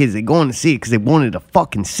bringing their kids. They're going to see it because they wanted to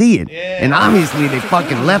fucking see it. Yeah. And obviously they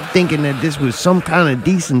fucking left thinking that this was some kind of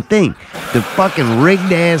decent thing. The fucking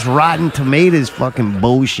rigged-ass Rotten Tomatoes fucking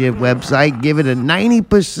bullshit website give it a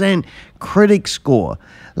 90% critic score.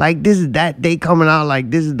 Like, this is that day coming out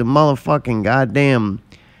like this is the motherfucking goddamn...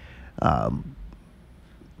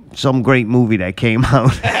 some great movie that came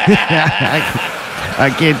out.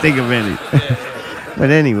 I can't think of any. But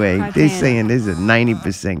anyway, they're saying this is a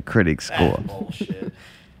 90% critic score. Bullshit.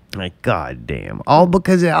 Like, goddamn. All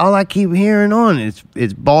because all I keep hearing on is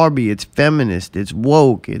it's Barbie, it's feminist, it's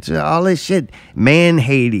woke, it's all this shit,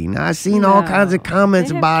 man-hating. I've seen all kinds of comments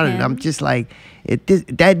They have about it. Ken. I'm just like,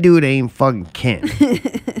 that dude ain't fucking Ken.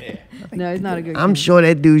 No, he's not a good I'm kid. sure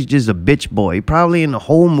that dude's just a bitch boy. Probably in the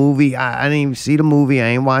whole movie. I didn't even see the movie. I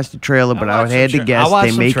ain't watched the trailer, but I watched had some to I guess watched they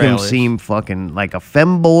some make him trailers. seem fucking like a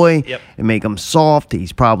femboy. Yep. And make him soft.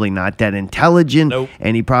 He's probably not that intelligent. Nope.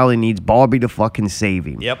 And he probably needs Barbie to fucking save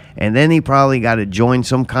him. Yep. And then he probably got to join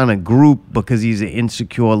some kind of group because he's an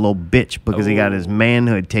insecure little bitch because he got his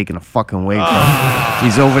manhood taken a fucking away from him.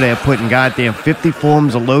 He's over there putting goddamn 50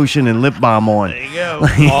 forms of lotion and lip balm on. There you go.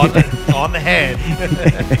 on the head.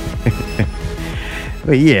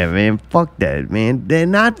 But yeah, man, fuck that, man. They're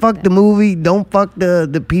not fuck the movie. Don't fuck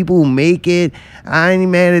the people who make it. I ain't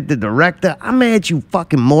mad at the director. I'm mad at you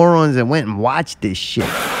fucking morons that went and watched this shit.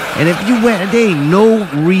 And if you went, there ain't no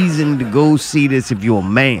reason to go see this if you're a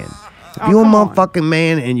man. If you're a come on. motherfucking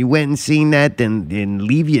man and you went and seen that, then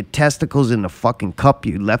leave your testicles in the fucking cup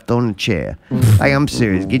you left on the chair. Like, I'm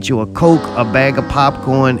serious. Get you a Coke, a bag of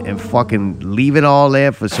popcorn, and fucking leave it all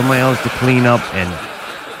there for somebody else to clean up and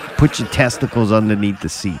put your testicles underneath the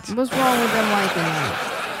seats. What's wrong with them liking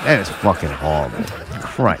that? That is fucking horrible.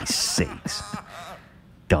 Christ's sakes.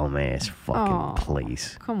 Dumbass fucking Aw,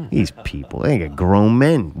 place. come on. These people, they got grown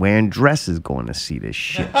men wearing dresses going to see this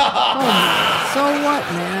shit. So what,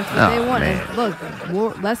 man? That's what Oh, they want. man. And look,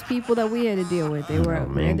 more, less people that we had to deal with. They were, Oh,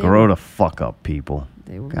 man, they grow were the fuck up, people.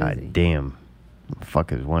 They were God busy. damn.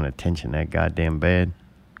 Fuckers want attention that goddamn bad.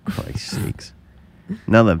 Christ's sakes.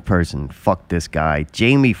 Another person, fuck this guy.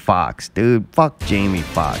 Jamie Foxx, dude. Fuck Jamie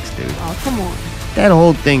Foxx, dude. Oh, come on. That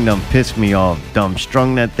whole thing done pissed me off. Dumb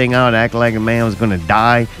strung that thing out, act like a man was gonna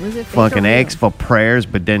die. Was it fake Fucking or real? ask for prayers,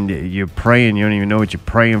 but then you're praying, you don't even know what you're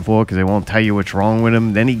praying for because they won't tell you what's wrong with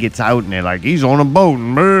him. Then he gets out and they're like, he's on a boat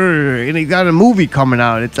and he got a movie coming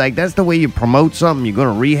out. It's like, that's the way you promote something. You're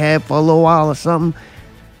gonna rehab for a little while or something.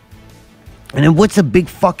 And then what's the big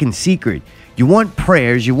fucking secret? You want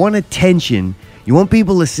prayers, you want attention, you want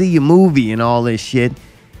people to see your movie and all this shit,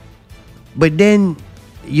 but then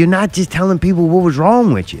you're not just telling people what was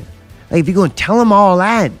wrong with you. Like, if you're going to tell them all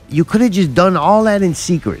that, you could have just done all that in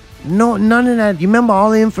secret. No, none of that. You remember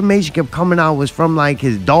all the information kept coming out was from like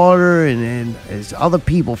his daughter and his other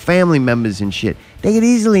people, family members and shit. They could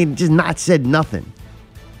easily just not said nothing.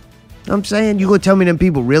 You know what I'm saying? You gonna tell me them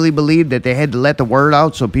people really believed that they had to let the word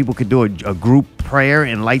out so people could do a group prayer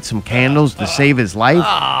and light some candles to save his life?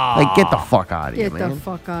 Like, get the fuck out of here, Get man. the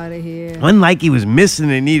fuck out of here. Unlike he was missing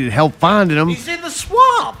and needed help finding him. He's in the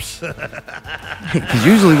swamps. Because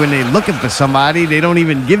usually when they're looking for somebody, they don't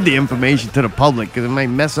even give the information to the public because it might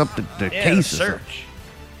mess up the case. Search.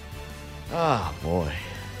 Oh, boy.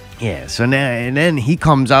 Yeah, so now, and then he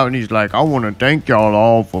comes out and he's like, I want to thank y'all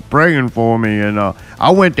all for praying for me. And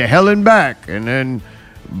I went to hell and back and then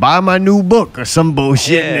buy my new book or some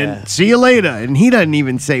bullshit and then see you later. And he doesn't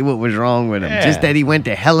even say what was wrong with him. Just that he went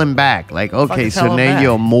to hell and back. Like, okay, so now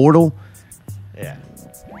you're immortal. Yeah.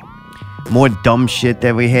 More dumb shit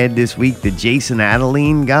that we had this week. The Jason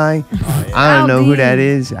Adeline guy. Oh, yeah. I don't know who that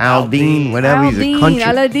is. Aldine, whatever. He's a country.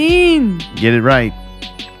 Aladdin. Get it right.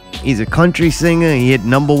 He's a country singer. He hit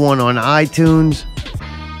 #1 on iTunes.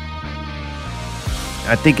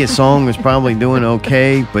 I think his song was probably doing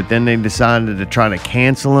okay, but then they decided to try to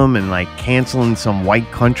cancel him, and like canceling some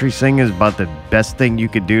white country singer is about the best thing you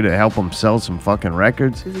could do to help him sell some fucking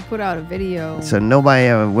records. Because he put out a video. So nobody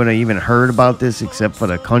ever would have even heard about this except for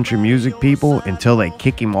the country music people until they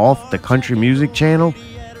kick him off the country music channel.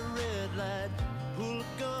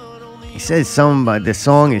 He says something about the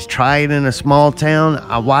song is Try It in a Small Town.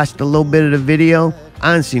 I watched a little bit of the video.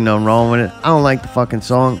 I don't see nothing wrong with it. I don't like the fucking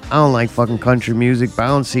song. I don't like fucking country music, but I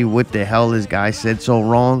don't see what the hell this guy said so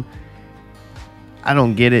wrong. I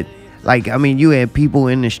don't get it. Like, I mean, you had people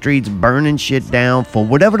in the streets burning shit down for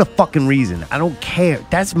whatever the fucking reason. I don't care.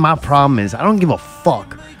 That's my problem is I don't give a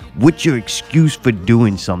fuck what your excuse for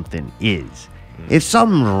doing something is. If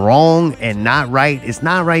something's wrong and not right, it's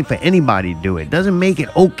not right for anybody to do it. It doesn't make it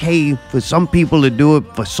okay for some people to do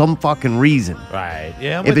it for some fucking reason. Right.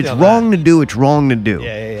 Yeah. If it's wrong to do, it's wrong to do.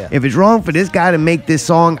 Yeah. If it's wrong for this guy to make this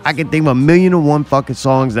song, I can think of 1,000,001 fucking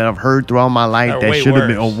songs that I've heard throughout my life that should have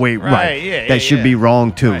been that should be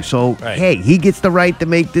wrong too. Right. So hey, he gets the right to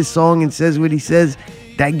make this song and says what he says.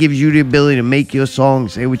 That gives you the ability to make your song,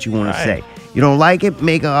 say what you want to say. You don't like it?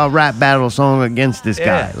 Make a rap battle song against this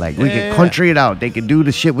guy. Like, we could country it out. They could do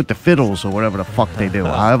the shit with the fiddles or whatever the fuck they do.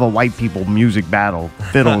 However white people music battle,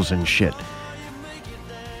 fiddles and shit.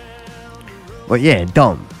 But yeah,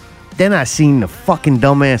 dumb. Then I seen the fucking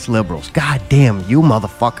dumbass liberals. God damn, you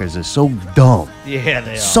motherfuckers are so dumb. Yeah,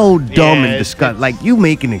 they are. So dumb and disgusting. Like, you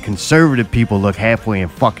making the conservative people look halfway and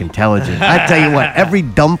fucking intelligent. I tell you what, every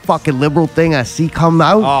dumb fucking liberal thing I see come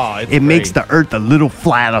out, it makes the earth a little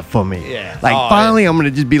flatter for me. Yeah. Like, finally, I'm going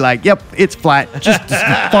to just be like, yep, it's flat. Just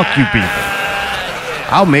fuck you people.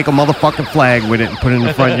 I'll make a motherfucking flag with it and put it in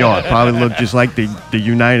the front yard. Probably look just like the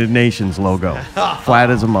United Nations logo. Flat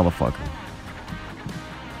as a motherfucker.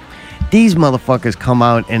 These motherfuckers come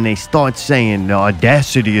out and they start saying, the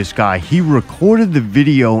audacity of this guy, he recorded the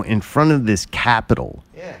video in front of this Capitol.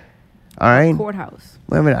 Yeah. All right? Courthouse.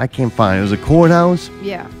 Wait a minute, I can't find it. It was a courthouse?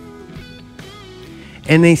 Yeah.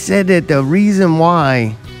 And they said that the reason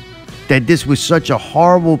why that this was such a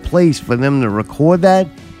horrible place for them to record that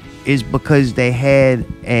is because they had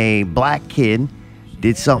a black kid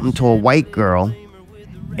did something to a white girl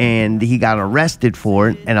and he got arrested for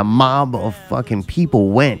it, and a mob of fucking people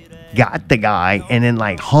went, got the guy, and then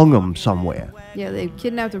like hung him somewhere. Yeah, they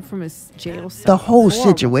kidnapped him from his jail cell. The whole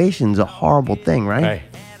situation's a horrible thing, right? Right.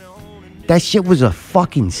 That shit was a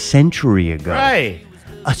fucking century ago. Right.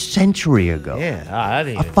 A century ago. Yeah. I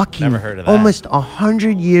didn't even, fucking never heard of that. almost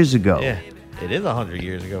 100 years ago. Yeah. It is 100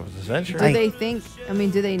 years ago. It's a century. Do they think, I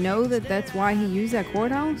mean, do they know that that's why he used that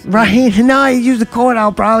courthouse? Right. No, he used the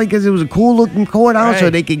courthouse probably because it was a cool looking courthouse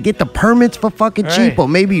so they could get the permits for fucking cheap. Or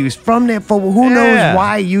maybe he was from there for who knows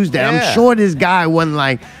why he used that. I'm sure this guy wasn't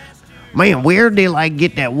like, man, where'd they like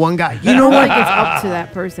get that one guy? You know what? Like it's up to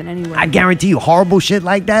that person anyway. I guarantee you horrible shit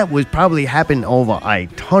like that was probably happened over a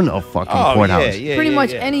ton of fucking courthouses. Pretty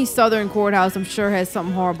much any southern courthouse, I'm sure, has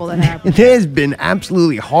something horrible that happened. There's been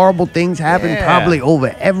absolutely horrible things happen probably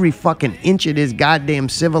over every fucking inch of this goddamn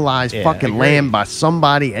civilized fucking land by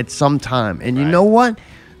somebody at some time. And you know what?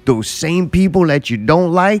 Those same people that you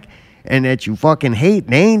don't like and that you fucking hate,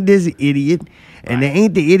 they ain't this idiot. And they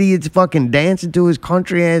ain't the idiots fucking dancing to his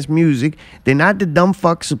country-ass music. They're not the dumb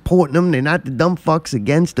fucks supporting him. They're not the dumb fucks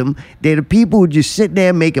against him. They're the people who just sit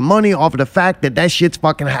there making money off of the fact that that shit's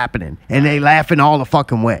fucking happening. And they laughing all the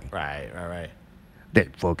fucking way. Right.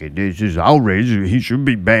 that fucking this is outrageous. He should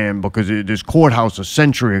be banned because this courthouse a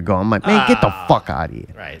century ago. I'm like, man, get the fuck out of here.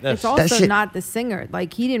 Right. It's That's also not the singer.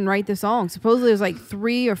 Like, he didn't write the song. Supposedly, there's like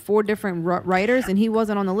 3 or 4 different writers, and he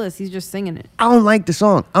wasn't on the list. He's just singing it. I don't like the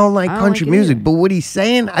song. I don't like country like it music. either. But what he's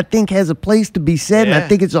saying, I think has a place to be said, and I Yeah.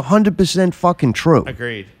 think it's 100% fucking true.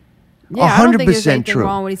 agreed. Yeah, I don't think there's 100% anything true.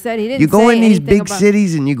 wrong with what he said. He didn't You go say in these anything big about-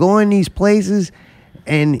 cities and you go in these places,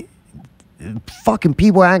 and fucking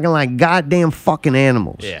people acting like goddamn fucking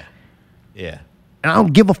animals. Yeah. Yeah. And I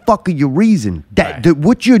don't give a fuck of your reason. Right. That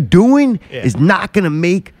what you're doing Yeah. is not gonna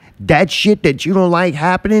make that shit that you don't like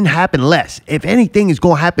happen less. If anything, it's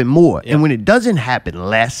gonna happen more. Yeah. And when it doesn't happen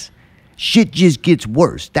less, shit just gets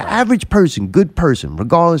worse. The average person, good person,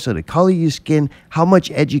 regardless of the color of your skin, how much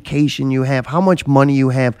education you have, how much money you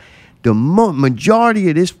have, the majority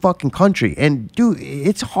of this fucking country, and dude,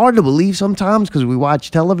 it's hard to believe sometimes because we watch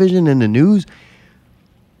television and the news.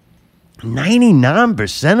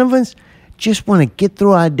 99% of us just want to get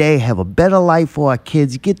through our day, have a better life for our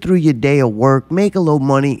kids, get through your day of work, make a little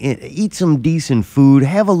money, eat some decent food,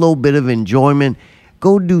 have a little bit of enjoyment,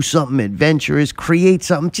 go do something adventurous, create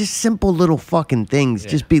something, just simple little fucking things,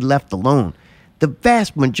 just be left alone. The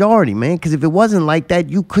vast majority, man, because if it wasn't like that,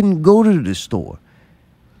 you couldn't go to the store.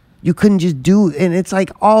 You couldn't just do, and it's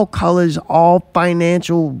like all colors, all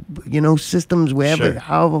financial, systems, wherever, Sure.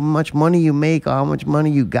 however much money you make or how much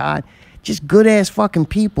money you got, just good ass fucking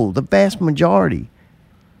people, the vast majority.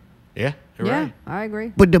 Yeah. You're Yeah, right. I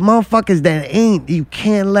agree. But the motherfuckers that ain't, you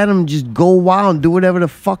can't let them just go wild and do whatever the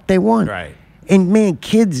fuck they want. Right. And man,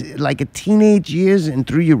 kids, like at teenage years and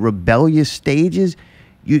through your rebellious stages,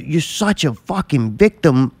 you're such a fucking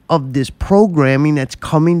victim of this programming that's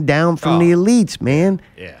coming down from the elites, man.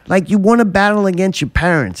 Yeah. Like, you want to battle against your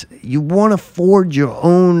parents. You want to forge your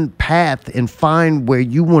own path and find where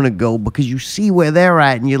you want to go because you see where they're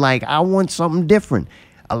at and you're like, I want something different.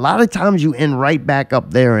 A lot of times you end right back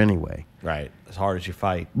up there anyway. Right. As hard as you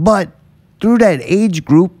fight. But through that age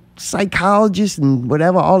group, psychologists and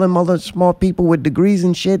whatever, all them other smart people with degrees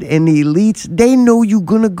and shit, and the elites, they know you're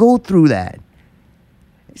going to go through that.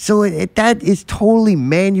 So that is totally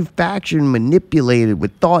manufactured and manipulated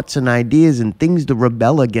with thoughts and ideas and things to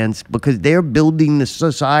rebel against because they're building the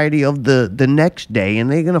society of the next day, and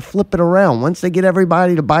they're going to flip it around. Once they get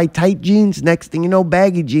everybody to buy tight jeans, next thing you know,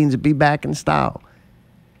 baggy jeans will be back in style.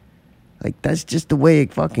 Like, that's just the way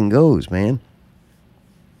it fucking goes, man.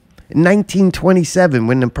 In 1927,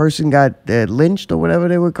 when the person got lynched or whatever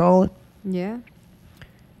they would call it, Yeah.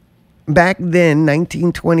 back then,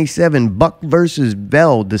 1927, Buck versus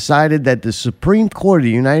Bell decided that the Supreme Court of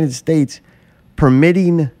the United States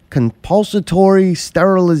permitting compulsory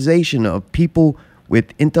sterilization of people with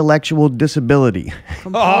intellectual disability.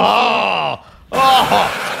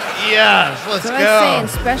 Yes. Let's So go.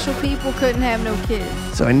 that's saying special people couldn't have no kids.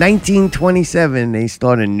 So in 1927, they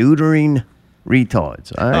started neutering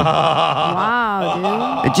retards. All right?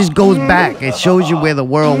 Wow, dude. It just goes back. It shows you where the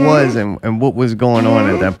world was and what was going on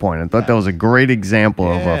at that point. I thought that was a great example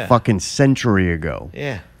of a Yeah. fucking century ago.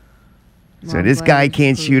 Yeah. So I'm this glad guy it's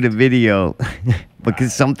can't approved. shoot a video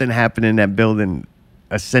because something happened in that building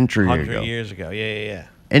a century 100 ago. years ago. Yeah, yeah, yeah.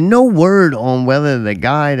 And no word on whether the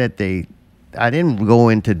guy I didn't go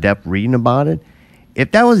into depth reading about it.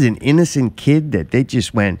 If that was an innocent kid that they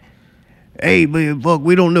just went, hey, man, fuck,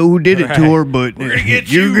 we don't know who did it to Right. her, but We're gonna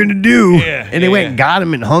get you're you." going to do. Yeah, and they went and yeah. got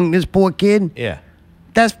him and hung this poor kid. Yeah.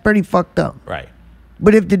 That's pretty fucked up. Right.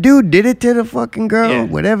 But if the dude did it to the fucking girl, Yeah.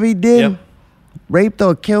 whatever he did, Yep. raped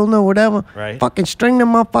her, killed her, whatever, Right. fucking string the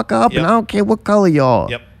motherfucker up, Yep. and I don't care what color y'all.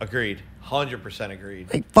 Yep. Agreed. 100% agreed.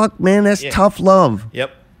 Like, fuck, man, that's Yeah. tough love.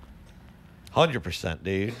 Yep. 100%,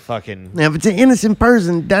 dude. Fucking. Now, if it's an innocent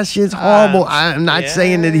person, that shit's horrible. I'm not yeah,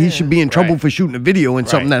 saying that he should be in trouble right. for shooting a video and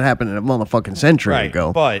something Right. that happened in a motherfucking century Right,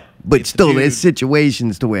 ago. but But it's still, dude- there's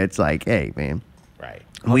situations to where it's like, hey, man, Right.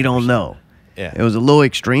 we don't know. Yeah. It was a little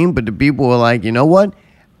extreme, but the people were like, you know what?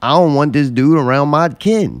 I don't want this dude around my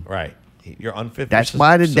kid. Right. You're unfit for That's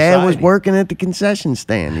why the dad was society. working at the concession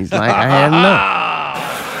stand. He's like, I had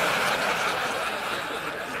enough.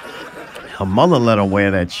 Her mother let her wear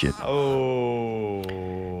that shit.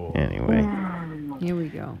 Oh. Anyway. Here we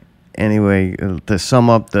go. Anyway, to sum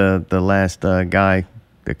up the last guy,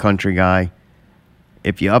 the country guy,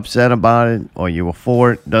 if you're upset about it or you were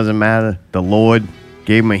for it, doesn't matter. The Lord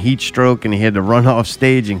gave him a heat stroke and he had to run off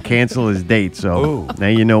stage and cancel his date. So Ooh. now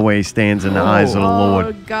you know where he stands in the eyes of the Oh,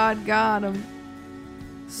 Lord. God got him.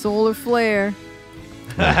 Solar flare.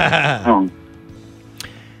 I'm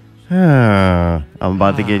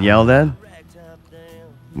about to get yelled at.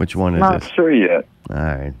 Which one is Not this? sure yet. All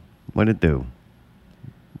right. What'd it do?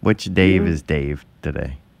 Which Dave is Dave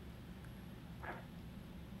today?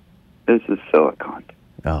 this is silicone.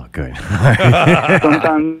 Oh, good.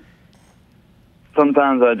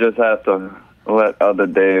 Sometimes I just have to let other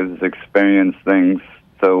Daves experience things.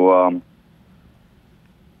 So,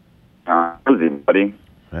 buddy.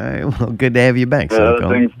 All right, well, good to have you back, There are other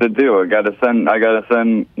Silicone. things to do. I gotta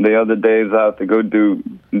send the other Daves out to go do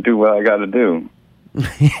what I gotta do.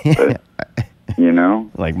 But, you know,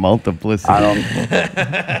 Like multiplicity. I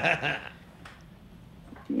don't.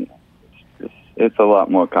 It's a lot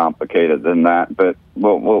more complicated than that, but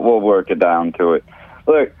we'll work it down to it.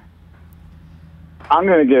 Look, I'm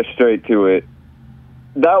gonna get straight to it.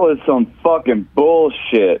 That was some fucking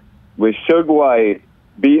bullshit with Suge White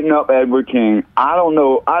beating up Edward King. I don't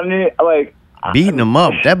know. Beating him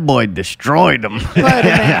up. That boy destroyed him. Put him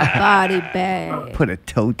in a body bag. Put a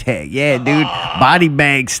toe tag. Yeah, dude. Body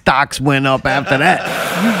bag stocks went up after that.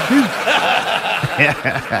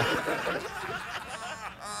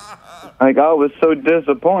 Like, I was so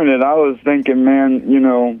disappointed. I was thinking, man, you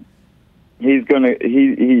know, he was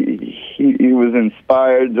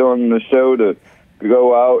inspired on the show to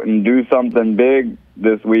go out and do something big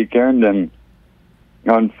this weekend, and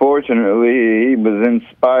unfortunately, he was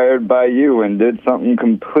inspired by you and did something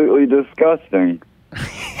completely disgusting.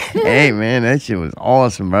 Hey, man, that shit was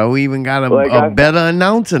awesome, bro. We even got a better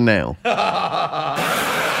announcer now.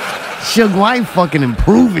 Suge White fucking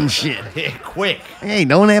improving shit. Yeah, quick. Hey,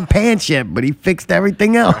 don't have pants yet, but he fixed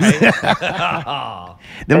everything else.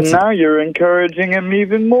 And now you're encouraging him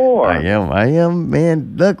even more. I am,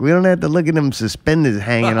 man. Look, we don't have to look at them suspenders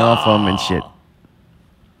hanging off him and shit.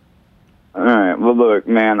 All right. Well, look,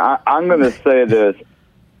 man, I'm going to say this.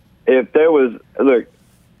 If there was, look,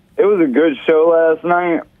 it was a good show last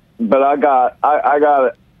night, but I gotta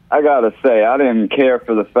say, I didn't care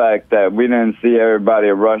for the fact that we didn't see everybody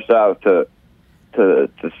rush out to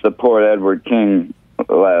support Edward King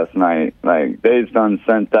last night. Like, they done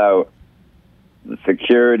sent out the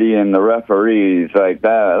security and the referees. Like,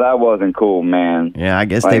 that wasn't cool, man. Yeah, I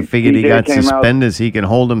guess Like, they figured he DJ got came out- suspenders. He can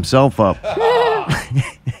hold himself up.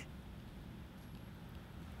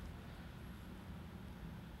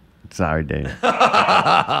 Sorry, Dave. Is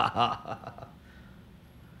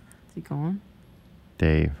he gone?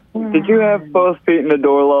 Dave. Did you have both feet in the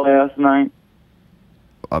door last night?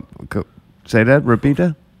 Say that. Repeat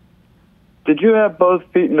that. Did you have both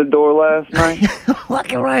feet in the door last night?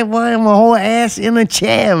 Fucking right, boy. My whole ass in a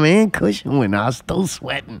chair, man. Cushion when I was still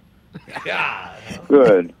sweating.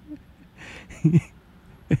 Good.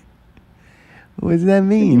 What does that I'm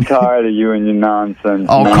mean? tired of you and your nonsense.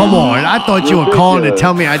 Oh, man. come on. I thought you were calling to Ridiculous.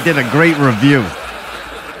 tell me I did a great review.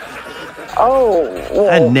 Oh, well,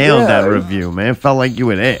 I nailed that yeah. review, man. Felt like you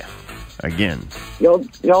were there. Again. Y'all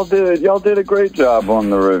did a great job on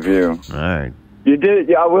the review. All right. You did.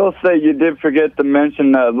 Yeah, I will say you did forget to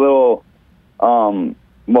mention that little.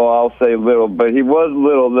 Well, I'll say little, but he was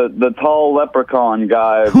little. The tall leprechaun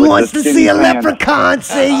guy. Who with wants the to skinny see a pants. leprechaun?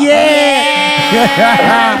 Say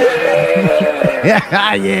yeah!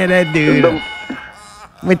 Yeah, that dude.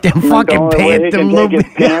 With them The fucking only way pants, he them can little. take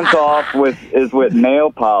his pants off is with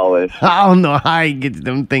nail polish. I don't know how he gets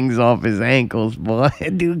them things off his ankles, boy.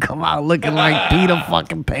 That dude come out looking like Peter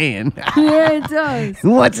fucking Pan. Yeah, it does.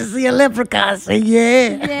 Who wants to see a leprechaun? Say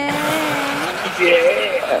yeah.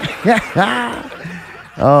 Yeah.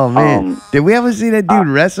 Oh man, did we ever see that dude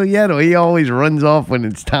wrestle yet, or he always runs off when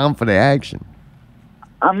it's time for the action?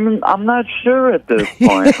 I'm not sure at this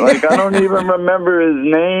point. Like, I don't even remember his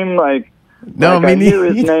name. Like, No, I hear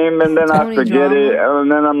his neither. name and then I Tony forget it, Drama.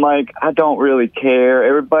 and then I'm like, I don't really care.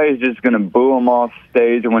 Everybody's just gonna boo him off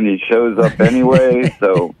stage when he shows up anyway.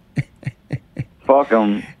 So fuck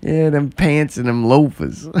him. Yeah, them pants and them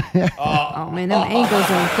loafers. Oh man, them ankles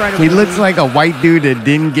are incredible. He looks like a white dude that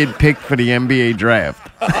didn't get picked for the NBA draft.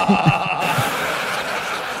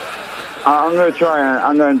 I'm gonna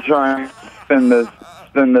try and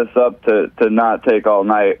spin this up to not take all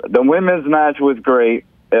night. The women's match was great.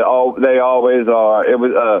 They always are. It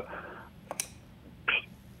was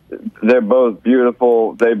they're both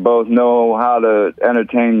beautiful. They both know how to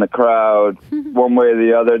entertain the crowd one way or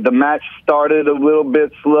the other. The match started a little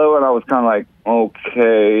bit slow, and I was kind of like,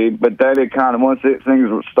 okay. But then it kind of, once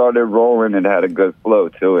things started rolling, it had a good flow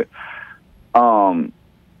to it.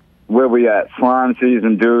 Where we at? Swan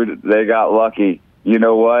season, dude. They got lucky. You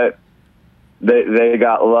know what? They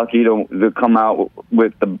got lucky to come out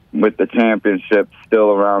with the championship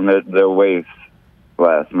still around their waist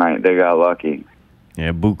last night. They got lucky.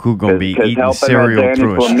 Yeah, Buku gonna be 'Cause eating helping that cereal Danny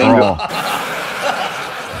through a Flamingo- straw.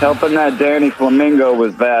 Helping that Danny Flamingo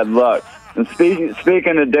was bad luck. And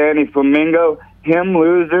speaking of Danny Flamingo, him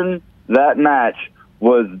losing that match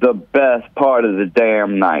was the best part of the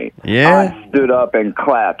damn night. Yeah? I stood up and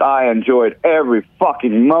clapped. I enjoyed every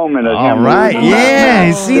fucking moment of All him. right, losing that yeah.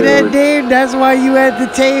 match, See that, dude. Dave? That's why you at the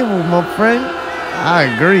table, my friend. I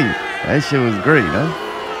agree. That shit was great, huh?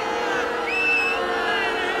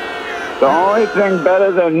 The only thing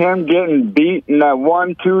better than him getting beat in that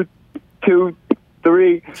 1, 2, 2,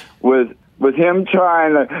 3 was him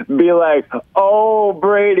trying to be like, "Oh,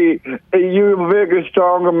 Brady, you bigger,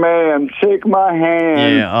 stronger man. Shake my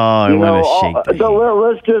hand." Yeah, oh, I want to shake the hand.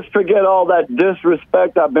 Let's just forget all that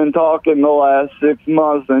disrespect I've been talking the last 6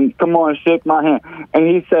 months and come on, shake my hand. And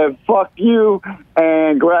he said, "Fuck you,"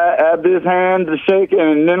 and grabbed his hand to shake it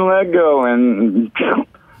and then let go. And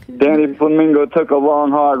Danny Flamingo took a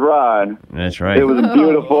long, hard ride. That's right. It was a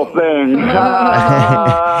beautiful thing.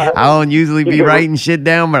 I don't usually be writing shit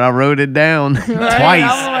down, but I wrote it down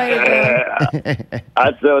twice.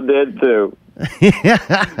 I still did too.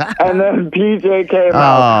 And then PJ came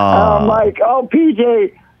out. And I'm like, "Oh,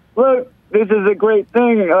 PJ, look, this is a great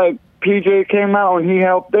thing." Like, PJ came out and he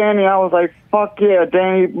helped Danny. I was like, "Fuck yeah."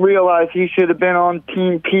 Danny realized he should have been on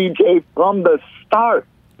Team PJ from the start.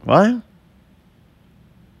 What?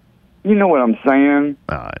 You know what I'm saying?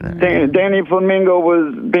 Danny Flamingo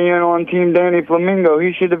was being on Team Danny Flamingo.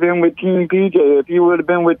 He should have been with Team PJ. If he would have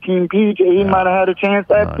been with Team PJ, he might have had a chance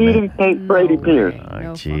at beating Brady Pierce.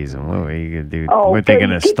 Oh, jeez. And what are you going to do? Oh, what they going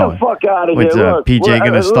to get start? the fuck out of What's here. Look, PJ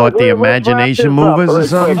going to start the imagination movers or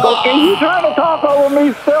something? Okay, you trying to talk over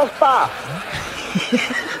me? Still stop.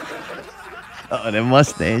 Oh, the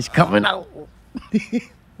mustache coming out.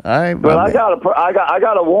 All right, but I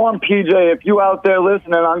gotta warn PJ. If you out there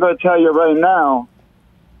listening, I'm gonna tell you right now,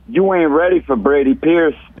 you ain't ready for Brady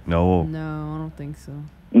Pierce. No. No, I don't think so.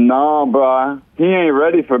 No, bro, he ain't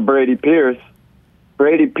ready for Brady Pierce.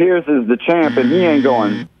 Brady Pierce is the champ, and he ain't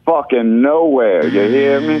going fucking nowhere. You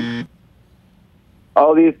hear me?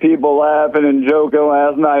 All these people laughing and joking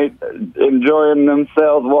last night, enjoying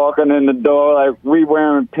themselves, walking in the door like we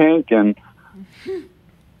wearing pink and.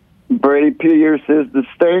 Brady Pierce is the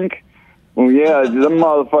stink. Well, yeah, the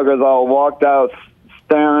motherfuckers all walked out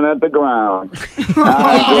staring at the ground.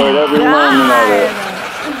 I enjoyed every moment of it.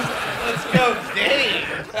 Let's go, Dave.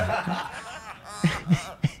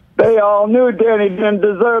 They all knew Danny didn't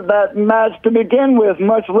deserve that match to begin with,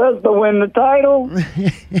 much less to win the title.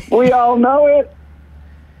 We all know it.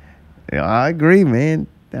 Yeah, I agree, man.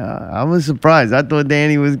 I was surprised. I thought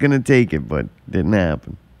Danny was going to take it, but didn't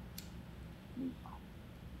happen.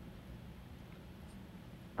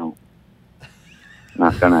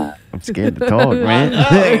 Not gonna happen. I'm scared to talk, man.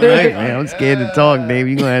 Right, man. I'm scared to talk, Dave.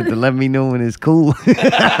 You're going to have to let me know when it's cool.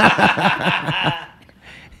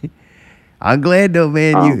 I'm glad, though,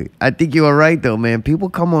 man. I think you were right, though, man. People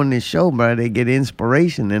come on this show, bro. They get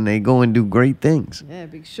inspiration, and they go and do great things. Yeah,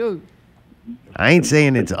 big show. I ain't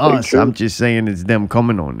saying it's us. I'm just saying it's them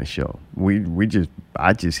coming on the show.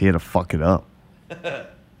 I just here to fuck it up.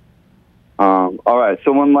 All right,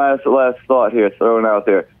 so one last thought here, thrown out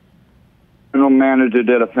there. General manager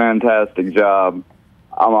did a fantastic job.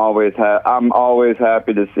 I'm always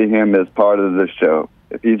happy to see him as part of the show.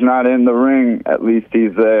 If he's not in the ring, at least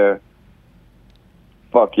he's there.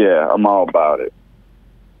 Fuck yeah, I'm all about it.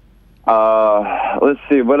 Let's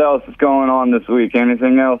see, what else is going on this week?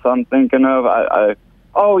 Anything else I'm thinking of?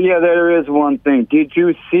 Oh yeah, there is one thing. Did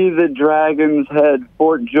you see the Dragon's Head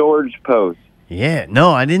Fort George post? Yeah,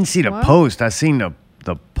 no, I didn't see the post. I seen the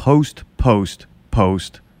post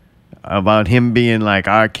about him being like,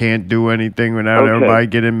 I can't do anything without everybody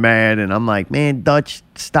getting mad. And I'm like, man, Dutch,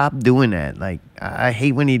 stop doing that. Like, I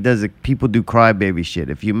hate when he does it. People do crybaby shit.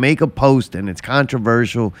 If you make a post and it's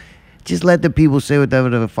controversial, just let the people say whatever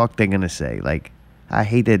the fuck they're going to say. Like, I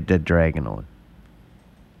hate that they're dragging on.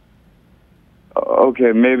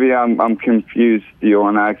 Okay, maybe I'm confused you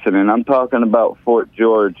on accident. I'm talking about Fort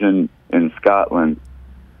George in Scotland.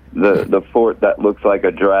 The fort that looks like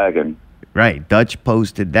a dragon. Right, Dutch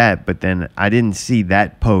posted that, but then I didn't see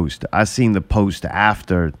that post. I seen the post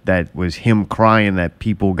after that was him crying that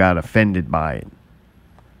people got offended by it.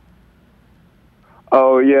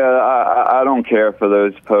 Oh, yeah, I don't care for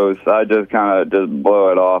those posts. I just kind of just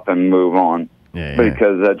blow it off and move on. Yeah.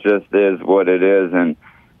 Because that just is what it is. And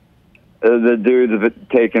the dude's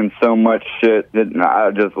taking so much shit that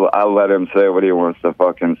I let him say what he wants to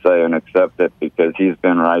fucking say and accept it because he's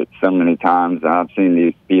been right so many times. And I've seen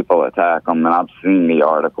these people attack him, and I've seen the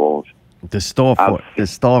articles. The Starfort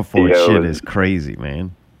shit is crazy,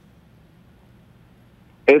 man.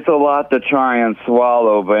 It's a lot to try and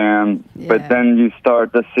swallow, man. Yeah. But then you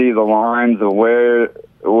start to see the lines of where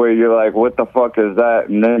you're like, what the fuck is that?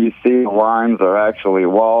 And then you see the lines are actually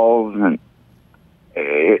walls, and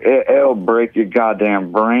it'll break your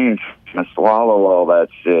goddamn brain to swallow all that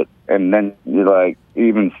shit. And then you're like,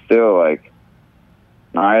 even still, like,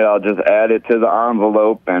 all right, I'll just add it to the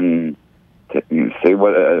envelope and see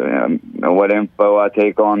what info I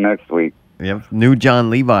take on next week. Yep. New John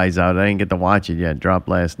Levi's out. I didn't get to watch it yet. Dropped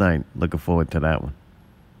last night. Looking forward to that one.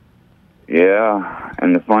 Yeah,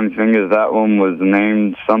 and the funny thing is that one was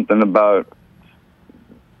named something about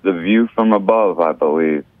the view from above, I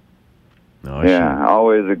believe. Oh, yeah, shit.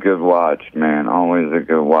 always a good watch, man. Always a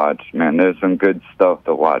good watch, man. There's some good stuff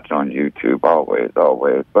to watch on YouTube, always.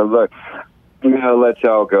 But look, I'm going to let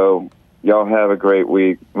y'all go. Y'all have a great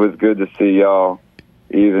week. It was good to see y'all,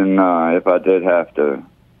 even if I did have to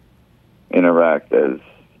interact as,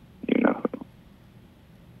 you know.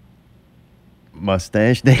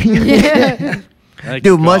 Mustache Dave. Yeah.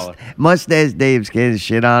 Dude, Mustache Dave scared the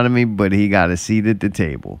shit out of me, but he got a seat at the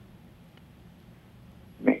table.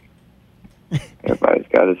 Everybody's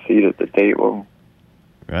got a seat at the table.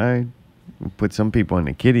 Right? We'll put some people on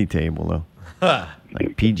the kiddie table, though.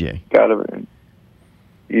 Like PJ.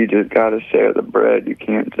 You just gotta share the bread. You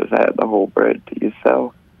can't just have the whole bread to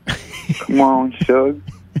yourself. Come on, Shug.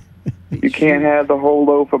 You can't have the whole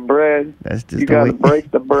loaf of bread. That's just you the gotta way.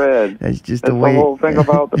 break the bread. That's the whole thing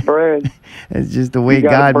about the bread. That's just the way You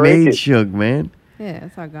gotta God break made it. Shug, man. Yeah,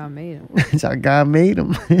 that's how God made him. That's how God made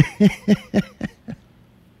him.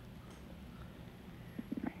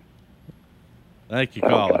 Thank you,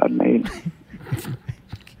 That's how caller. God made him.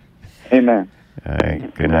 Amen. All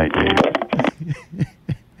right. Good night, Dave.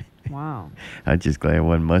 Wow. I'm just glad it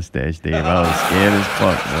wasn't Mustache Dave. I was scared as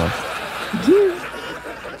fuck, boy.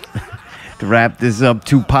 To wrap this up,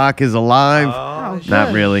 Tupac is alive.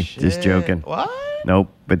 Not really. Just joking. What? Nope.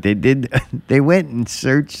 But they did. They went and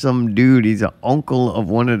searched some dude. He's an uncle of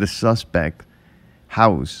one of the suspect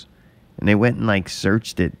house, and they went and like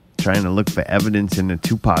searched it, trying to look for evidence in the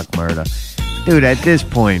Tupac murder. Dude, at this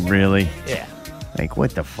point, really? Yeah. Like,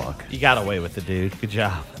 what the fuck? You got away with it, dude. Good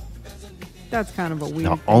job. That's kind of a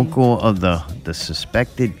weird The thing. uncle of the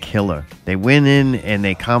suspected killer. They went in and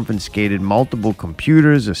they confiscated multiple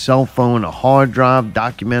computers, a cell phone, a hard drive,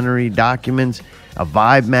 documentary documents, a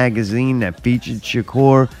Vibe magazine that featured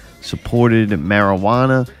Shakur, supported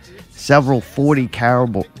marijuana, several .40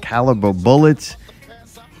 caliber bullets,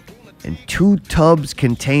 and 2 tubs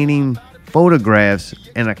containing photographs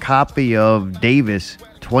and a copy of Davis'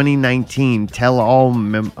 2019 tell-all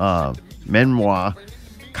memoir,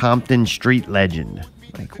 Compton Street Legend.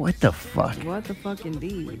 Like, what the fuck? What the fuck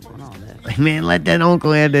indeed on all that? Like, man, let that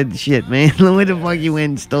uncle have that shit, man. Where the fuck you went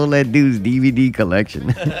and stole that dude's DVD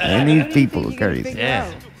collection? And these people are crazy.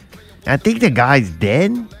 Yeah. I think the guy's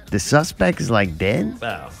dead. The suspect is, like, dead.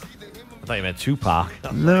 Oh. I thought you meant Tupac.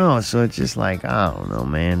 No, so it's just like, I don't know,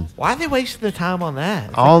 man. Why are they wasting the time on that?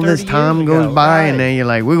 It's All like this 30 time years goes ago. by, Right. and then you're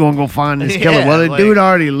like, we're going to go find this killer. Yeah, Well, the like- dude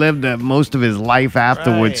already lived most of his life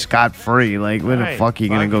afterwards Right. scot-free. Like, where the Right, fuck are you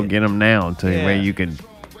going to fuck go it. get him now? To Yeah. where you could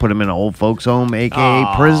put him in an old folks home, a.k.a.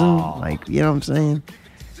 Aw. prison? Like, you know what I'm saying?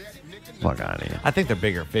 Fuck out of here. I think they're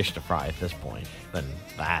bigger fish to fry at this point than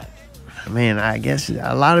that. Man, I guess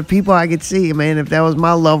a lot of people I could see, man, if that was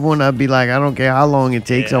my loved one, I'd be like, I don't care how long it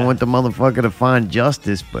takes. I Yeah. want the motherfucker to find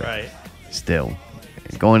justice. But Right. still,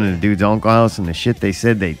 going to the dude's uncle house and the shit they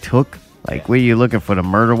said they took, like, where you looking for the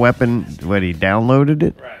murder weapon where he downloaded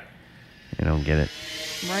it? Right. I don't get it.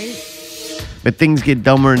 Right? But things get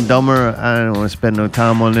dumber and dumber. I don't want to spend no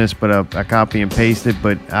time on this, but I copy and paste it.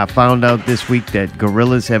 But I found out this week that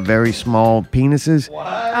gorillas have very small penises. What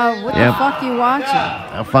Yep. the fuck you watching?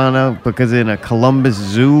 I found out because in a Columbus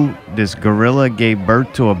zoo, this gorilla gave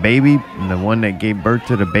birth to a baby, and the one that gave birth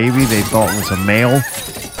to the baby they thought was a male.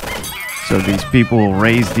 So these people who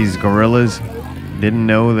raised these gorillas didn't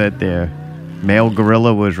know that their male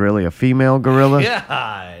gorilla was really a female gorilla.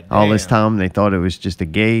 Yeah. All this time they thought it was just a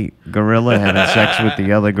gay gorilla having sex with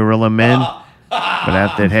the other gorilla men. But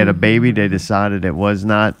after it had a baby, they decided it was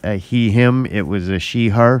not a he, him, it was a she,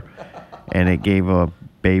 her. And it gave a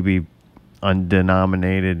baby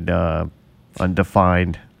undenominated,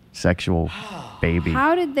 undefined sexual baby.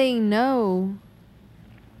 How did they know?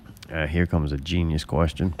 Here comes a genius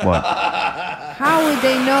question. What? How would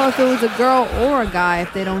they know if it was a girl or a guy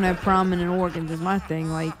if they don't have prominent organs? Is my thing.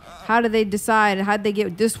 Like, how do they decide? How'd they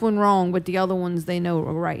get this one wrong, but the other ones they know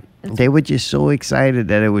are right? They were just so excited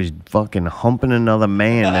that it was fucking humping another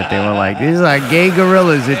man that they were like, these are gay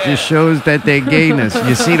gorillas. It just shows that they're gayness.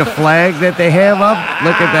 You see the flag that they have up?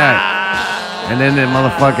 Look at that. And then the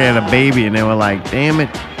motherfucker had a baby and they were like, damn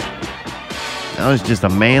it. That was just a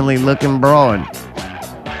manly looking broad.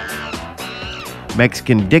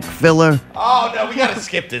 Mexican dick filler. Oh no, we gotta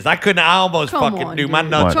skip this. I couldn't. I almost Come fucking on, do. My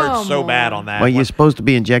dude. nuts What? hurt so Come bad on. on that. Well, you're one. supposed to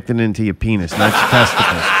be injecting into your penis, not your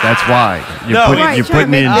testicles. That's why. You're, No, putting, right, you're trying to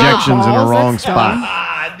putting the make big injections in the balls, wrong that's spot. dumb.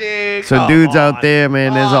 Ah, dude. So come dudes on. out there,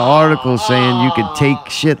 man, there's an article saying you could take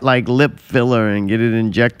shit like lip filler and get it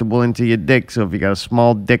injectable into your dick. So if you got a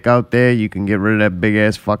small dick out there, you can get rid of that big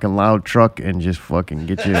ass fucking loud truck and just fucking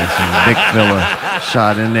get you some dick filler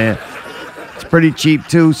shot in there. It's pretty cheap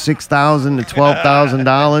too, $6,000 to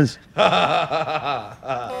 $12,000.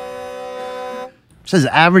 Says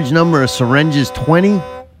average number of syringes 20.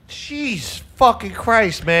 Jeez, fucking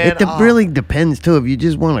Christ, man. It really depends too. If you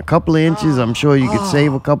just want a couple of inches, I'm sure you could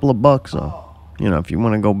save a couple of bucks. So, you know, if you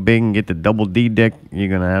want to go big and get the double D dick, you're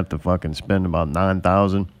gonna have to fucking spend about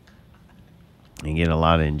 $9,000 and get a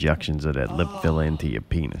lot of injections of that lip filler into your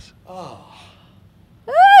penis.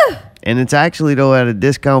 And it's actually though at a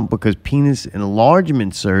discount because penis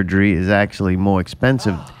enlargement surgery is actually more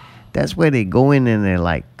expensive. That's where they go in and they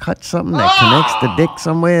like cut something that connects the dick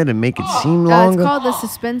somewhere to make it seem longer. It's called the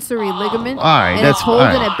suspensory ligament. All right, and that's- it's holding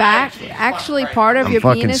all right. it back. Actually, part of I'm your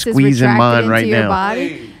fucking penis is squeezing retracted mine into right your now.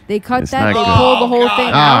 body. They cut It's that, not they good. pull the whole thing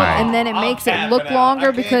All out, right. and then it makes it look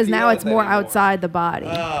longer because now it's more outside the body.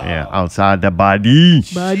 Yeah, outside the body.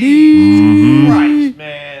 Christ,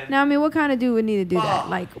 man. Now, I mean, what kind of dude would need to do that?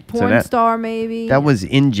 Like a porn that- star, maybe? That was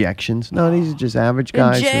injections. No, these are just average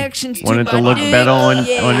guys who Injections to wanted to my look dick. better on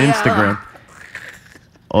Yeah. Instagram.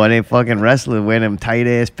 Or they fucking wrestlers wear them tight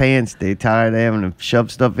ass pants. They tired of having to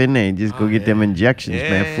shove stuff in there and just go get them injections,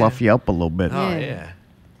 man. Yeah. Fluff you up a little bit. Oh Yeah. yeah.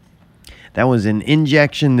 That was an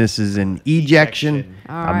injection. This is an ejection.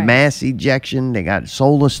 All A right. mass ejection. They got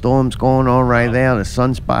solar storms going on right there. The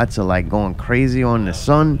sunspots are like going crazy on the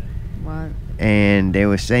sun. What? And they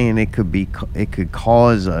were saying it could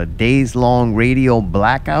cause a days long radio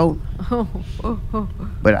blackout.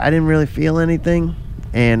 But I didn't really feel anything,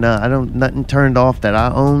 and nothing turned off that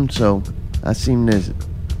I own, so I seem to,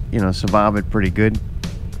 survive it pretty good.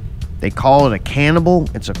 They call it a cannibal.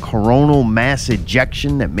 It's a coronal mass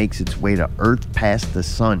ejection that makes its way to Earth past the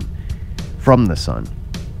sun, from the sun.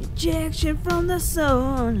 Ejection from the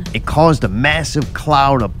sun. It caused a massive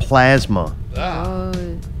cloud of plasma, Oh,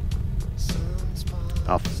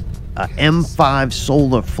 a M5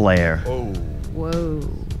 solar flare whoa.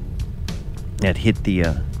 that hit the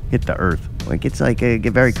Earth. Like it's like it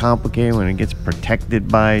get very complicated when it gets protected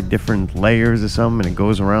by different layers or something, and it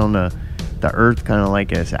goes around the Earth, kind of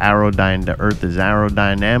like it's the Earth is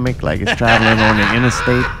aerodynamic, like it's traveling on the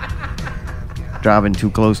interstate, driving too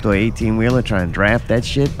close to an 18-wheeler, trying to draft that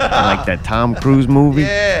shit, like that Tom Cruise movie.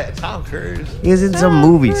 Yeah, Tom Cruise. He's in some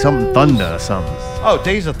movie, something Thunder or something. Oh,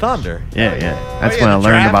 Days of Thunder. Yeah. That's yeah, when I the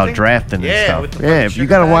learned about drafting? drafting Yeah, and with stuff. the Yeah, fucking if you sugar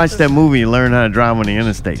gotta watch taxes. that movie, you learn how to drive on the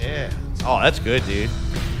interstate. Yeah. Oh, that's good, dude.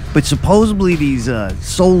 But supposedly these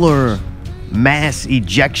solar mass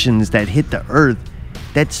ejections that hit the Earth,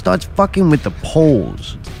 that starts fucking with the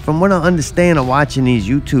poles. From what I understand of watching these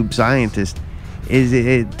YouTube scientists, is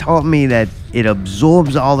it taught me that it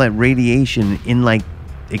absorbs all that radiation in, like,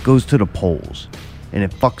 it goes to the poles. And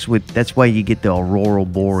it fucks with, that's why you get the aurora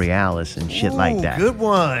borealis and shit like Ooh, that. Good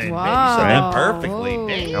one. Man, you Wow. said that perfectly. Whoa.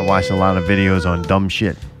 Damn. I watched a lot of videos on dumb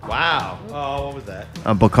shit. Wow. Oh, what was that?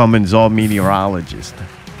 I'm becoming a meteorologist.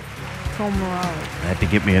 Tom Morales. I had to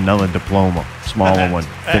get me another diploma, smaller one,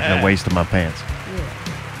 fit in the waist of my pants.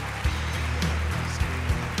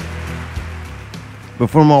 But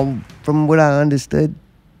from what I understood,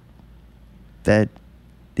 that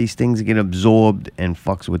these things get absorbed and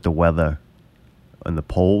fucks with the weather on the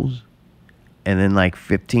poles. And then like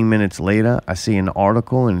 15 minutes later, I see an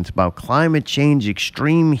article and it's about climate change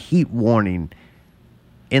extreme heat warning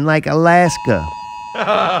in like Alaska.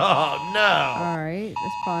 Oh, no. All right.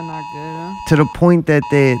 That's probably not good, huh? To the point that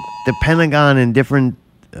the Pentagon and different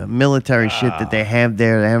military shit that they have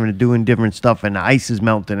there, they're having to do in different stuff, and the ice is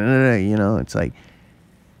melting, it's like,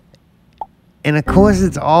 and of course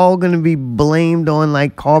it's all going to be blamed on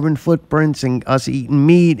like carbon footprints and us eating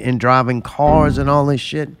meat and driving cars and all this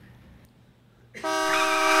shit.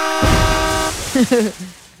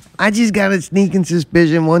 I just got a sneaking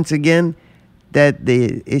suspicion once again that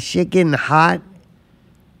it's shit getting hot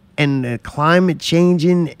and the climate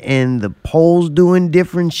changing and the poles doing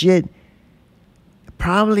different shit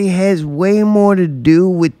probably has way more to do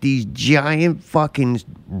with these giant fucking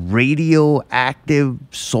radioactive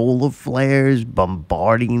solar flares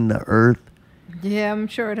bombarding the Earth. Yeah, I'm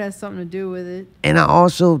sure it has something to do with it. And I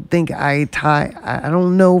also think I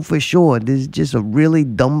don't know for sure. This is just a really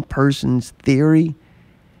dumb person's theory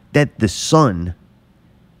that the sun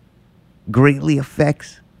greatly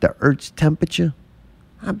affects the Earth's temperature.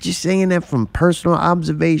 I'm just saying that from personal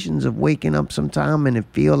observations of waking up sometime and it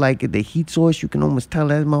feel like the heat source, you can almost tell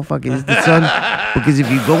that motherfucker is the sun. Because if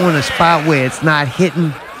you go in a spot where it's not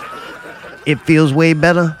hitting, it feels way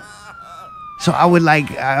better. So I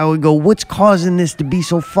would go, what's causing this to be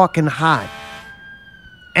so fucking hot?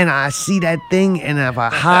 And I see that thing, and if I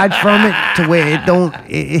hide from it to where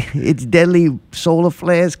its deadly solar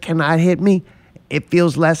flares cannot hit me, it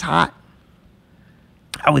feels less hot.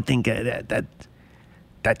 I would think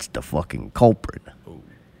that's the fucking culprit.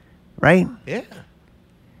 Right? Yeah.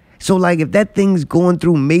 So, like, if that thing's going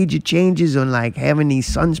through major changes on, like, having these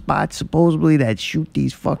sunspots, supposedly, that shoot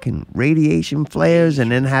these fucking radiation flares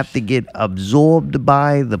and then have to get absorbed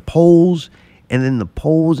by the poles, and then the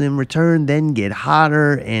poles in return then get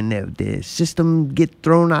hotter and the system get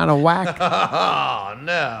thrown out of whack. Oh,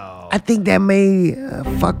 no. I think that may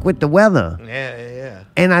fuck with the weather. Yeah.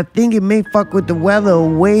 And I think it may fuck with the weather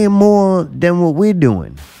way more than what we're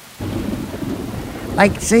doing.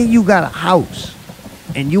 Like, say you got a house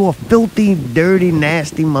and you a filthy, dirty,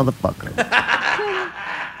 nasty motherfucker.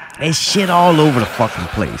 There's shit all over the fucking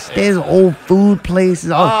place. There's old food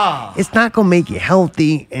places. It's not going to make you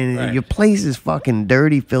healthy, and your place is fucking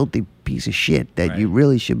dirty, filthy piece of shit that you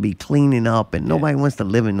really should be cleaning up, and nobody wants to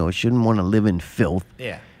live in or shouldn't want to live in filth.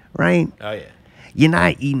 Yeah. Right? Oh, yeah. You're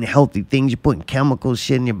not eating healthy things. You're putting chemicals,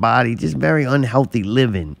 shit in your body. Just very unhealthy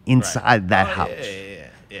living inside that house. Yeah.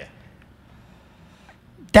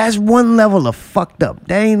 That's one level of fucked up.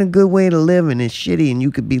 That ain't a good way to live, and it's shitty, and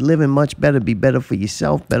you could be living much better, be better for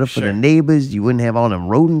yourself, better for the neighbors. You wouldn't have all them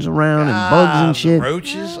rodents around and bugs and shit.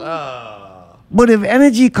 Roaches? But if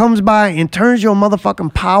energy comes by and turns your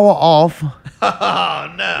motherfucking power off,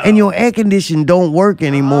 and your air conditioning don't work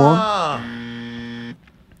anymore,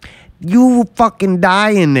 you fucking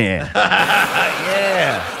die in there.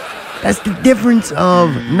 That's the difference of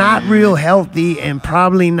not real healthy and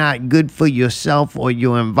probably not good for yourself or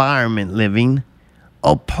your environment living,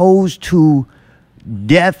 opposed to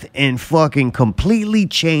death and fucking completely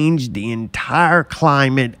change the entire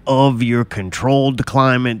climate of your controlled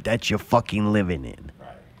climate that you're fucking living in.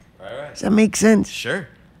 Right. Does that make sense? Sure.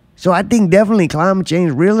 So I think definitely climate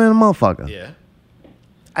change real in a motherfucker. Yeah.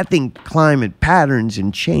 I think climate patterns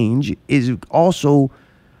and change is also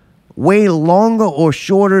way longer or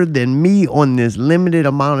shorter than me on this limited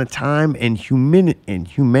amount of time, and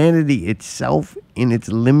humanity itself in its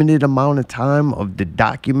limited amount of time of the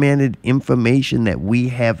documented information that we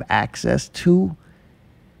have access to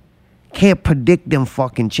can't predict them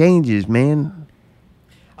fucking changes, man.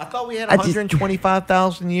 I thought we had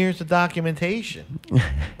 125,000 years of documentation.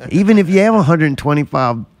 Even if you have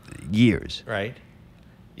 125 years. Right.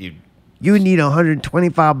 You would need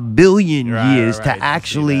 125 billion years to to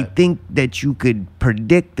actually think that you could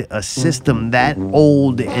predict a system that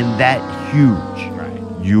old and that huge. Right.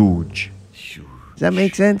 Huge. Does that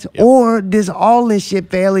make sense? Yep. Or does all this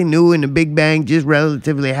shit fairly new and the Big Bang just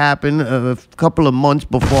relatively happened a couple of months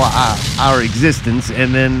before our existence,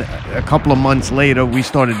 and then a couple of months later we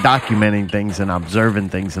started documenting things and observing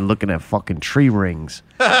things and looking at fucking tree rings?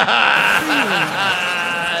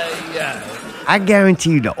 I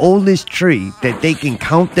guarantee you the oldest tree that they can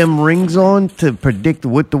count them rings on to predict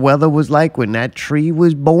what the weather was like when that tree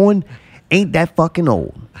was born ain't that fucking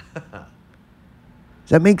old.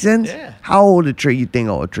 Does that make sense? Yeah. How old a tree you think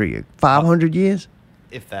a tree? 500 years?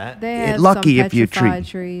 If that. They have Lucky some if you're petrified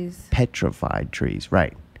trees. Petrified trees,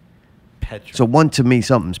 right. So one, to me,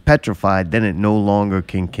 something's petrified, then it no longer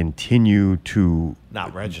can continue to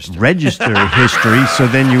not register history. So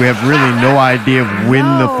then you have really no idea of when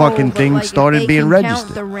the fucking thing started being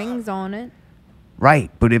registered. Count the rings on it. Right,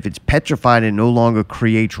 but if it's petrified, it no longer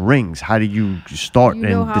creates rings. How do you start You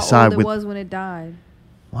know and how decide old it was when it died.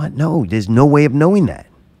 What? No, there's no way of knowing that.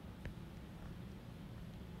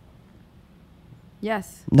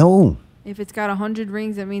 Yes. No. If it's got 100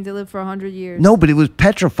 rings, that means it lived for 100 years. No, but it was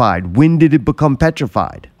petrified. When did it become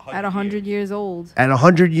petrified? At 100 years old. At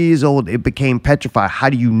 100 years old, it became petrified.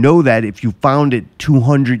 How do you know that if you found it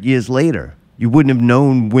 200 years later? You wouldn't have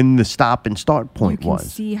known when the stop and start point You can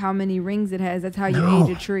was. see how many rings it has. That's how you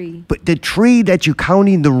age a tree. But the tree that you're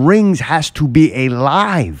counting the rings has to be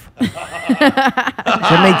alive. Does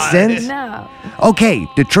that make sense? No. Okay,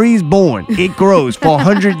 the tree's born. It grows for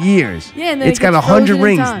 100 years. Yeah, and then it's it got gets 100 frozen in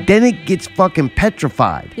rings. time. Then it gets fucking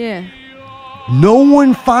petrified. Yeah. No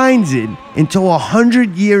one finds it until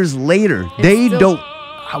 100 years later. They don't.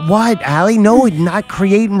 What, Allie? No, it's not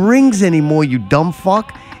creating rings anymore, you dumb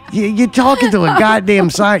fuck. You're talking to a goddamn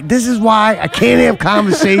scientist. This is why I can't have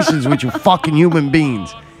conversations with you fucking human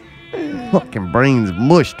beings. Fucking brains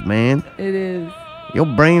mushed, man. It is. Your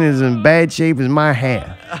brain is in bad shape as my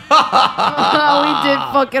hair. Oh, we did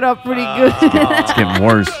fuck it up pretty good. It's getting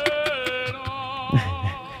worse.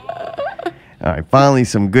 All right, finally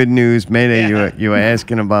some good news. Mayday, you were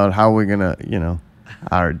asking about how we're gonna,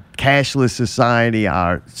 our cashless society,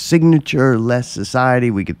 our signature-less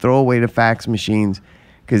society. We could throw away the fax machines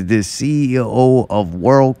because the CEO of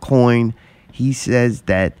WorldCoin, he says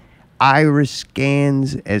that iris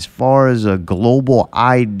scans as far as a global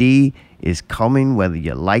ID is coming whether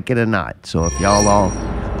you like it or not. So if y'all are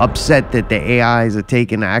upset that the AIs are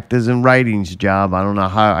taking actors and writing's job, I don't know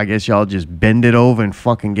how. I guess y'all just bend it over and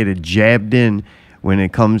fucking get it jabbed in when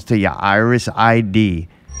it comes to your iris ID.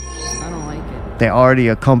 I don't like it. There already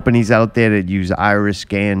are companies out there that use iris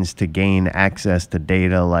scans to gain access to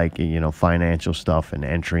data like, financial stuff and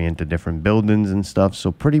entry into different buildings and stuff.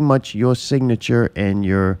 So pretty much your signature and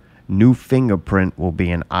your new fingerprint will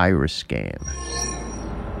be an iris scan.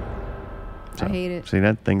 I hate it. See,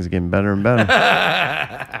 that thing's getting better and better.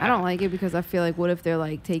 I don't like it because I feel like, what if they're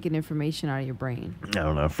like taking information out of your brain? I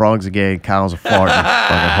don't know. Frogs are gay, cows are farting.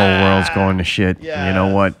 Fucking whole world's going to shit. Yeah. You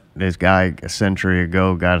know what? This guy a century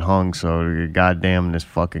ago got hung, so goddamn this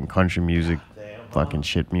fucking country music, fucking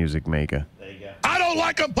shit music maker. I don't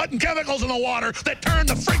like them putting chemicals in the water that turn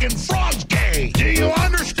the friggin' frogs gay. Do you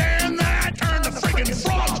understand that? Turn the friggin'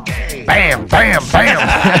 frogs gay. Bam, bam, bam.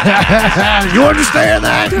 You understand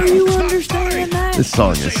that? Do you understand that? This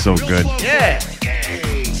song is so good. Yeah.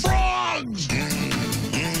 Frogs.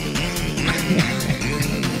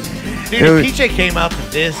 Dude, if PJ came out to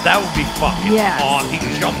this, that would be fucking Yes. on. He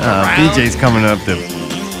could jump around. PJ's coming up to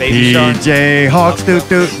Baby Shark. PJ Hawks, do.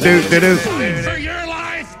 For your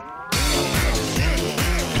life.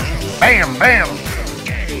 Bam, bam.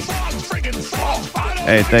 Frogs, friggin' frogs. I don't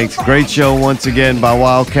Hey, thanks. Great show once again by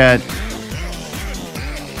Wildcat.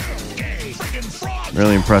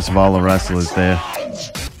 Really impressive, all the wrestlers there.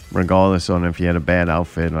 Regardless on if you had a bad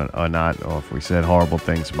outfit or not, or if we said horrible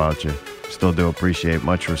things about you. Still do appreciate,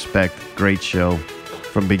 much respect. Great show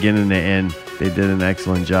from beginning to end. They did an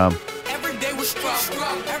excellent job. Every day was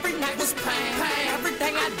struggle, every night was pain.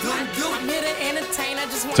 Everything I do, I'm here to entertain. I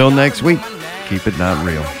just want Till y'all next to week, know my name. keep it not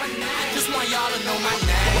real. Just want y'all to know my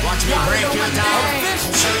name. Watch me break your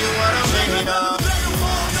down.